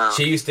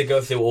she used to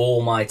go through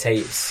all my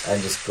tapes and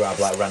just grab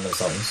like random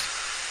songs.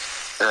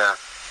 Yeah.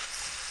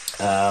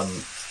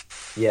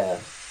 Yeah.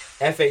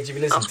 FH, if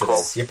you listen to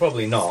this, you're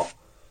probably not.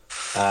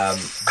 But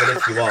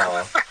if you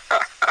are,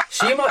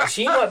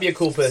 she might be a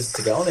cool person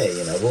to get on here.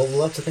 You know,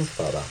 we'll have to think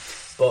about that.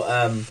 But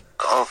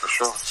oh, for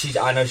sure.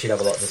 I know she'd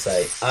have a lot to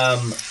say.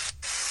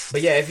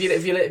 But yeah, if you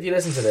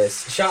listen to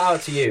this, shout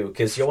out to you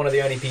because you're one of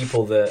the only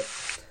people that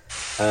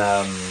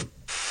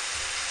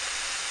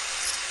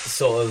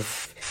sort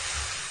of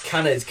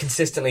kind of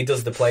consistently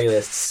does the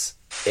playlists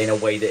in a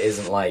way that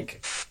isn't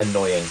like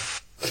annoying.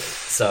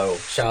 So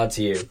shout out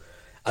to you.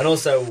 And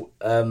also,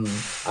 I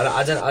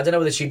don't know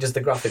whether she does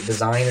the graphic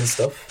design and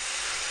stuff,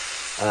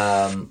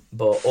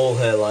 but all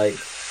her like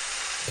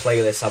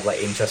playlists have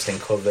like interesting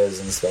covers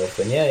and stuff.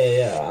 And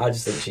yeah. I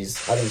think she's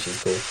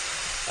cool.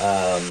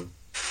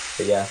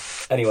 But yeah.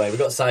 Anyway, we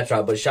got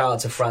sidetracked. But shout out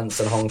to France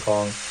and Hong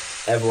Kong,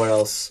 everywhere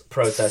else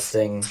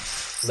protesting,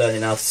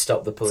 learning how to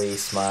stop the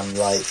police. Man,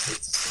 like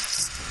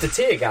the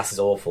tear gas is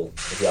awful.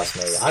 If you ask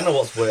me, I don't know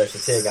what's worse: the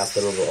tear gas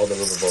or the rubber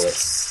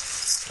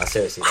bullets. I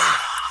seriously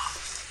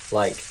don't.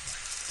 Like.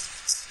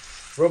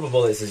 Rubber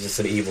bullets is just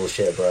some evil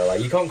shit, bro.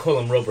 Like, you can't call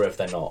them rubber if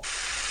they're not.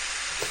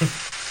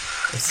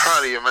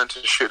 Apparently you're meant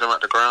to shoot them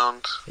at the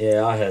ground.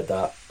 Yeah, I heard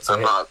that. So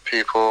and not at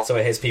people. So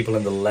it hits people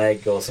in the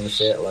leg or some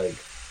shit, like,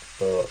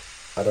 but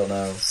I don't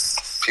know.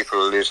 People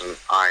are losing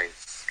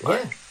eyes.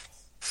 Like. Yeah.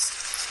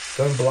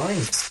 Going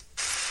blind.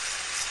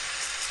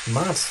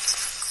 Mad.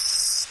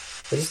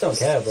 They just don't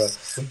care, bro.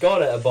 We've got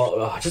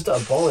to just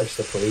abolish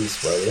the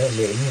police, bro. We don't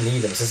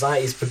need them.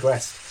 Society's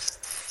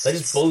progressed. They're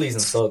just bullies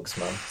and thugs,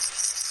 man.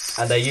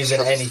 And they're using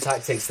any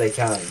tactics they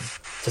can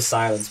to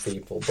silence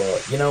people.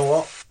 But you know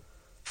what?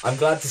 I'm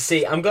glad to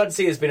see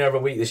it's been over a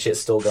week this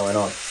shit's still going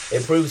on.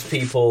 It proves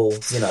people,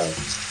 you know,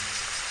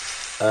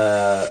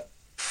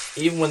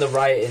 even when the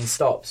rioting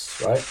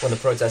stops, right? When the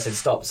protesting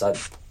stops,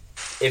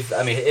 if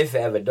it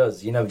ever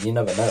does, you never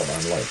know,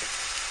 man. Like,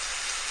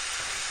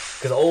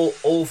 because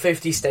all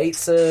 50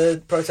 states are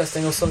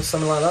protesting or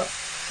something like that.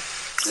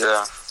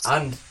 Yeah.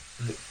 And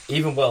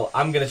even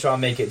I'm gonna try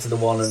and make it to the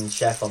one in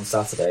Chef on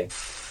Saturday.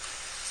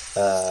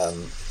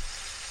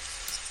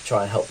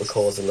 Try and help the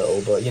cause a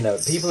little, but you know,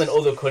 people in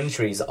other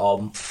countries are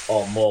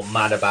more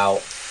mad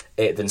about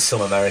it than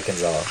some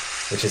Americans are,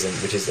 which is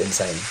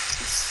insane.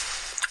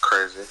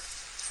 Crazy.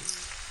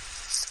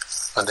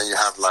 And then you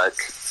have like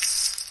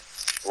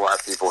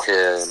white people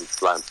here in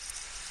like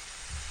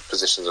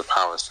positions of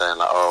power saying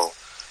like, "Oh,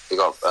 you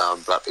got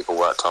black people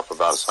worked up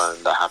about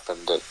something that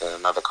happened in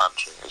another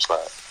country." It's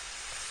like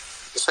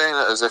you're saying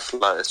it as if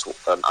like it's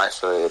an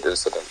isolated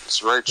incident. It's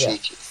very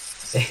cheeky.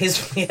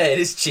 It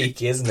is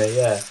cheeky, isn't it?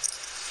 Yeah.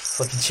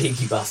 Fucking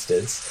cheeky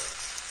bastards.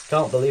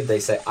 Can't believe they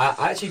say...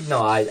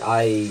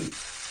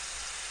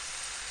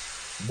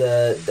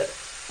 The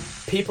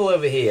people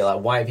over here,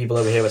 like white people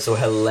over here, are so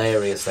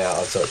hilariously out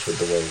of touch with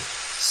the world.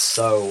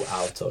 So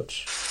out of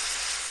touch.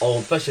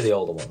 Especially the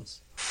older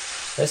ones.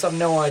 They just have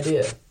no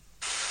idea.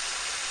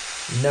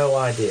 No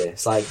idea.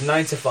 It's like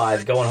 9 to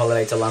 5, go on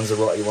holiday to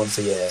Lanzarote once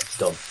a year,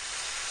 done.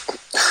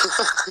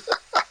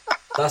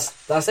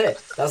 That's it.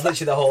 That's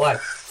literally the whole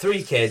life.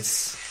 3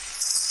 kids,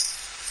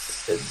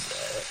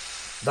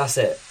 that's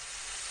it.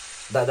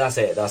 That's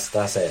it.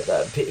 That's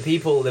it.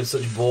 People live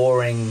such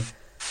boring,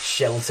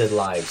 sheltered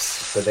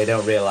lives that they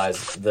don't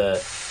realise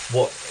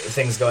what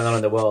things going on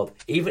in the world.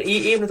 Even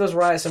if there's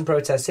riots and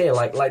protests here,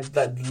 like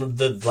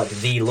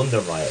the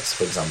London riots,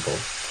 for example,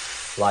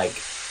 like,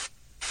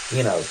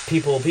 you know,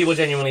 people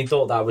genuinely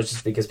thought that was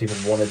just because people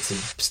wanted to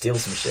steal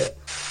some shit.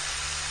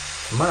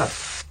 Mad.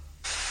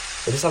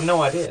 They just have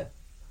no idea.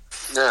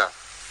 Yeah.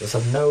 They just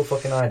have no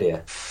fucking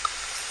idea.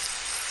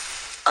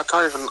 I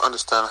don't even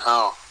understand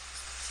how.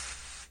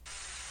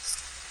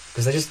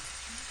 Because they're just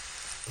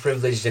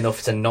privileged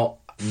enough to not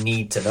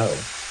need to know.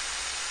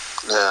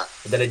 Yeah.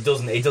 That it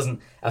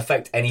doesn't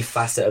affect any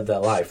facet of their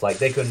life. Like,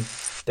 they can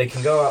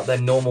go out their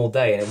normal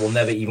day and it will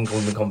never even come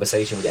into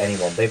conversation with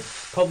anyone. They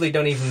probably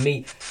don't even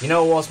meet. You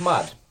know what's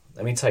mad?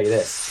 Let me tell you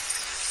this.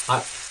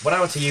 When I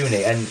went to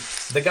uni, and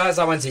the guys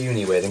I went to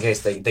uni with, in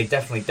case they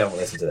definitely don't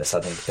listen to this,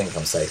 I think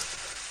I'm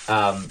safe.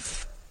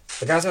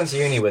 The guys I went to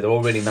uni with are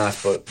all really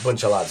nice, but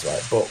bunch of lads,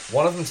 right? But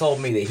one of them told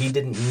me that he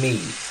didn't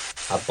meet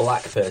a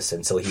black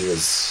person till he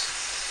was...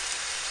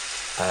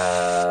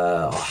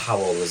 how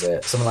old was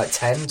it? Something like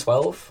 10,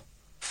 12?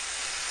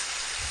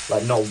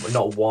 Like,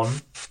 not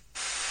one.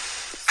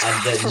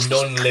 And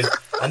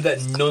that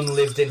none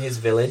lived in his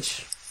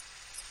village.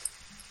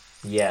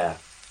 Yeah.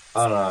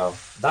 I don't know.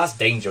 That's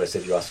dangerous,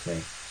 if you ask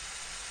me.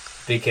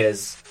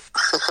 Because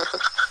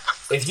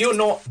if you're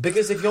not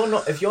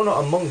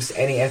amongst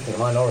any ethnic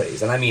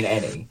minorities, and I mean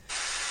any,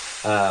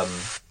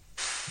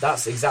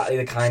 that's exactly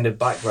the kind of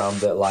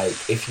background that, like,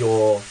 if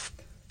your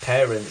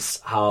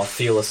parents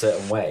feel a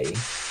certain way,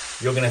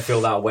 you're going to feel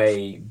that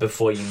way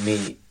before you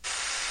meet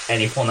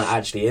anyone that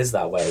actually is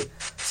that way.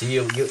 So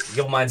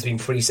your mind's been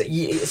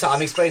preset. So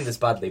I'm explaining this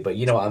badly, but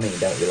you know what I mean,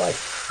 don't you? Like,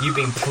 you've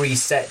been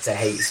preset to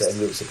hate certain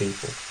groups of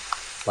people.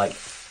 Like,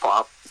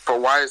 but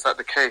why is that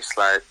the case?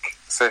 Like,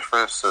 say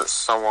for instance,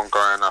 someone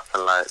growing up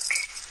in, like,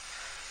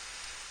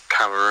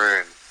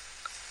 Cameroon.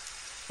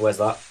 Where's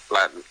that?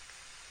 Like,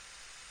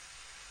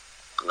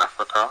 in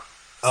Africa.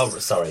 Oh,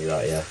 sorry,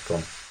 right, yeah, go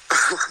on.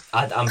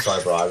 I'm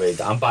sorry, bro.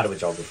 I'm bad with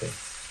geography.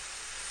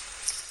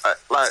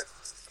 Like,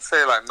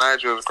 say, like,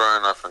 Nigel's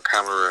growing up in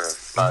Cameroon,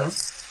 like,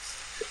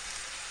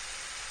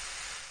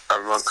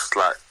 amongst,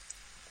 like,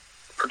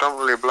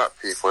 predominantly black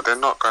people. They're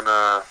not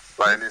gonna,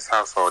 like, in his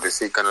household, is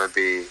he gonna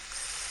be,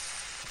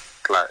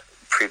 like,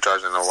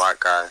 prejudging a white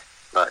guy,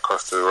 like,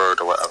 across the road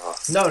or whatever?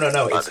 No.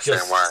 Like, It's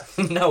just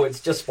no. It's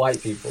just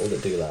white people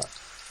that do that.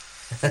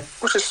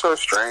 Which is so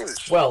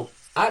strange. Well,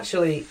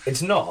 actually,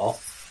 it's not.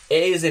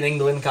 It is in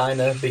England,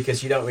 kind of,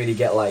 because you don't really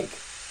get, like,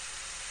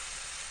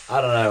 I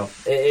don't know.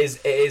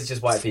 It is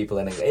just white people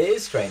in England. It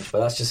is strange, but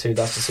that's just who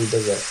does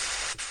it.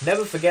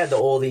 Never forget that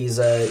all these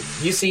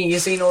you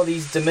seen all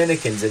these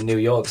Dominicans in New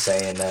York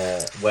saying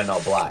we're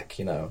not black,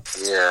 you know.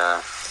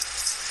 Yeah.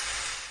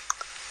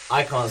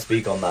 I can't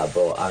speak on that,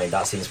 but I mean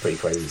that seems pretty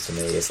crazy to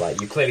me. It's like,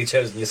 you've clearly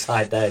chosen your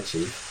side there,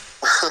 Chief.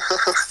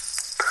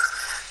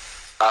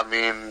 I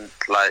mean,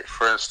 like,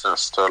 for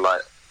instance, to,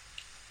 like,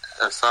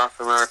 in South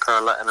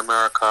America, Latin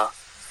America,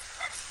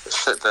 the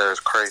shit there is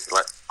crazy.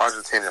 Like,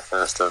 Argentina,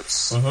 for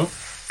instance.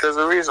 There's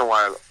a reason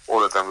why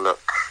all of them look,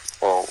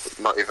 or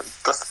not even,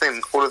 that's the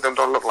thing, all of them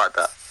don't look like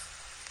that.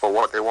 But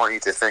what they want you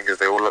to think is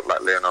they all look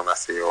like Lionel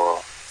Messi or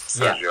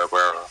Sergio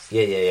Aguero.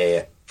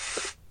 Yeah.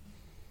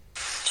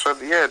 So,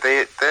 yeah,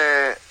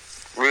 they're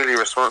really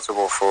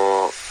responsible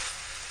for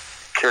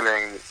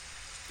killing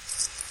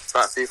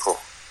black people.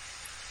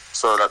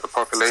 So, like, the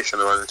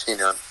population of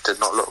Argentina did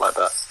not look like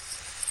that.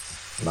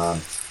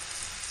 Man.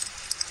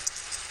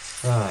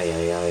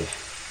 Ay.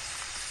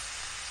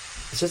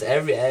 It's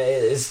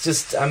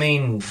just, I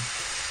mean,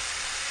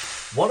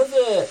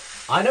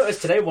 I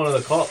noticed today one of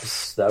the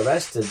cops that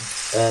arrested,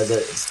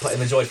 that put in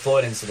the George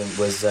Floyd incident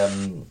was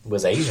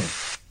Asian.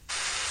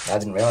 I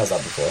didn't realise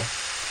that before.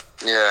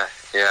 Yeah,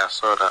 I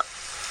saw that.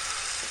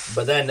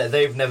 But then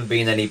they've never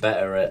been any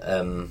better at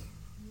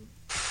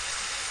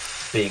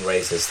being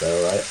racist,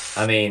 though, right?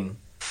 I mean,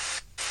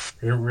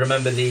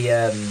 remember the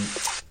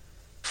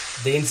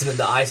incident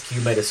that Ice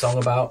Cube made a song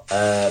about,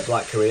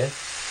 Black Korea?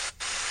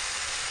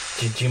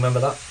 Do you remember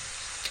that?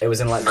 It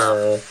was in like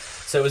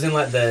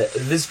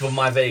this, from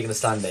my vague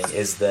understanding,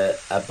 is that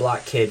a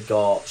black kid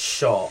got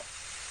shot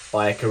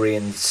by a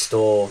Korean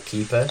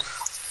storekeeper.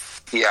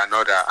 Yeah, I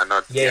know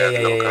that.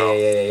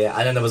 Yeah.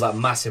 And then there was like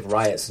massive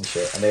riots and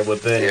shit, and they were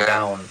burning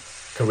down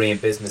Korean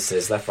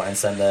businesses left, right, and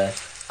centre.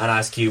 And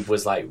Ice Cube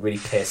was like really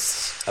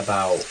pissed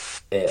about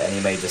it, and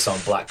he made the song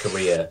Black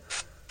Korea,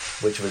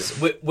 which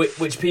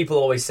people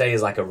always say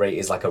is like a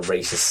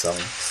racist song,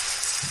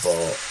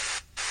 but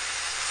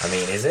I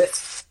mean, is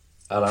it?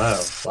 I don't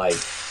know. Like,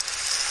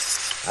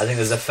 I think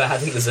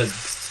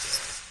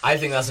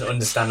that's an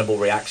understandable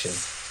reaction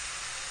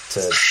to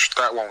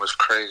that one. Was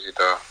crazy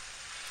though.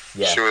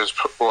 Yeah, she was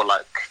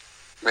like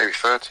maybe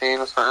 13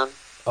 or something.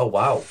 Oh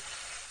wow!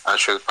 And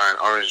she was buying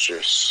orange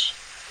juice.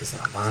 Isn't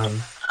that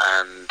man?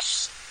 And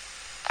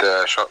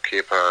the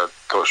shopkeeper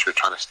thought she was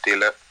trying to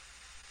steal it.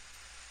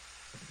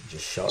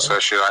 Just shot her. So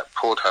she like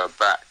pulled her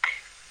back.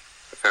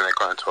 Then they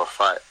got into a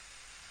fight.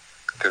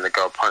 then the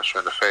girl punched her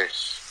in the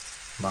face.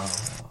 Oh.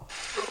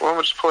 Why would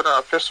you just pull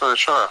out a pistol and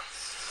shot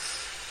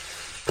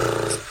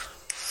her?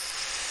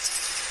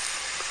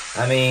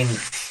 I mean,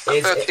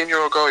 a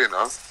 13-year-old girl, you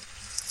know,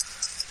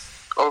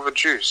 over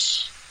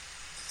juice.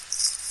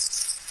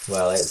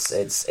 Well,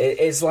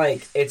 it's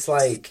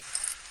like,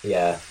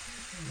 yeah,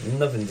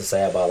 nothing to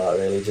say about that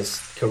really.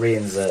 Just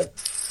Koreans are.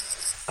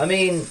 I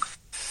mean,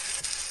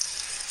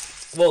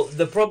 well,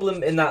 the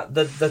problem in that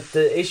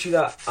the issue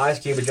that Ice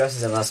Cube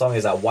addresses in that song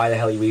is that why the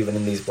hell are you even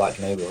in these black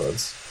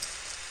neighborhoods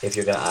if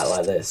you're gonna act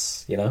like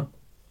this, you know,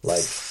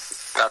 like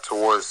that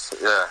towards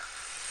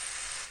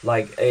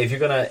like if you're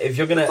gonna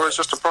well, it's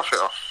just a profit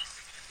off.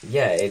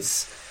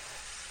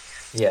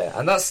 Yeah,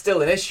 and that's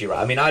still an issue,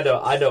 right? I mean, I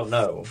don't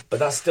know, but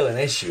that's still an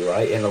issue,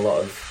 right? In a lot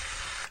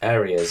of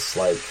areas,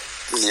 like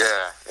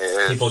yeah, it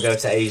is. People go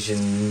to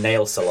Asian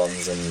nail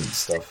salons and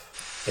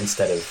stuff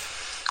instead of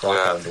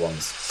black-owned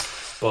ones.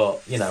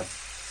 But you know,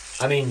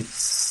 I mean,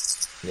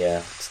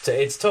 yeah,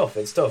 it's tough.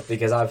 It's tough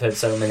because I've heard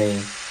so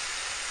many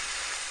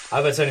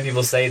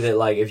people say that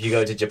like if you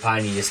go to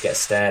Japan, you just get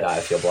stared at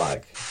if you're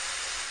black.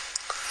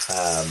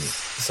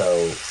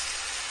 So,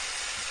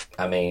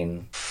 I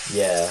mean,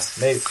 yeah,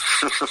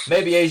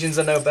 maybe Asians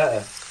are no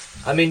better.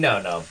 I mean,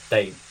 no,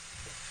 they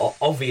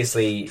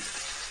obviously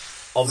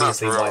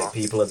white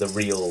people are the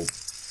real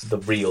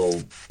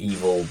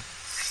evil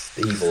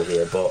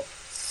here, but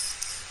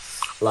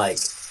like.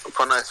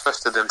 But no, it's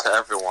festered into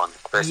everyone.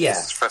 Basically, yeah.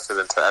 It's festered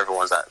into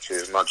everyone's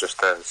attitudes, not just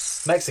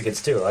theirs.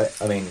 Mexicans too, right?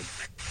 I mean,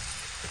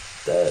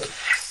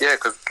 yeah,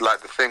 because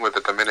like the thing with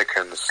the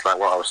Dominicans, like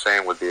what I was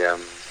saying with the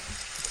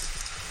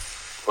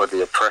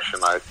oppression,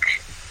 like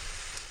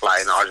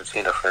in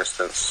Argentina, for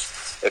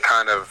instance, it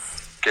kind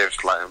of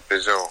gives, like in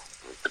Brazil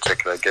in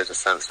particular, it gives a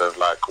sense of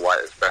like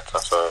white is better.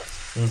 So,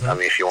 I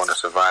mean, if you want to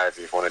survive,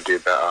 if you want to do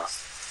better,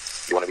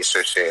 you want to be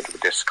associated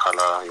with this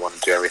color, you want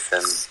to do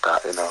everything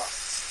that, you know.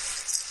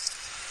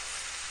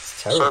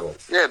 Terrible.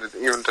 So, yeah,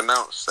 even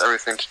denounce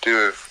everything to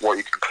do with what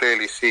you can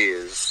clearly see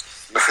is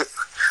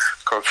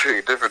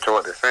completely different to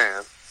what they're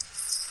saying.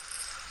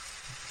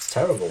 It's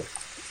terrible.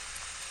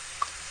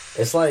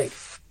 It's like,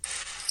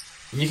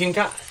 you can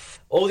get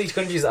all these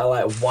countries that are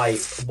like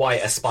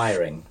white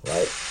aspiring,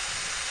 right?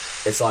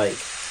 It's like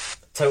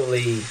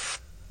totally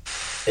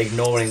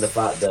ignoring the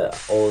fact that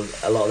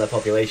a lot of their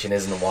population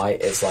isn't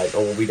white. It's like,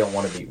 oh, we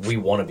want to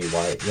be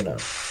white, you know?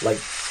 Like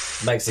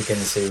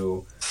Mexicans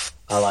who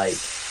are like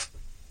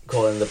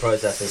calling the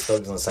protesters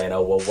thugs and saying,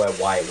 oh, well, we're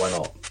white, we're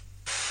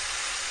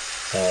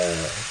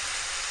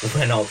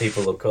not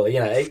people of colour. You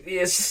know,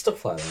 it's just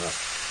stuff like that.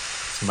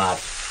 It's mad.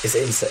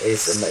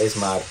 It's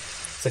mad.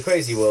 It's a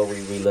crazy world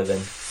we live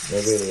in.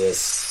 It really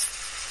is.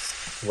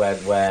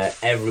 Where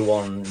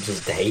everyone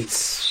just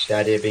hates the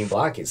idea of being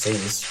black, it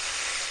seems. It's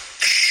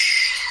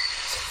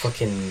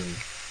fucking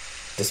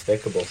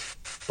despicable.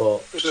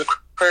 But which is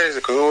crazy,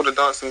 because all the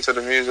dancing to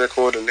the music,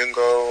 all the lingo,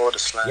 all the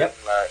slang,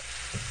 like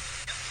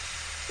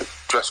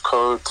dress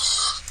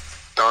codes,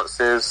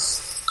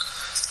 dances.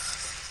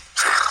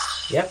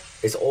 Yep,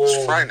 it's all...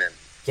 It's frightening.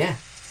 Yeah.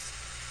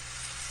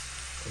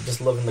 I'm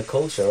just loving the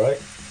culture, right?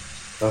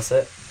 That's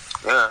it.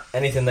 Yeah.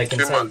 Anything they can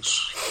too take.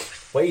 Much.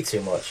 Way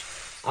too much.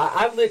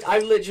 I've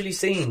literally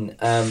seen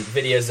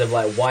videos of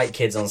like white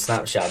kids on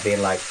Snapchat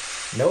being like,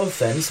 no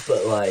offense,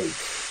 but like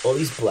all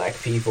these black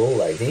people,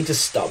 like they need to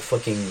stop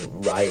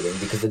fucking rioting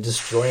because they're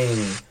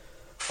destroying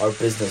our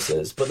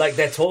businesses. But like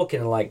they're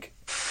talking like,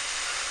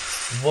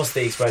 what's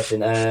the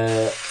expression?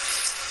 The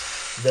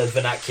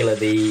vernacular,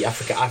 the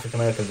African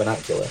American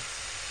vernacular.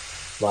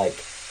 Like,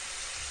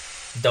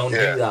 don't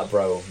do that,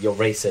 bro. You're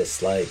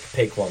racist. Like,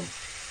 pick one.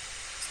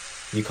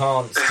 You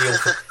can't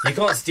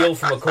steal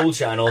from a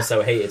culture and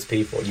also hate its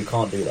people. You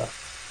can't do that.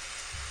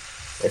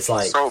 It's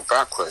like so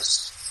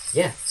backwards.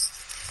 Yeah,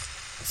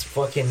 it's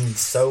fucking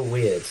so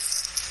weird.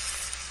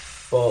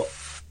 But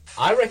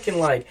I reckon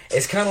like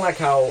it's kind of like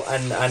how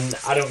and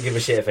I don't give a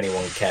shit if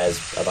anyone cares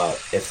about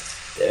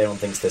if anyone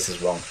thinks this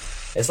is wrong.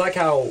 It's like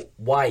how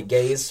white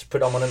gays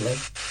predominantly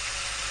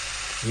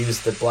use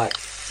the black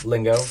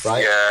lingo,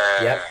 right?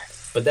 Yeah. Yep.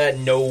 But they're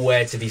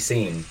nowhere to be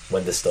seen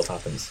when this stuff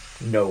happens.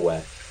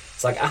 Nowhere.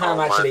 It's like I'm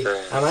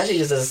actually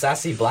just a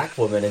sassy black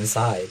woman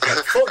inside.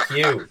 Like, fuck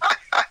you.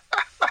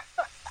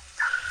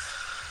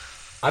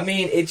 I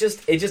mean, it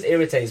just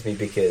irritates me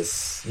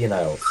because, you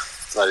know.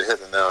 No, you hit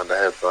the nail on the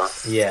head, bro.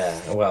 Yeah,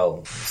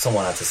 well,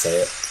 someone had to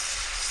say it.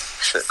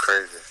 Shit,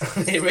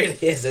 crazy. It really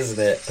is, isn't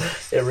it?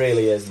 It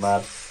really is,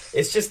 man.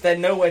 It's just they're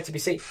nowhere to be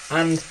seen,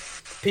 and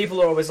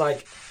people are always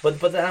like, but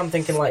then I'm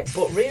thinking like,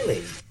 but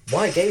really,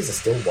 white gays are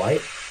still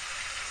white.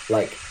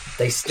 Like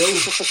they still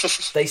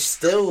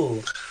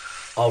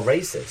are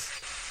racist,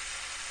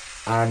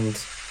 and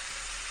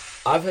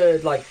I've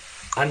heard like,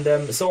 and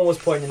someone was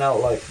pointing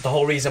out like the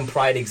whole reason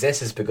Pride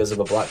exists is because of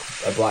a black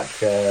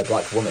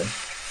woman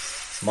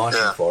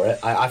marching for it.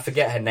 I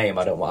forget her name.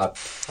 I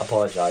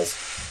apologize,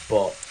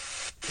 but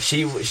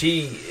she was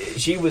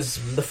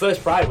the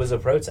first Pride was a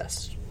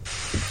protest,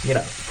 you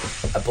know,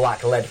 a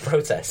black led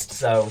protest.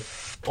 So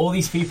all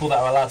these people that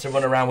are allowed to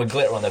run around with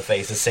glitter on their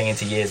faces singing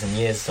to Years and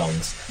Years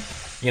songs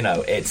You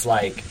know, it's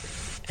like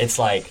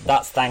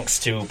that's thanks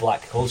to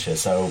black culture.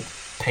 So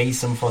pay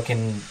some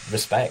fucking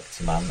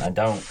respect, man, and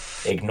don't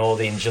ignore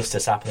the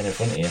injustice happening in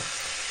front of you.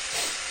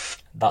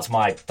 That's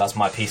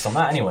my piece on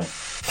that anyway.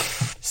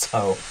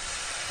 So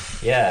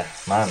yeah,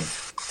 man.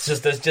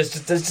 There's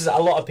just a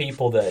lot of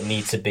people that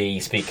need to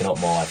be speaking up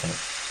more, I think.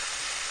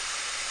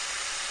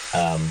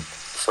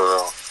 For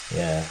real.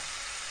 Yeah.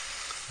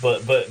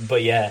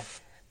 But yeah,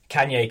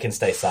 Kanye can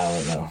stay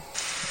silent now.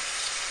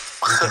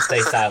 He can stay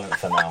silent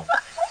for now.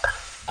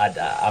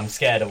 I'm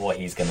scared of what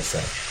he's gonna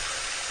say.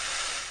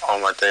 Oh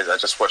my days! I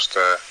just watched.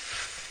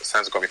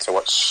 Sam's got me to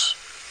watch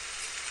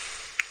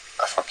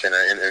a fucking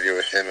interview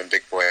with him and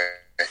Big Boy.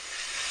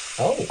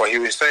 Oh. But he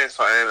was saying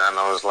something, and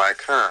I was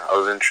like, I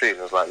was intrigued.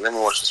 I was like, let me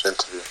watch this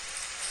interview.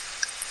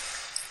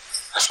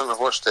 I shouldn't have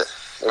watched it.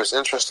 It was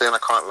interesting, I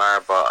can't lie,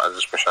 but I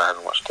just wish I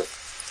hadn't watched it.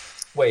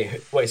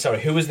 Wait,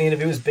 sorry, who was the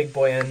interview? It was Big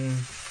Boy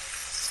and...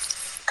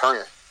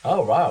 Kanye.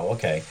 Oh, wow,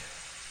 okay.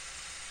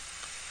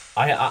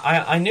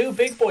 I knew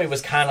Big Boy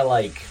was kind of,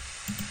 like,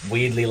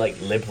 weirdly, like,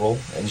 liberal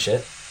and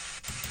shit.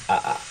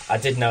 I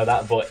did know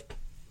that, but...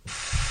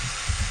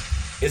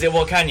 Is it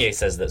what Kanye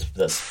says that's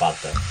bad,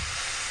 though?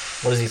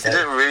 What does he say? He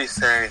didn't really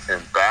say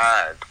anything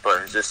bad,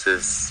 but it's just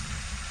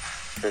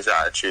his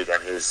attitude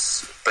and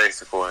his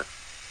basic one.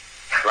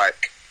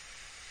 Like,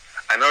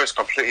 I know it's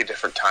completely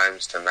different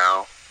times to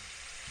now,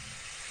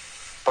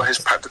 but his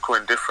practical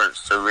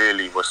indifference to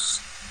really what's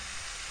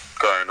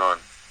going on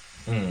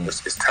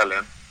is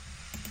telling.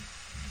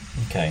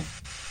 Okay.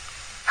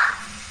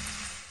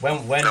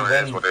 When what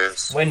it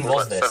is. When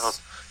was like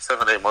this?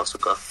 7-8 months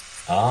ago.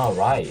 Oh,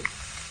 right.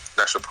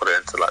 That should put it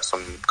into like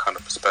some kind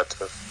of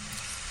perspective.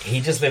 He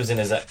just lives in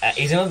his...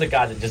 he's another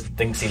guy that just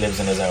thinks he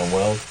lives in his own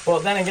world.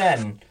 But then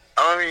again...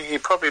 I mean, he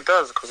probably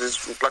does, because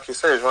he's, like you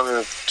say, he's running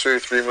a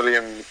 $3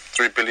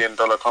 billion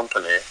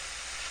company.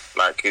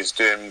 Like, he's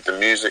doing the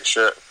music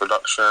shit,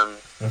 production,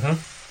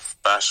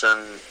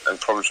 fashion, and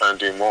probably trying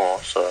to do more,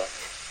 so...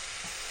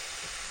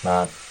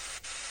 Man.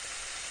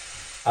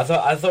 I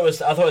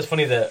thought it was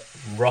funny that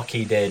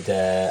Rocky did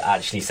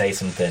actually say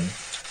something.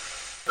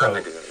 I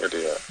think he's an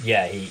idiot.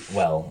 Yeah,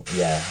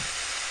 yeah.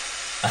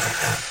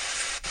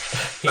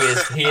 He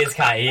is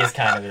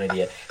kind of an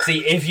idiot.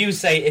 See, if you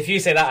say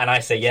that and I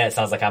say yeah, it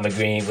sounds like I'm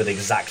agreeing with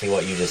exactly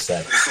what you just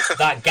said.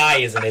 That guy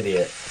is an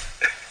idiot.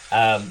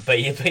 But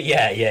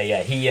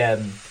yeah.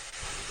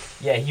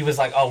 He was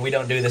like, oh, we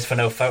don't do this for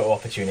no photo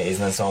opportunities,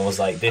 and then someone was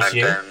like, this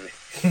you?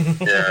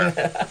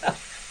 Yeah.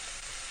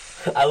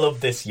 I love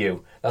this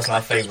you. That's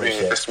my favourite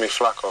shit. This me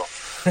Flacco.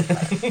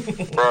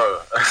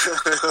 Bro.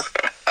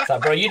 It's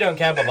like, bro, you don't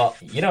care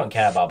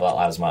about Black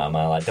Lives Matter,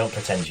 man. Like, don't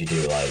pretend you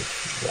do. Like,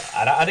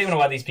 I don't even know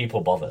why these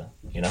people bother.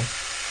 You know?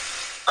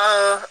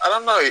 I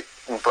don't know,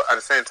 but at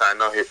the same time, I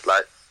know he,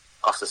 like,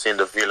 after seeing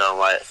the Villa and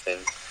Riot thing,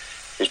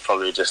 he's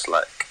probably just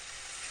like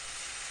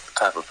the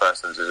type of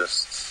person to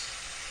just.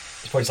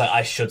 He's probably just like,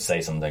 I should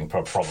say something,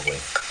 probably.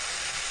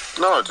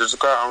 No, just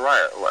go out and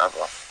riot or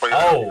whatever. But you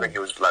don't think he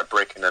was like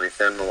breaking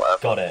anything or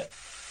whatever.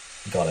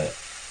 Got it.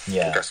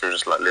 Yeah. I guess he was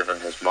just like living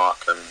his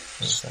mark and.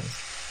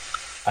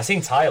 I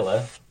seen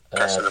Tyler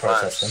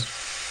protesting.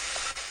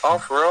 Oh,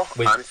 for real?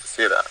 I need to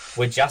see that.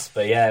 With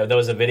Jasper, yeah, there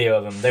was a video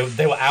of them.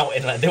 They were out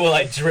in they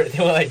were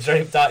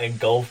draped out in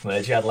golf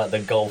merch. You had like the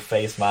golf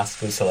face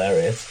mask, it was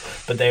hilarious.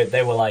 But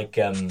they were like,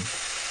 I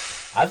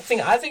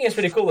think it's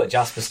really cool that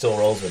Jasper still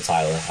rolls with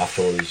Tyler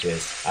after all these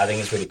years. I think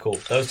it's really cool.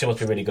 Those two must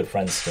be really good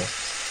friends still.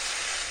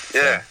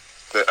 Yeah,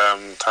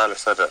 Tyler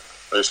said it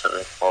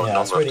recently, a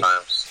number of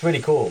times. It's really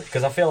cool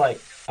because I feel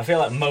like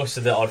most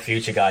of the Odd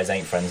Future guys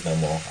ain't friends no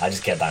more. I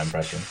just get that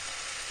impression.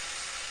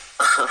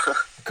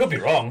 Could be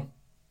wrong.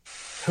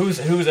 Who's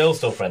Earl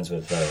still friends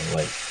with though?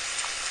 Like,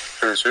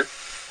 who?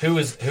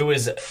 Who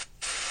is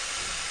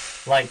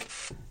like?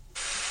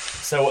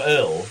 So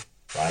Earl,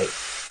 right?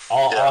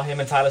 Are him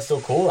and Tyler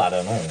still cool? I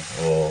don't know.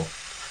 Or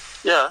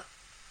yeah.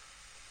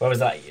 Where was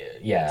that?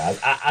 Yeah,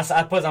 I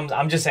suppose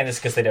I'm just saying this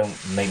because they don't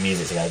make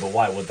music together. But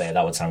why would they?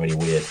 That would sound really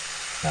weird.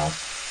 No.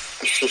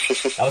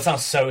 That would sound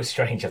so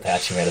strange if they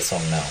actually made a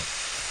song now.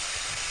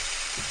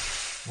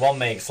 One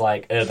makes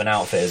like Urban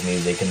Outfitters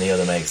music, and the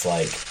other makes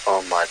like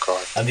oh my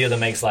god, and the other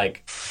makes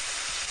like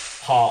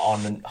heart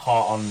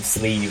on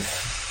sleeve,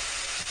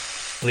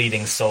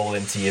 bleeding soul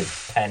into your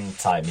pen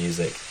type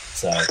music.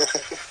 So,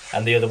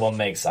 and the other one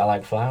makes I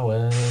Like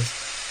Flowers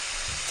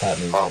type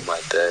music. Oh my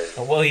day.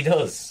 Well, he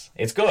does.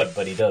 It's good,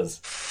 but he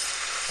does.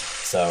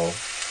 So,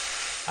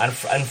 and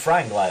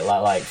Frank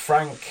like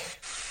Frank,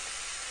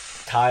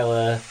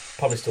 Tyler.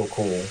 Probably still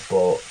cool,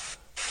 but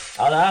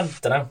I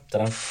don't know.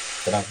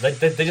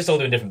 They're just all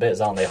doing different bits,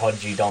 aren't they?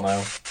 Hodgie,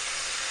 Dono,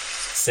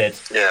 Sid.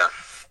 Yeah.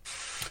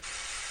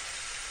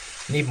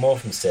 Need more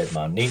from Sid,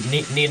 man.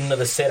 Need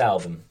another Sid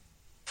album.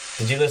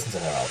 Did you listen to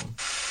her album?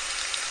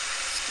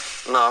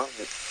 No.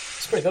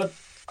 It's pretty good.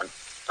 I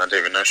didn't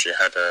even know she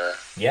had a.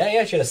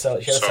 Yeah. She had a solo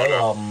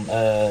album.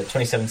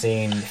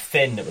 2017,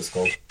 Finn. It was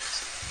called.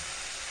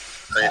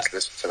 I need to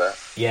listen to that.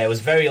 Yeah, it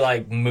was very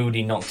like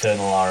moody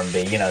nocturnal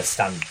R&B,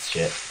 standard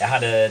shit. It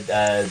had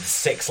a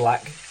 6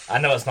 Lack I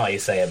know it's not how you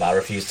say it, but I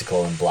refuse to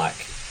call him Black.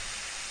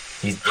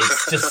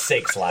 It's just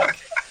Six Lack.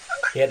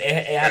 It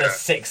had a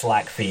Six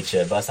Lack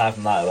feature, but aside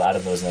from that,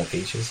 Adam, there was no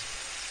features.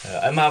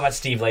 I might have had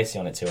Steve Lacy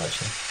on it too,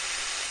 actually.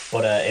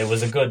 But it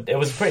was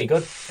pretty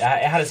good. It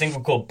had a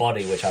single called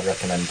Body, which I'd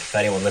recommend for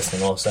anyone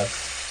listening also.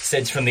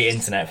 It's from the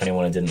internet, for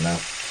anyone who didn't know.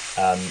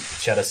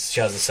 She has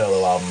a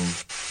solo album,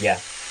 yeah,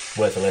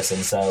 worth a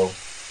listen. So,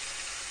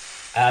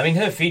 I mean,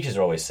 her features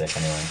are always sick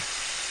anyway.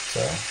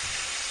 So,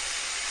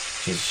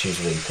 she's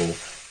really cool.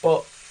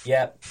 But,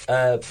 yeah,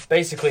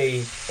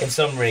 basically, in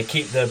summary,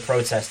 keep the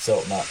protests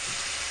up, Matt.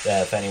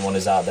 If anyone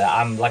is out there,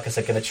 I'm, like I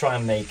said, going to try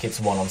and make it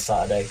to one on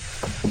Saturday.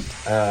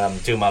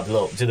 Do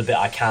the bit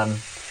I can.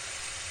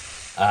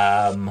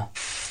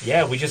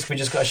 Yeah, we just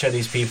got to show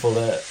these people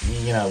that,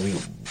 you know, we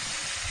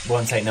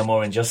won't take no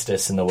more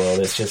injustice in the world.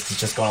 It's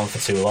just gone on for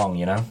too long,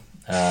 you know.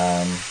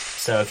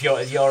 So if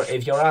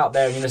you're out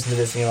there and you listen to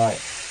this and you're like,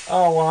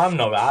 oh well, I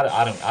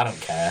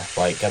don't care.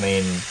 Like, I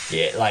mean,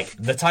 yeah, like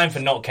the time for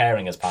not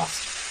caring has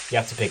passed. You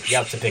have to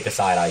pick a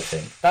side. I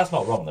think that's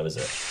not wrong though, is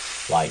it?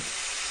 Like,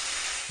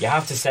 you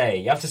have to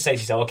say to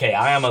yourself, okay,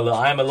 I am a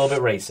little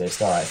bit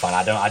racist. All right, fine.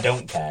 I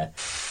don't care.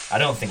 I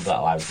don't think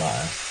Black Lives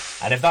Matter.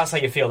 And if that's how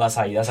you feel, that's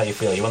how you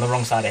feel. You're on the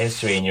wrong side of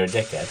history and you're a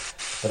dickhead,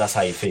 but that's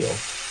how you feel.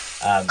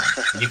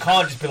 You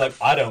can't just be like,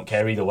 I don't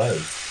care either way.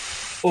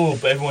 Oh,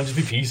 but everyone just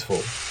be peaceful.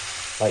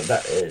 Like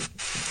that.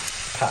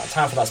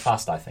 Time for that's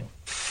past, I think.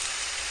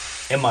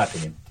 In my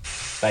opinion.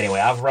 But anyway,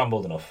 I've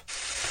rambled enough.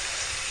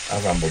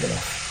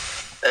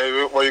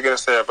 Hey, what are you going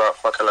to say about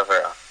Fuck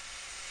Elevator?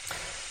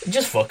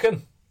 Just fuck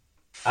them.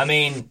 I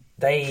mean,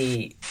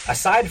 they,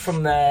 aside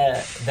from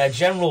their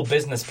general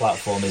business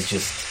platform is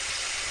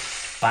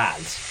just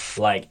bad.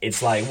 Like,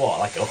 it's like, what,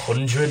 like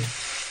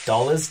 $100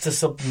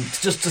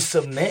 to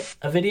submit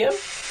a video?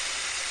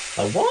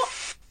 Like, what?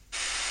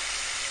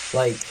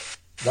 Like,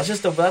 that's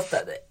just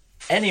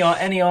any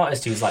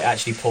artist who's like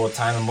actually poured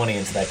time and money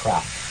into their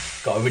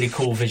craft, got a really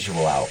cool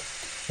visual out,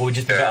 would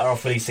just be better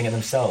off releasing it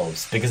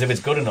themselves, because if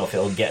it's good enough,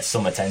 it'll get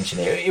some attention.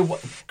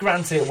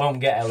 Granted, it won't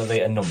get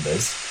elevator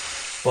numbers,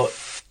 but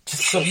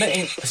just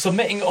submitting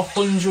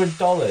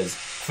 $100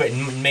 for it,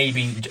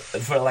 maybe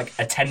for like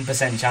a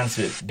 10% chance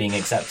of it being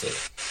accepted.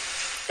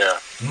 Yeah,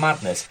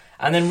 madness.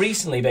 And then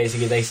recently,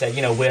 basically, they said,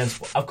 you know,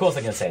 of course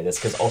they're going to say this,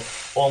 because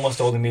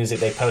almost all the music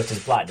they post is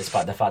black,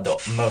 despite the fact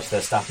that most of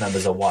their staff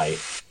members are white.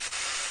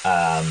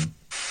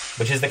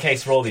 Which is the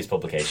case for all these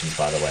publications,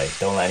 by the way.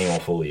 Don't let anyone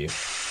fool you.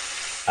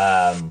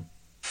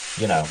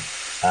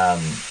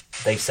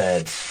 They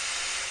said,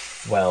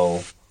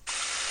 well,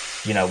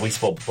 you know, we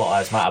support Black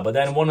Lives Matter, but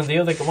then one of the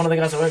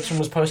guys at Workshop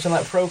was posting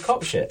like pro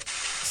cop shit,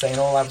 saying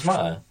all lives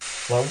matter.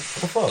 Well,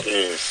 what the fuck?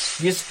 It's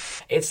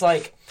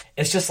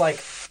just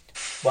like,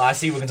 well, I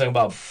see we can talk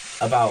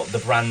about the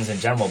brands in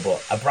general,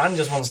 but a brand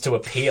just wants to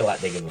appear like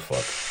they give a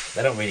fuck.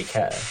 They don't really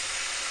care,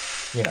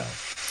 you know.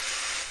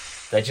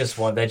 They're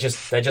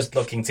just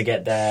looking to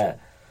get their.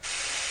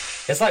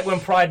 It's like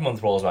when Pride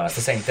Month rolls around. It's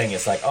the same thing.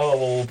 It's like, oh,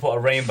 well, we'll put a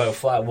rainbow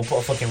flag. We'll put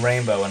a fucking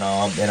rainbow in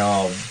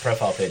our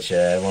profile picture.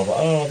 And we'll go,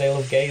 oh, they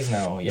love gays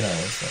now. You know,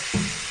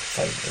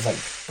 it's like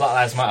Black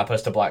Lives Matter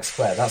post a black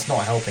square. That's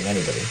not helping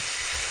anybody.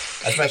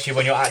 Especially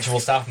when your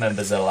actual staff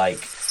members are like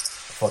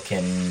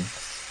fucking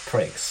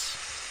pricks.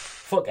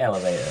 Fuck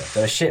Elevator.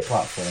 They're a shit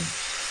platform.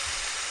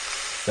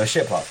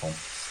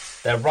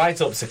 Their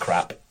write-ups are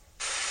crap.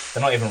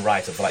 They're not even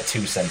write-ups. They're like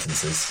 2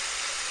 sentences.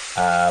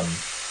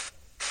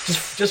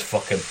 Just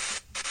fuck him.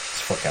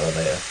 Just fuck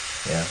Elevator.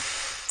 Yeah.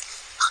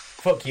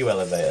 Fuck you,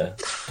 Elevator.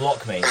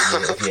 Block me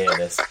if you hear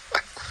this.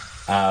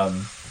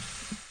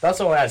 That's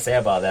all I had to say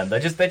about them. They're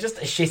just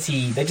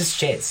shitty. They're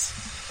just shits.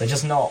 They're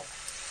just not.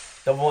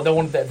 They're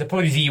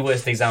probably the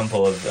worst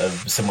example of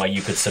somewhere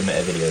you could submit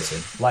a video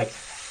to. Like,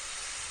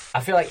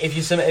 I feel like if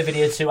you submit a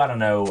video to, I don't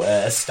know,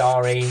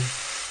 Astari,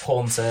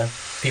 Haunter,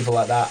 people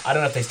like that. I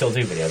don't know if they still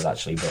do videos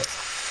actually, but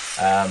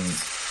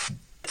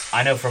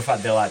I know for a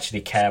fact they'll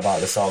actually care about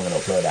the song and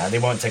upload it, and they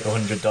won't take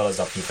 $100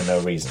 off you for no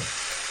reason,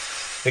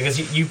 because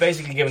you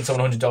basically given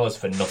someone $100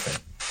 for nothing.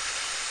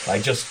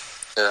 Like, just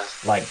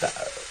like that,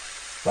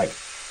 like,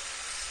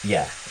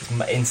 yeah, it's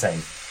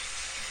insane.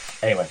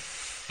 Anyway,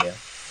 yeah,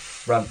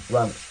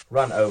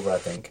 run over, I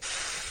think.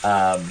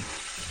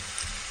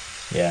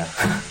 Yeah.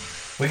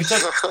 We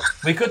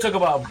could talk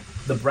about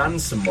the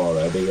brands some more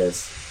though,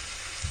 because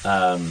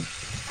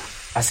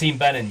I seen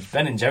Ben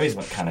and Jerry's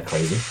went kind of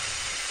crazy.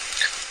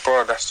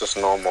 Bro, that's just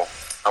normal.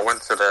 I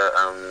went to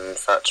the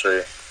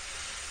factory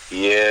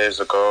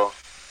years ago.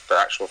 The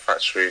actual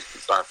factory,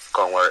 I've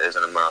forgotten where it is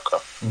in America.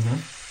 Mm-hmm.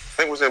 I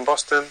think it was in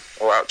Boston,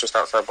 or just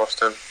outside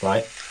Boston.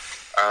 Right.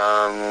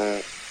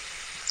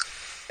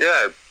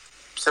 Yeah,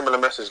 similar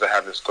message they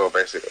had in store,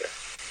 basically.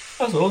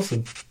 That's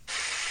awesome.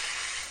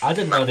 I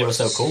didn't know they were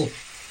so cool.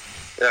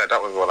 Yeah,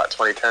 that was, like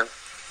 2010?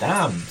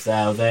 Damn,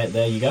 so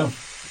there you go.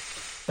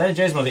 Ben and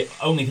Jerry's one of the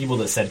only people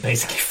that said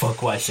basically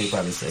fuck white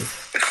supremacy.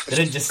 They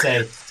didn't just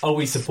say, oh,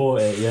 we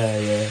support it, yeah.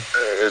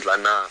 It was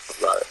like, nah.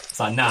 It's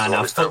like,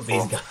 nah, fuck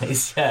these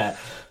guys, yeah.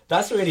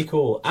 That's really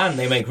cool. And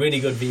they make really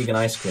good vegan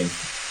ice cream.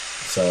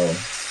 So,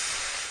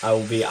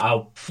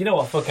 You know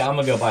what? Fuck it. I'm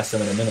gonna go buy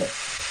some in a minute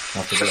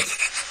after this.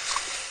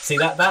 See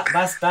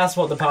that's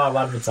what the power of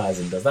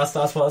advertising does. That's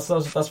what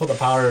the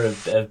power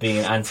of being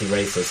an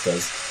anti-racist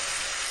does.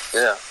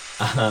 Yeah.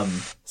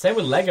 Same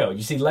with Lego.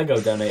 You see,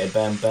 Lego donated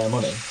bare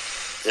money.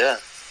 Yeah.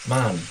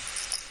 Man.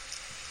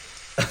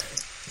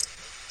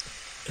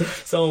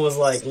 Someone was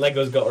like,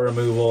 Lego's got to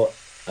remove all.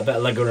 I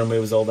bet Lego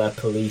removes all their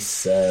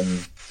police. They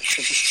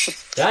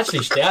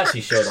actually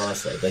should.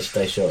 Honestly,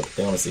 they should.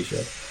 They honestly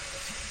should.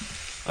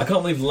 I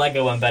can't believe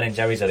Lego and Ben and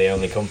Jerry's are the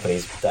only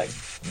companies that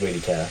really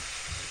care.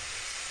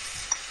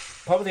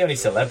 Probably the only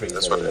celebrities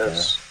That's that what really it care.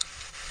 is.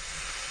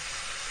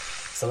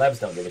 Celebs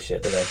don't give a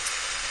shit, do they?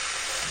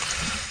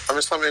 I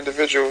mean, some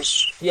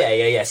individuals.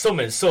 Yeah. Some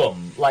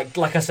like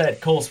I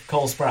said, Cole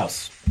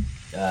Sprouse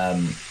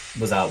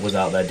was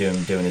out there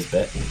doing his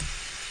bit.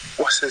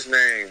 What's his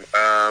name?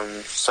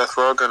 Seth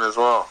Rogen as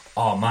well.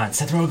 Oh man,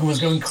 Seth Rogen was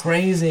going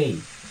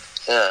crazy.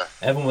 Yeah.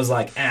 Everyone was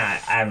like,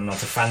 I'm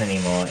not a fan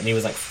anymore, and he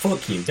was like,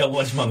 fuck you, don't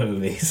watch my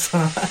movies.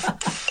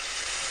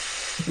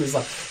 He was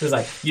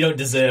like, you don't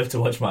deserve to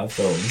watch my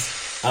films.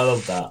 I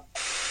love that.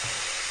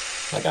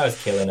 That guy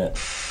was killing it.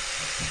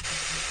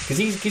 Because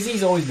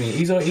he's always been a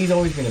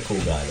cool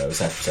guy though,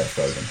 Seth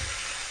Rogen.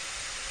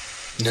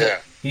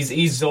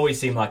 He's always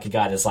seemed like a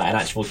guy that's like an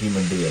actual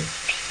human being,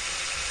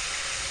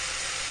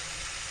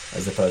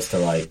 as opposed to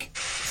like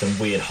some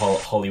weird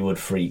Hollywood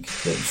freak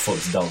that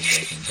fucks dogs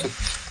or something.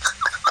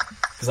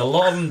 Because a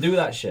lot of them do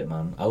that shit,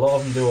 man. A lot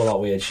of them do all that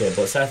weird shit.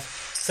 But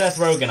Seth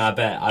Rogen, I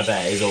bet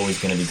is always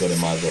going to be good in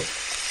my book.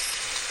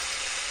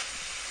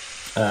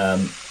 I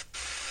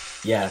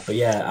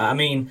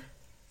mean,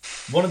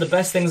 one of the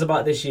best things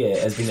about this year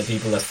has been that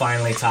people are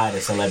finally tired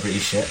of celebrity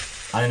shit.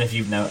 I don't know if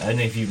you've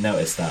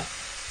noticed that,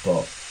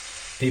 but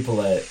people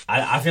are.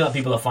 I feel like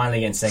people are finally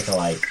getting sick of,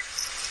 like,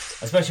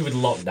 especially with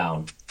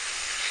lockdown.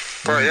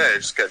 Bro, yeah, you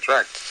just get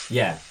dragged.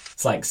 Yeah,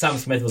 it's like Sam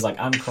Smith was like,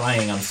 "I'm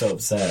crying, I'm so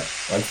upset."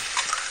 Like,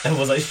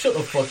 everyone was like, "Shut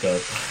the fuck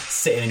up,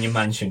 sitting in your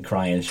mansion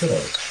crying, shut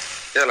up."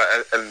 Yeah, like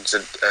Ellen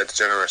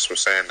DeGeneres was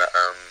saying that.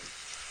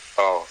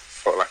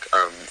 Feel like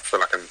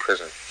in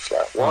prison. It's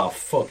like, what? Oh,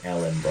 fuck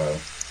Ellen, bro.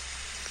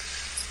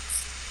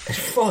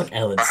 Fuck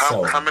Ellen.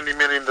 How much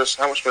million does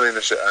she earn in a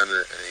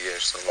year?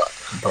 So like,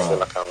 Bro, I feel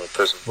like I'm in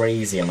prison.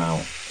 Crazy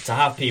amount. To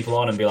have people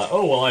on and be like,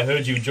 "Oh well, I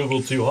heard you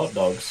juggled 2 hot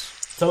dogs."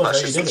 Tell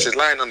us how you did She's it.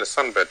 lying on the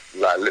sunbed,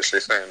 like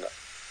literally saying that.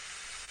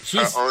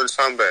 She's On the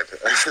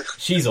sunbed.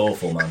 she's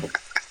awful, man.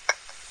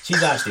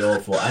 She's actually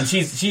awful, and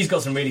she's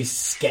got some really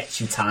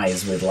sketchy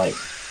ties with like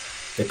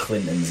the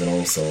Clintons and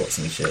all sorts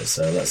and shit.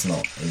 So let's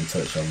not even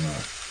touch on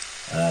that.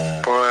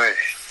 Boy.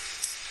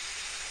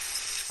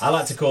 I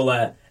like to call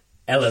her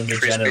Ellen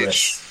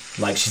DeGeneres,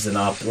 like she's an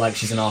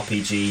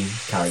RPG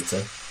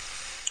character,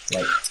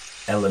 like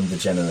Ellen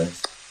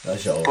DeGeneres.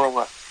 That's your. Bro,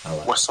 like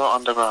we're so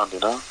underground, you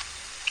know.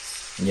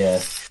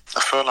 Yeah. I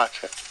feel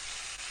like it.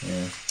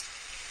 Yeah.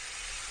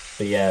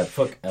 But yeah,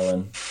 fuck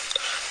Ellen.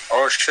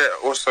 Oh shit!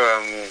 Also,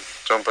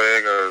 John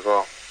Boyega as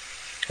well.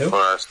 Who?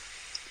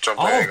 John Boyega.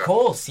 Oh, of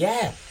course,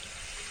 yeah.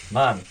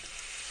 Man,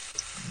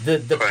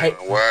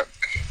 Work.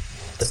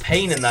 The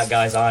pain in that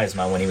guy's eyes,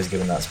 man, when he was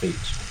giving that speech.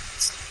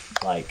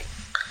 Like,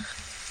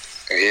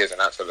 he is an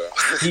actor though.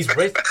 He's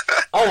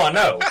oh, I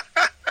know.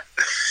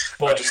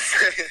 But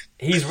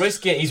he's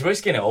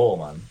risking it all,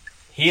 man.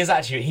 He is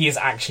actually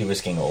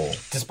risking it all.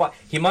 Despite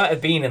he might have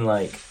been in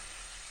like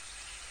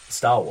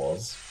Star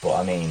Wars, but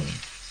I mean,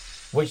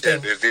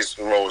 these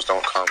roles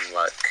don't come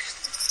like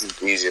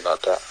easy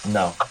like that.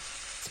 No,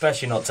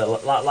 especially not to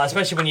like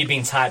especially when you're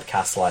being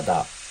typecast like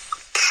that.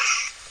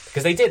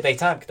 Because they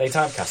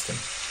typecast him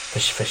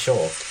for sure.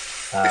 You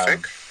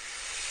think?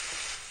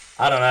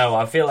 I don't know.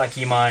 I feel like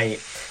he might.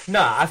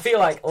 No, I feel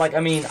like I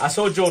mean, I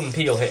saw Jordan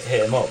Peele hit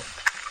him up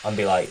and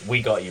be like,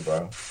 "We got you,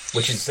 bro,"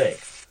 which is sick.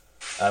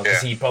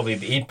 Because he'd probably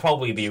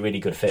be a really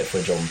good fit for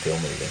a Jordan Peele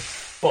movie.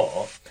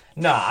 But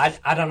no, I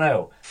don't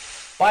know.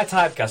 By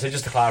typecast, so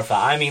just to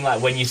clarify, I mean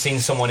like when you've seen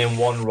someone in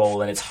one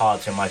role and it's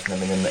hard to imagine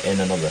them in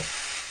another.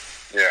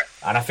 Yeah.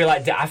 And I feel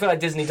like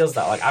Disney does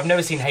that. Like I've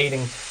never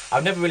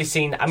really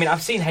seen. I mean,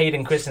 I've seen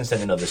Hayden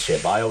Christensen in other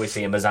shit, but I always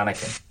see him as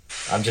Anakin.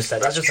 That's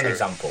just an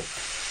example.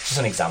 Just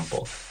an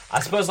example. I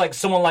suppose like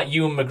someone like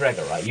Ewan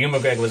McGregor, right?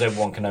 Ewan McGregor was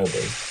Obi-Wan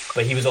Kenobi,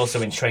 but he was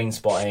also in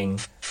Trainspotting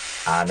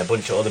and a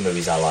bunch of other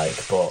movies I like.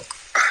 But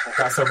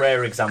that's a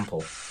rare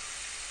example.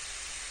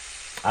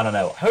 I don't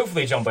know.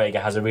 Hopefully John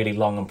Boyega has a really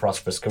long and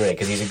prosperous career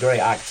because he's a great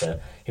actor.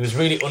 He was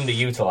really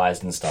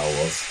underutilized in Star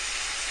Wars.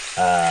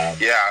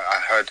 Yeah,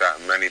 I heard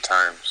that many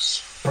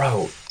times.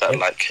 Bro. That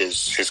like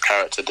his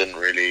character didn't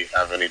really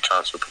have any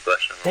chance for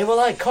progression. They were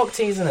like cock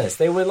teasing us.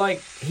 They were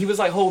like, he was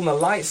like holding a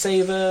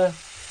lightsaber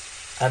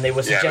and they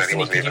were suggesting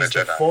he could use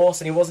the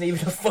Force and he wasn't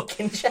even a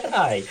fucking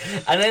Jedi.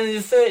 And then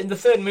in the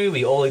third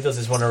movie, all he does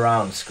is run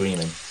around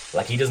screaming.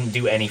 Like he doesn't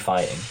do any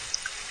fighting.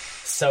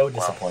 So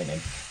disappointing.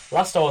 Wow.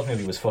 Last Star Wars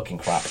movie was fucking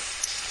crap.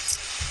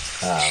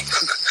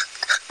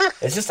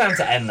 It's just time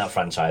to end that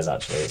franchise,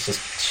 actually. It's just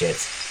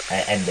shit.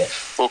 End it.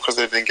 Well, because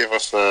they didn't give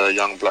us a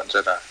young black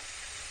Jedi.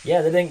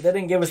 Yeah, they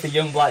didn't give us the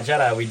young black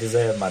Jedi we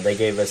deserve, man. They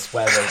gave us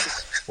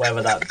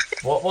whatever that.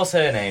 What's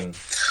her name?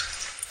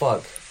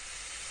 Fuck.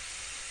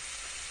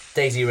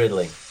 Daisy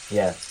Ridley.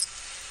 Yeah.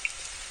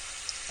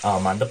 Oh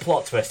man, the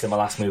plot twist in my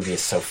last movie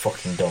is so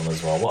fucking dumb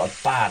as well. What a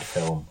bad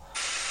film.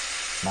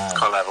 Man.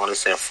 Can't lie, I've only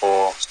seen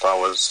 4 Star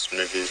Wars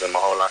movies in my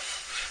whole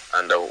life,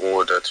 and they were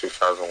all the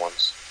 2000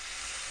 ones.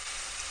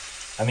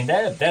 I mean,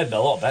 they're a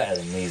lot better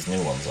than these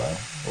new ones, though.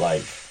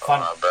 Like,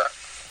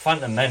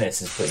 Phantom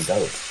Menace is pretty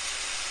dope.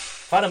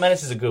 Phantom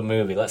Menace is a good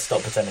movie. Let's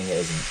stop pretending it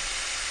isn't.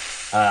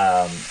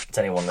 To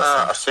anyone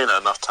listening. I've seen it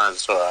enough times,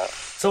 it's alright.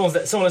 Someone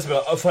listening be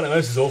like, oh, Phantom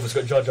Menace is awful, it's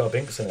got Jar Jar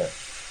Binks in it.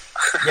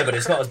 Yeah, but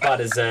it's not as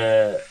bad as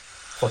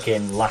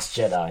fucking Last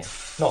Jedi.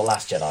 Not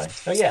Last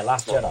Jedi. Oh yeah,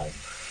 Last Jedi.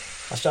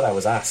 Last Jedi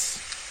was ass.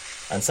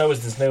 And so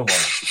was this new one,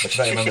 which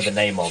I don't remember the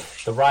name of.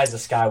 The Rise of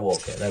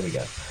Skywalker. There we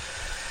go.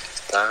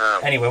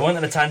 Anyway, we went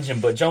on a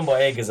tangent, but John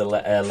Boyega's a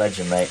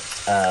legend, mate.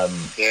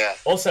 Yeah.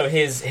 Also,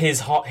 his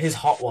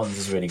Hot Ones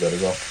is really good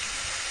as well.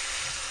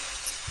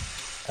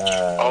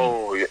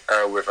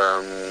 With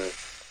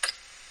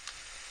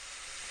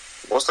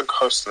what's the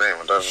host's name?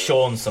 I don't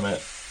Sean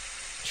Summit.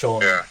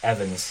 Sean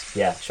Evans.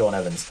 Yeah, Sean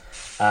Evans.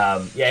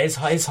 His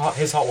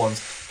Hot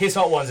Ones. His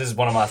Hot Ones is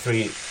one of my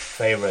 3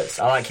 favourites.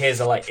 I like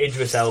his. I like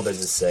Idris Elba's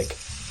is sick,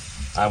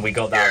 and we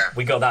got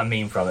that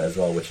meme from it as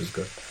well, which is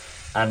good.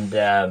 And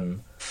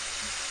I'm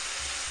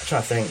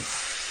trying to think.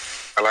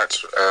 I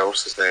liked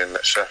what's his name?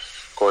 That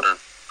chef Gordon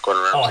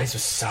Ramsay. Oh, he's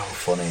just so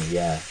funny.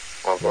 Yeah.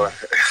 My boy.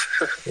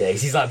 Yeah,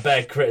 he's like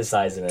bare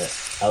criticising it.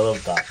 I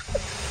love that.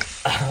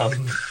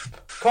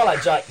 Quite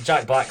like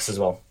Jack Black's as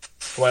well.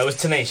 Well, it was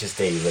Tenacious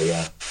D, but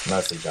yeah,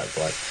 mostly Jack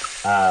Black.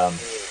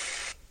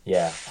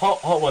 Yeah,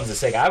 Hot Ones are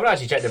sick. I haven't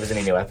actually checked if there's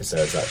any new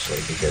episodes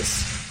actually,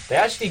 because they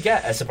actually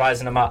get a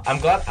surprising amount. I'm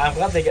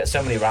glad they get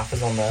so many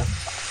rappers on there.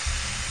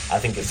 I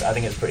think it's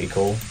pretty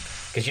cool,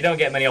 because you don't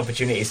get many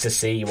opportunities to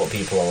see what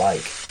people are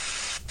like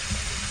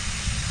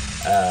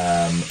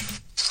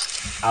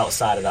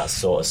outside of that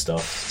sort of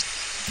stuff.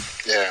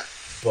 Yeah.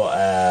 But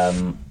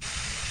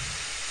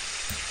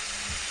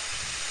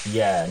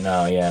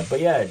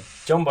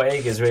John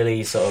Boyega's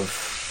really sort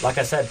of, like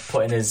I said,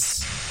 putting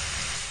his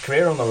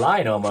career on the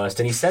line almost,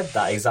 and he said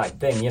that exact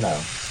thing, you know.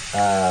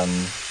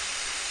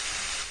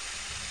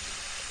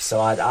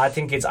 So I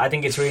think it's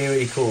really,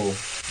 really cool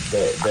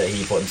that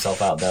he put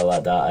himself out there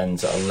like that and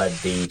sort of led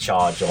the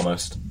charge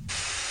almost.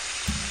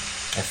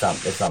 If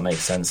that makes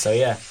sense. So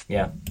yeah.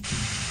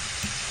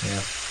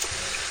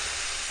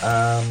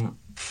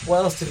 What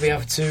else did we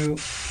have to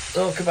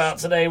talk about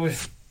today? I'm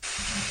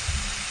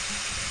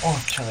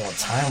trying to think what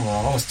time we're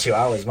on. Almost 2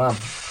 hours, man.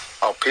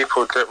 Oh,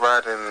 people did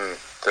ride in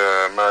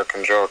the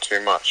American drill too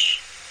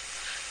much.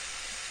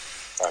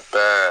 Like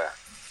there.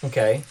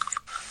 Okay.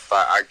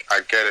 But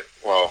I get it.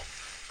 Well,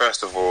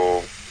 first of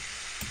all,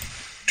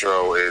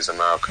 drill is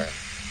American.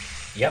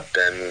 Yep.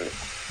 Then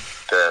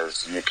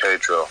there's UK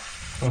drill.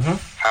 Mm-hmm.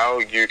 How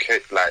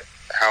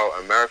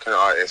American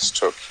artists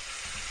took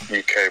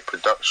UK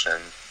production,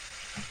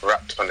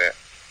 rapped on it,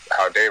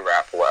 how they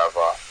rap or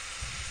whatever,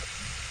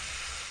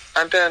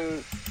 and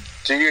then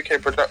the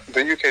UK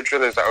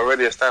drillers that are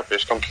already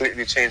established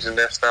completely changing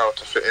their style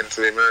to fit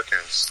into the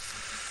Americans.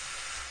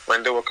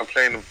 When they were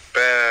complaining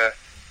bare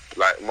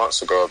like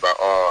months ago about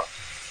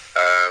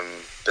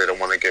they don't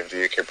want to give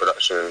the UK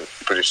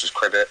producers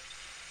credit,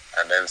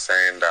 and then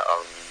saying that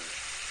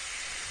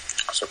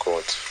what's it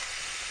called?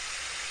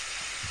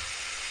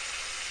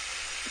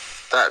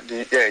 That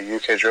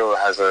UK drill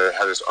has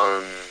its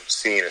own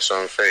scene, its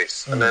own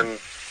face, and then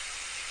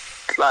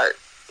like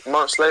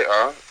months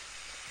later,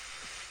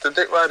 the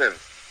dick riding.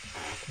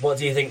 What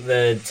do you think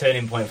the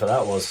turning point for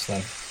that was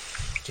then?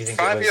 Do you think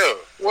Five it was...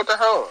 Yo? What the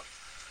hell?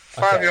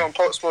 5 Yo on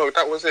Pop Smoke.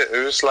 That was it. It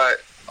was just like,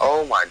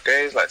 oh my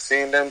days, like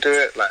seeing them do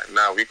it. Like,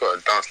 nah, we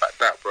gotta dance like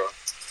that, bro.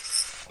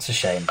 It's a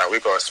shame. Like, we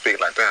gotta speak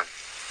like them.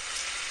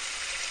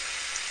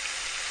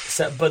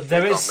 So, but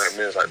there is make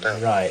music like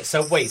that. Right.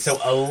 So wait. So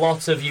a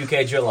lot of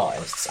UK drill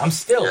artists. I'm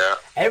still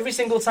every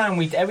single time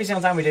we do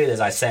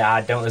this, I say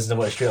I don't listen to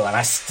much drill, and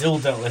I still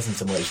don't listen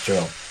to much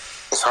drill.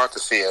 It's hard to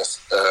see a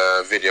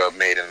video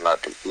made in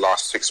like the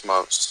last 6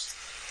 months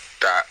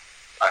that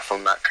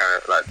from that kind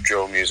of like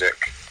drill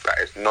music that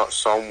is not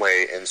some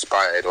way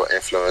inspired or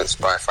influenced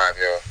by 5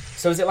 Yo.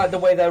 So is it like the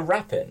way they're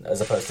rapping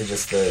as opposed to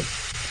just the?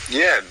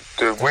 Yeah,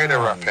 the way they're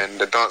rapping,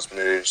 the dance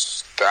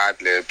moves, the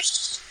ad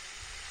libs.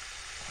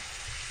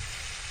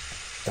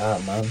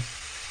 Damn, man.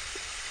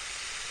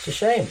 It's a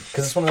shame,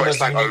 because it's one of the most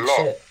like unique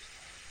shit.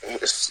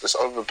 It's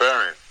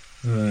overbearing.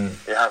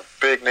 You have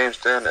big names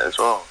doing it as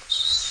well.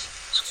 It's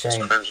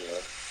shame. cringy, man.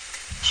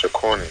 It's so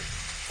corny.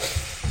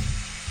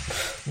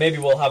 Maybe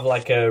we'll have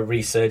like a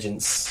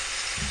resurgence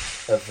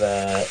of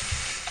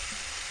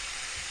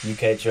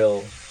UK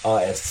drill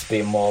artists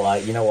being more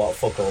like, you know what,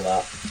 fuck all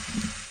that.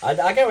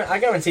 I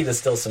guarantee there's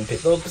still some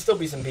people. There'll still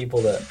be some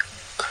people that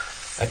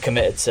are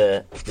committed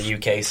to the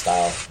UK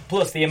style.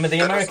 Plus, the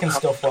American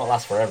stuff won't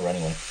last forever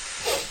anyway.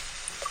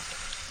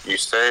 You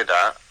say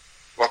that.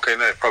 Okay,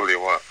 no, it probably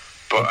won't.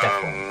 But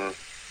I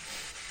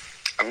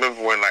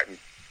remember when like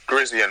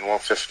Grizzy and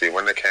 150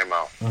 when they came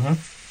out.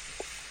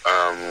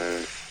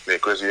 Yeah,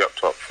 Grizzly Up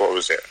Top. What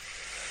was it?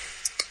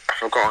 I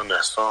forgot on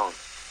their song.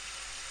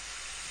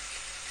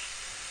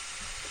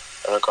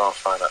 Let me go and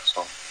find that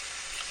song.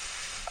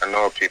 I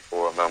know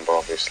people remember,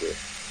 obviously.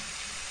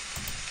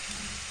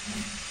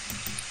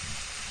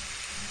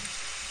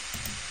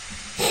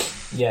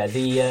 Yeah,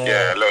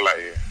 Yeah, Look Like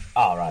You.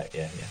 Oh, right,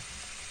 yeah.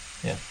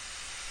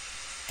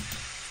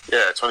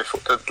 Yeah,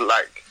 24.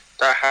 Like,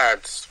 that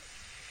had,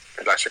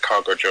 like,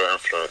 Chicago Joe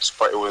influence,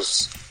 but it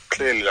was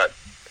clearly, like,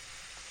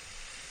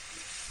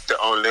 their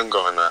own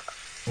lingo in that.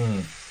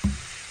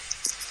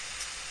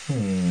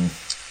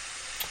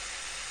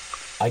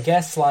 I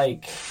guess,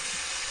 like,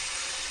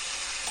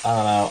 I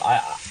don't know.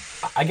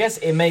 I guess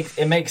it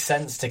makes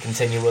sense to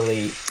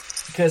continually,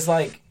 because,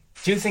 like,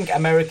 do you think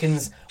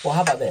Americans? Well,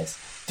 how about this?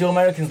 Do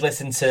Americans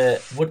listen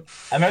to? Would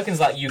Americans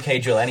like UK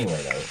drill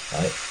anyway, though?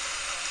 Right?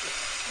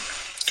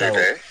 Do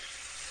they?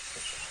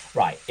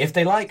 Right. If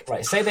they like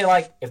Pop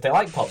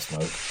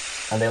Smoke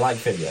and they like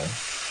Fivio,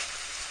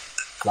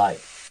 like,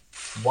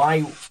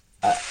 why?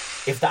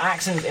 If the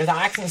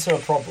accents are a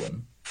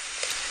problem,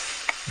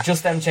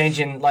 just them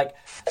changing, like,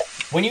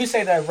 when you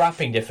say they're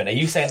rapping different, are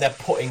you saying they're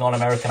putting on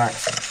American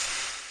accents?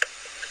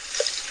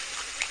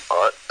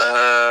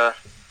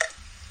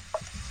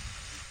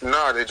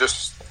 No, they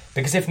just...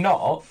 Because if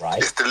not, right...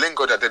 It's the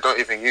lingo that they don't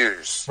even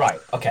use. Right,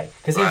 okay.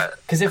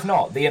 Because if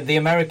not, the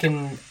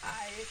American...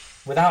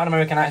 Without an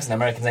American accent,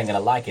 Americans ain't going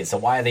to like it, so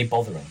why are they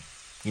bothering?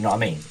 You know what I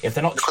mean? If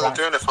they're not... Because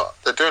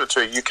they're doing it to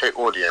a UK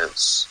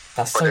audience.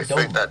 That's but so they dumb.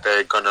 think that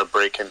they're going to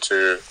break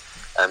into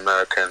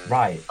American...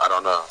 Right. I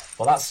don't know.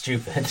 Well, that's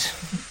stupid.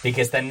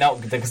 because they're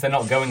not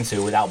going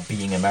to without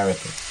being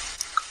American.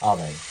 Are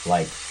they?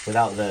 Like,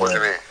 without the... What do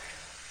you mean?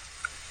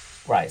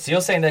 Right, so you're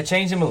saying they're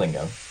changing the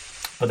lingo,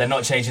 but they're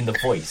not changing the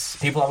voice.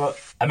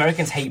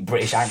 Americans hate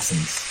British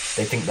accents.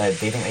 They think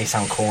they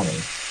sound corny.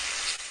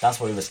 That's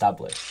what we've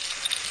established.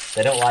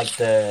 They don't like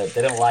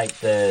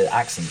the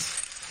accents.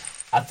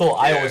 I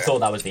always thought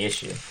that was the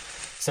issue.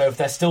 So if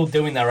they're still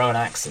doing their own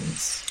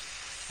accents,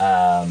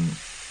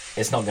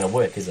 it's not going to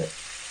work, is it?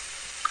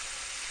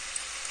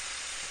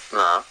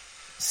 No.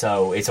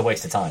 So it's a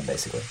waste of time,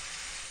 basically.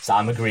 So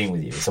I'm agreeing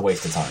with you. It's a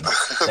waste of time.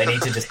 They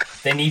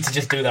need to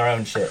just do their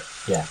own shit.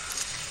 Yeah.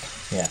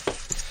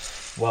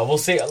 Well, we'll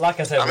see. Like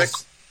I said,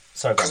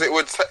 sorry. Because it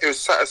would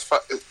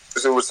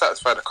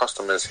satisfy the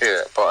customers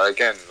here, but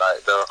again,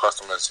 like, there are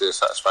customers who are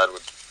satisfied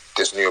with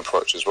this new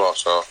approach as well.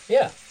 So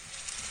yeah.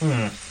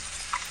 Well,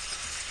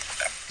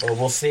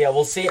 we'll see.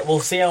 We'll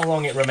see how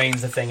long it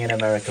remains a thing in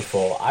America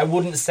for. I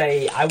wouldn't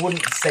say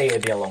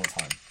it'd be a long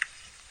time.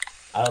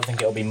 I don't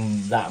think it'll be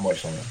that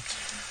much longer.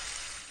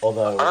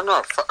 Although I don't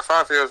know,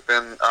 5 years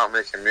been out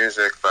making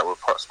music, like,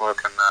 with Pop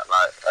Smoke and that,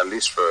 like, at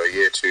least for a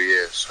year, 2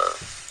 years. So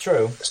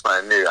true. It's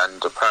not new,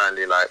 and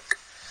apparently, like,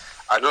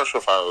 I'm not sure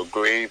if I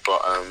agree,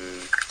 but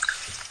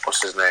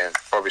what's his name?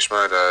 Bobby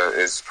Shmurda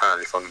is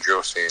apparently from the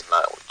drill scene.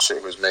 Like, what shit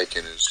he was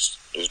making is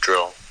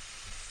drill.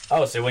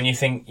 Oh, so when you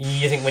think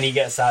when he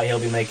gets out, he'll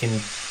be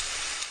making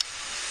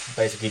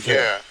basically drill?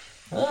 Yeah.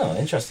 Oh,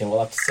 interesting. We'll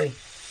have to see.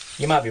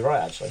 You might be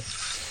right, actually.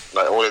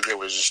 Like, all it did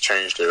was just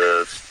change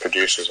the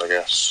producers, I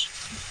guess.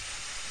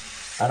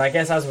 And I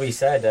guess, as we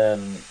said,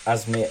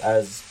 as me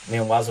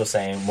and Waz were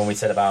saying when we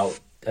said about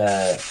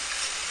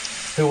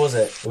who was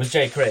it? It was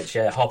Jay Critch,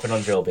 yeah, hopping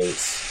on drill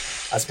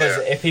beats. I suppose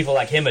if people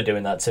like him are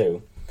doing that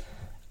too,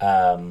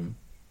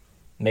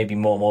 maybe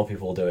more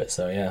people will do it.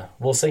 So yeah,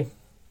 we'll see.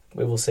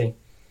 We will see.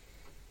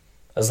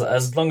 As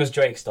long as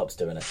Drake stops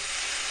doing it.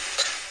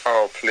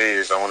 Oh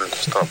please, I want him to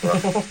stop, bro.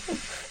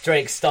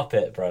 Drake, stop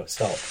it, bro.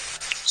 Stop.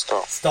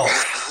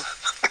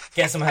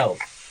 Get some help.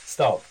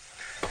 Stop.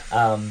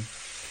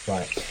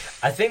 Right.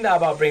 I think that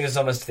about brings us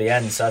almost to the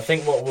end. So I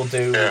think what we'll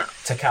do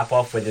to cap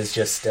off with is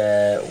just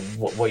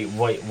what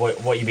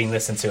you've been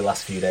listening to the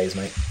last few days,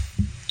 mate.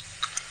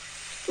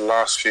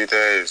 Last few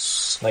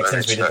days, like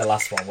since we did the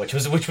last one, which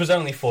was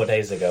only 4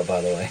 days ago,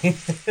 by the way.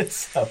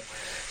 So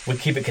we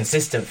keep it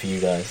consistent for you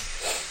guys.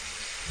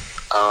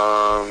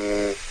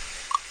 Oh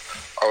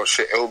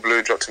shit! Ill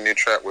Blue dropped a new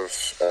track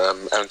with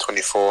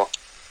M24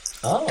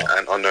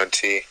 and Unknown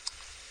T.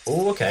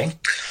 Oh, okay.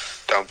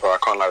 Dumper, I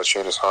can't lie, the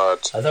tune is hard.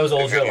 Are those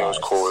all drill artists?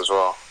 It was cool as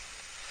well.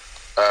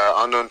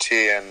 Unknown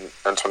T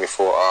and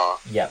 24 are.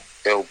 Yeah.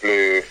 Ill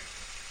Blue.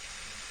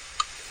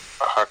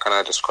 How can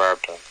I describe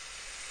them?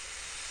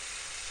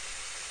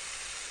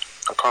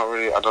 I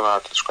don't know how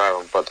to describe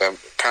them, but they're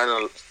kind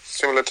of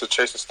similar to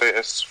Chasing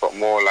Status, but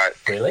more like...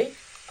 Really?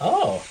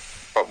 Oh.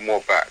 But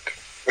more black.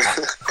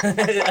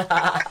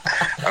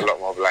 A lot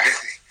more black.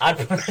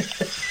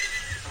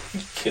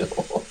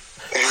 Cool.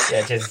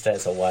 Yeah, Chasing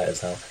Status are white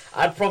as hell.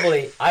 I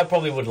probably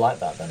would like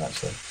that then,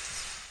 actually.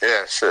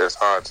 Yeah, shit, it's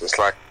hard. It's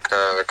like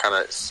the kind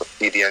of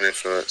EDM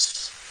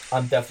influence.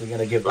 I'm definitely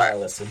going to give that a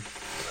listen.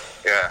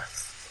 Yeah,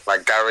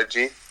 like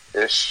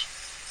garagey-ish.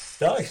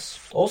 Nice.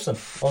 Awesome.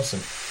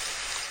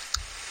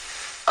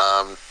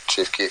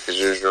 Chief Keef as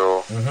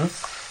usual.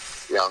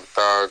 Mm-hmm. Young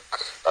Thug.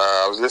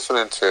 I was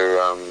listening to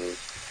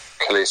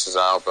Khalees's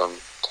album,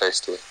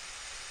 Tasty.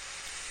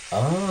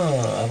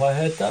 Oh, have I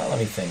heard that? Let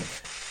me think.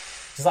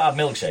 Does that have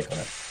Milkshake on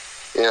it?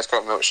 Yeah, it's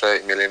got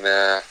Milkshake,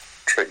 Millionaire,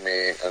 Trick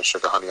Me, and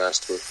Sugar Honey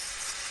Iced Tea.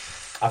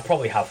 I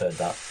probably have heard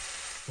that.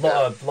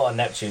 Lot of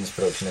Neptune's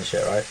production and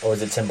shit, right? Or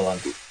is it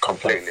Timbaland?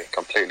 Completely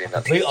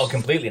Neptune's.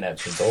 Completely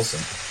Neptune's.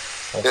 Awesome.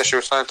 Yeah, she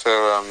was signed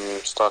to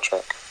Star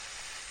Trek.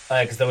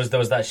 Because there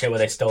was that shit where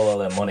they stole all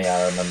their money.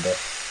 I remember.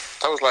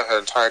 That was like her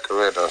entire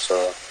career, though.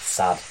 So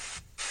sad.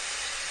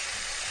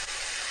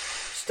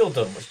 Still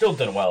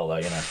done well though,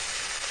 you know.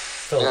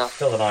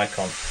 Still an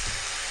icon.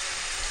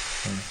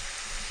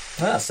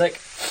 That's sick.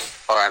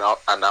 Oh,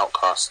 and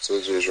Outkast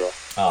as usual.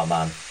 Oh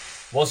man,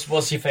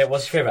 what's your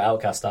favorite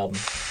Outkast album?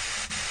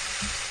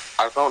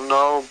 I don't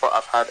know, but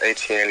I've had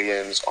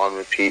ATLiens on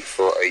repeat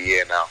for a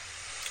year now.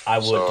 I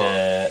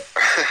would.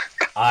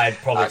 I'd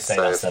probably say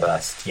that's the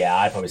best. Yeah,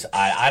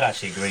 I'd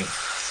actually agree.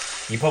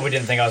 You probably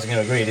didn't think I was going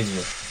to agree, did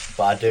you?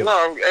 But I do.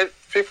 No,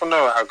 people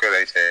know how good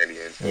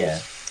ATLiens is. Yeah,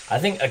 I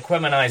think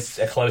Aquemini's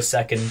a close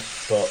second,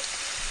 but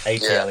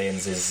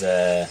ATLiens is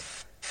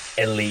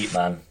elite,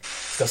 man.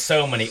 It's got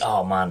so many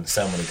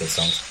good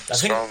songs.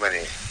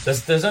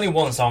 There's only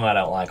one song I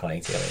don't like on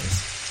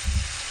ATLiens.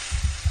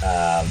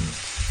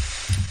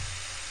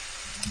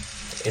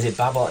 Is it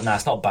Babylon? No,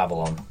 it's not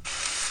Babylon.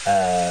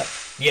 Yeah,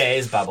 it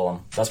is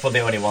Babylon. That's the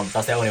only one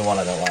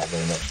I don't like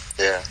very much.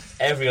 Yeah.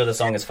 Every other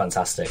song is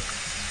fantastic.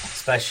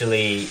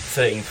 Especially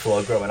 13th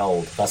Floor, Growing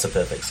Old. That's a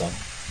perfect song.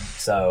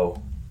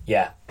 So,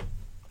 yeah.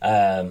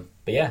 But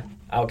yeah,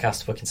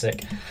 Outkast fucking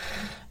sick.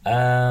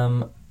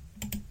 Well,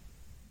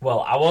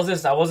 I was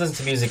listening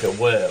to music at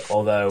work,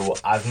 although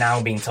I've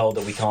now been told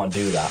that we can't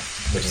do that,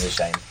 which is a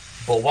shame.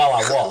 But while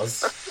I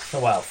was,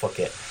 well, fuck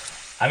it.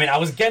 I mean, I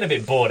was getting a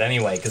bit bored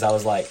anyway, because I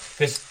was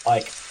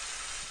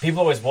people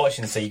are always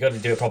watching, so you got to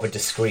do it proper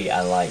discreet,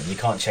 and you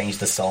can't change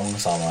the song.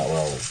 So I'm like,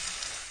 well,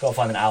 got to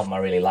find an album I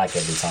really like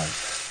every time.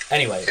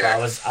 Anyway,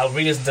 so I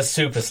re-listened to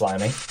Super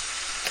Slimy,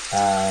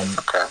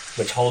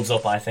 which holds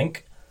up, I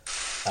think.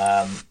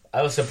 I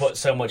also put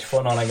So Much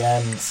Fun on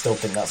again. Still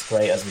think that's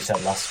great, as we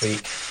said last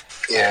week.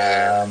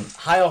 Yeah.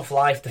 High Off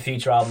Life, the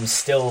Future album,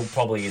 still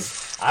probably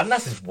is. I think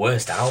that's his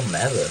worst album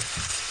ever.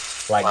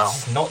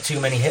 There's not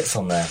too many hits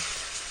on there.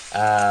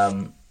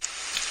 Some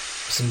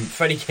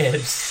Freddie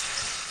Gibbs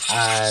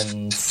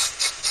and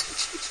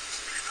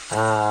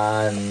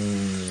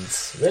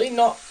really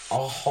not a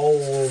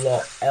whole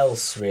lot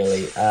else,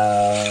 really.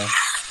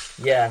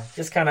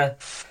 Just kind of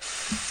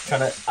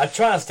trying to. I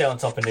try and stay on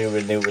top of new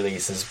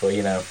releases, but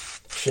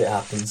shit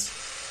happens.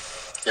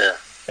 Yeah.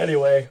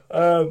 Anyway,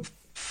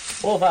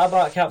 well, that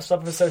about caps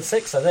up episode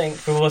 6, I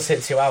think. We almost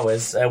hit 2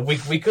 hours.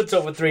 We could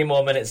talk for 3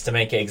 more minutes to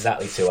make it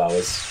exactly 2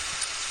 hours,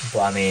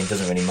 but I mean, it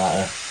doesn't really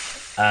matter.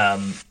 I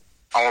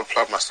want to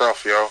plug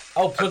myself, yo.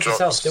 Oh, plug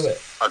yourself, do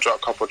it. I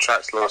dropped a couple of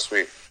tracks last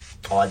week.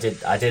 Oh, I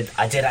did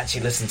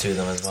actually listen to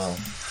them as well.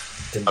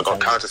 I got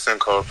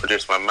Countersynco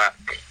produced by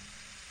Mac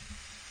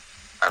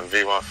and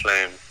V1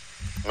 Flame,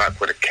 Mac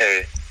with a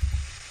K,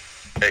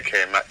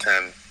 aka Mac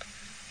 10.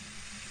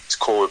 It's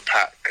cool with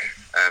Pac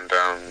and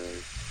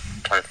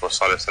 24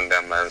 Solace and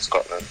them, man,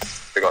 Scotland.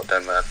 They got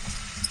them, man.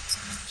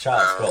 Shout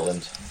out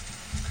Scotland.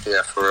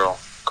 Yeah, for real.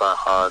 Going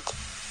hard.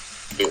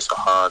 Beats are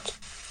hard.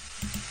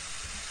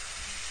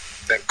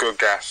 Then good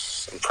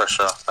gas and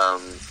pressure.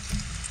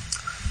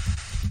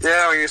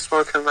 When you're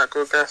smoking that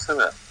good gas,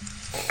 innit?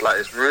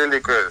 It's really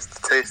good. The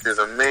taste is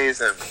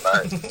amazing.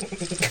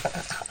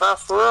 Nah,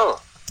 for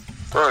real.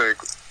 Bro,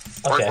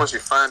 once you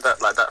find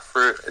that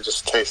fruit, it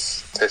just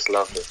tastes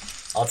lovely.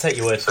 I'll take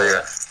your word for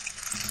it.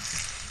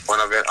 When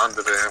I get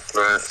under the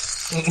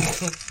influence,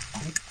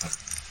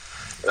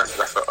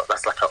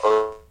 that's like an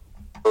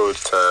ode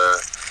to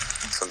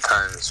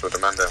sometimes with the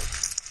man them.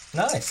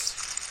 Nice.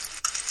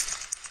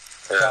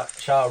 Yeah.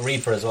 Shout out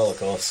Reaper as well, of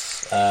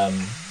course.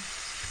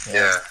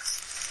 Yeah.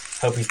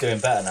 Hope he's doing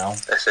better now.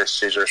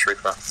 SSG Josh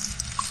Reaper.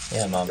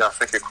 Yeah, man. Yeah, I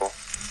think you're cool.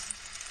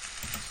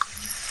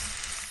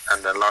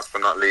 And then last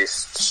but not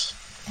least,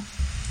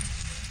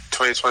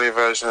 2020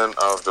 version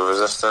of The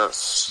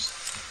Resistance.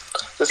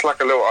 Just like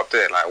a little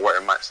update, what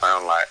it might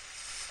sound like.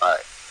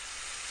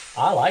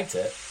 I liked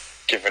it.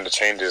 Given the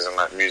changes in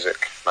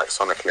music,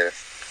 sonically,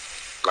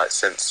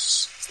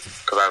 since,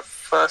 because I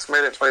first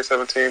made it in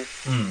 2017.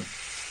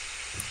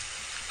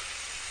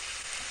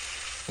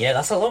 Yeah,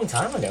 that's a long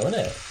time ago, isn't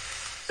it?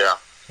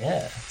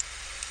 Yeah.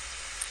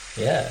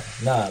 Yeah.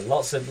 No,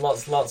 lots of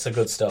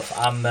good stuff.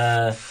 I'm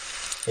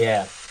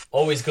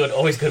always good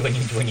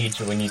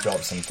when you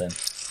drop something.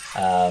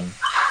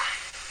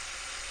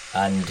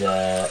 And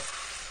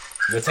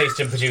your taste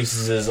in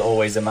producers is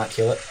always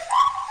immaculate.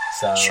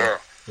 So sure.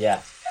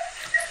 Yeah,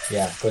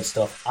 good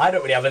stuff. I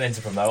don't really have anything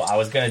to promote. I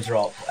was going to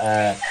drop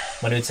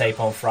my new tape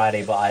on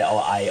Friday, but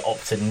I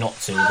opted not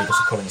to because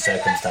of current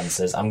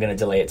circumstances. I'm going to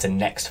delay it to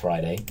next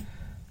Friday.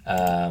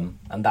 And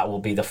that will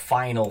be the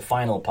final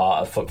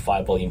part of Fuck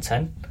 5 Volume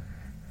 10.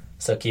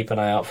 So keep an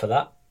eye out for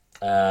that.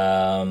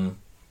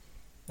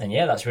 And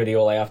yeah, that's really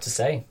all I have to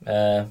say.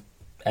 And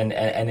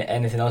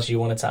anything else you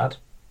wanted to add?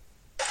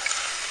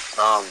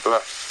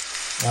 Bless.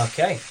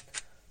 Okay.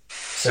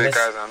 See you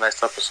guys in the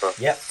next episode.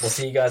 Yep, we'll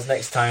see you guys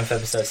next time for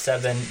episode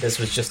 7. This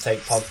was Just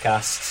Take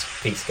Podcasts.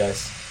 Peace,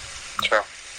 guys. Ciao.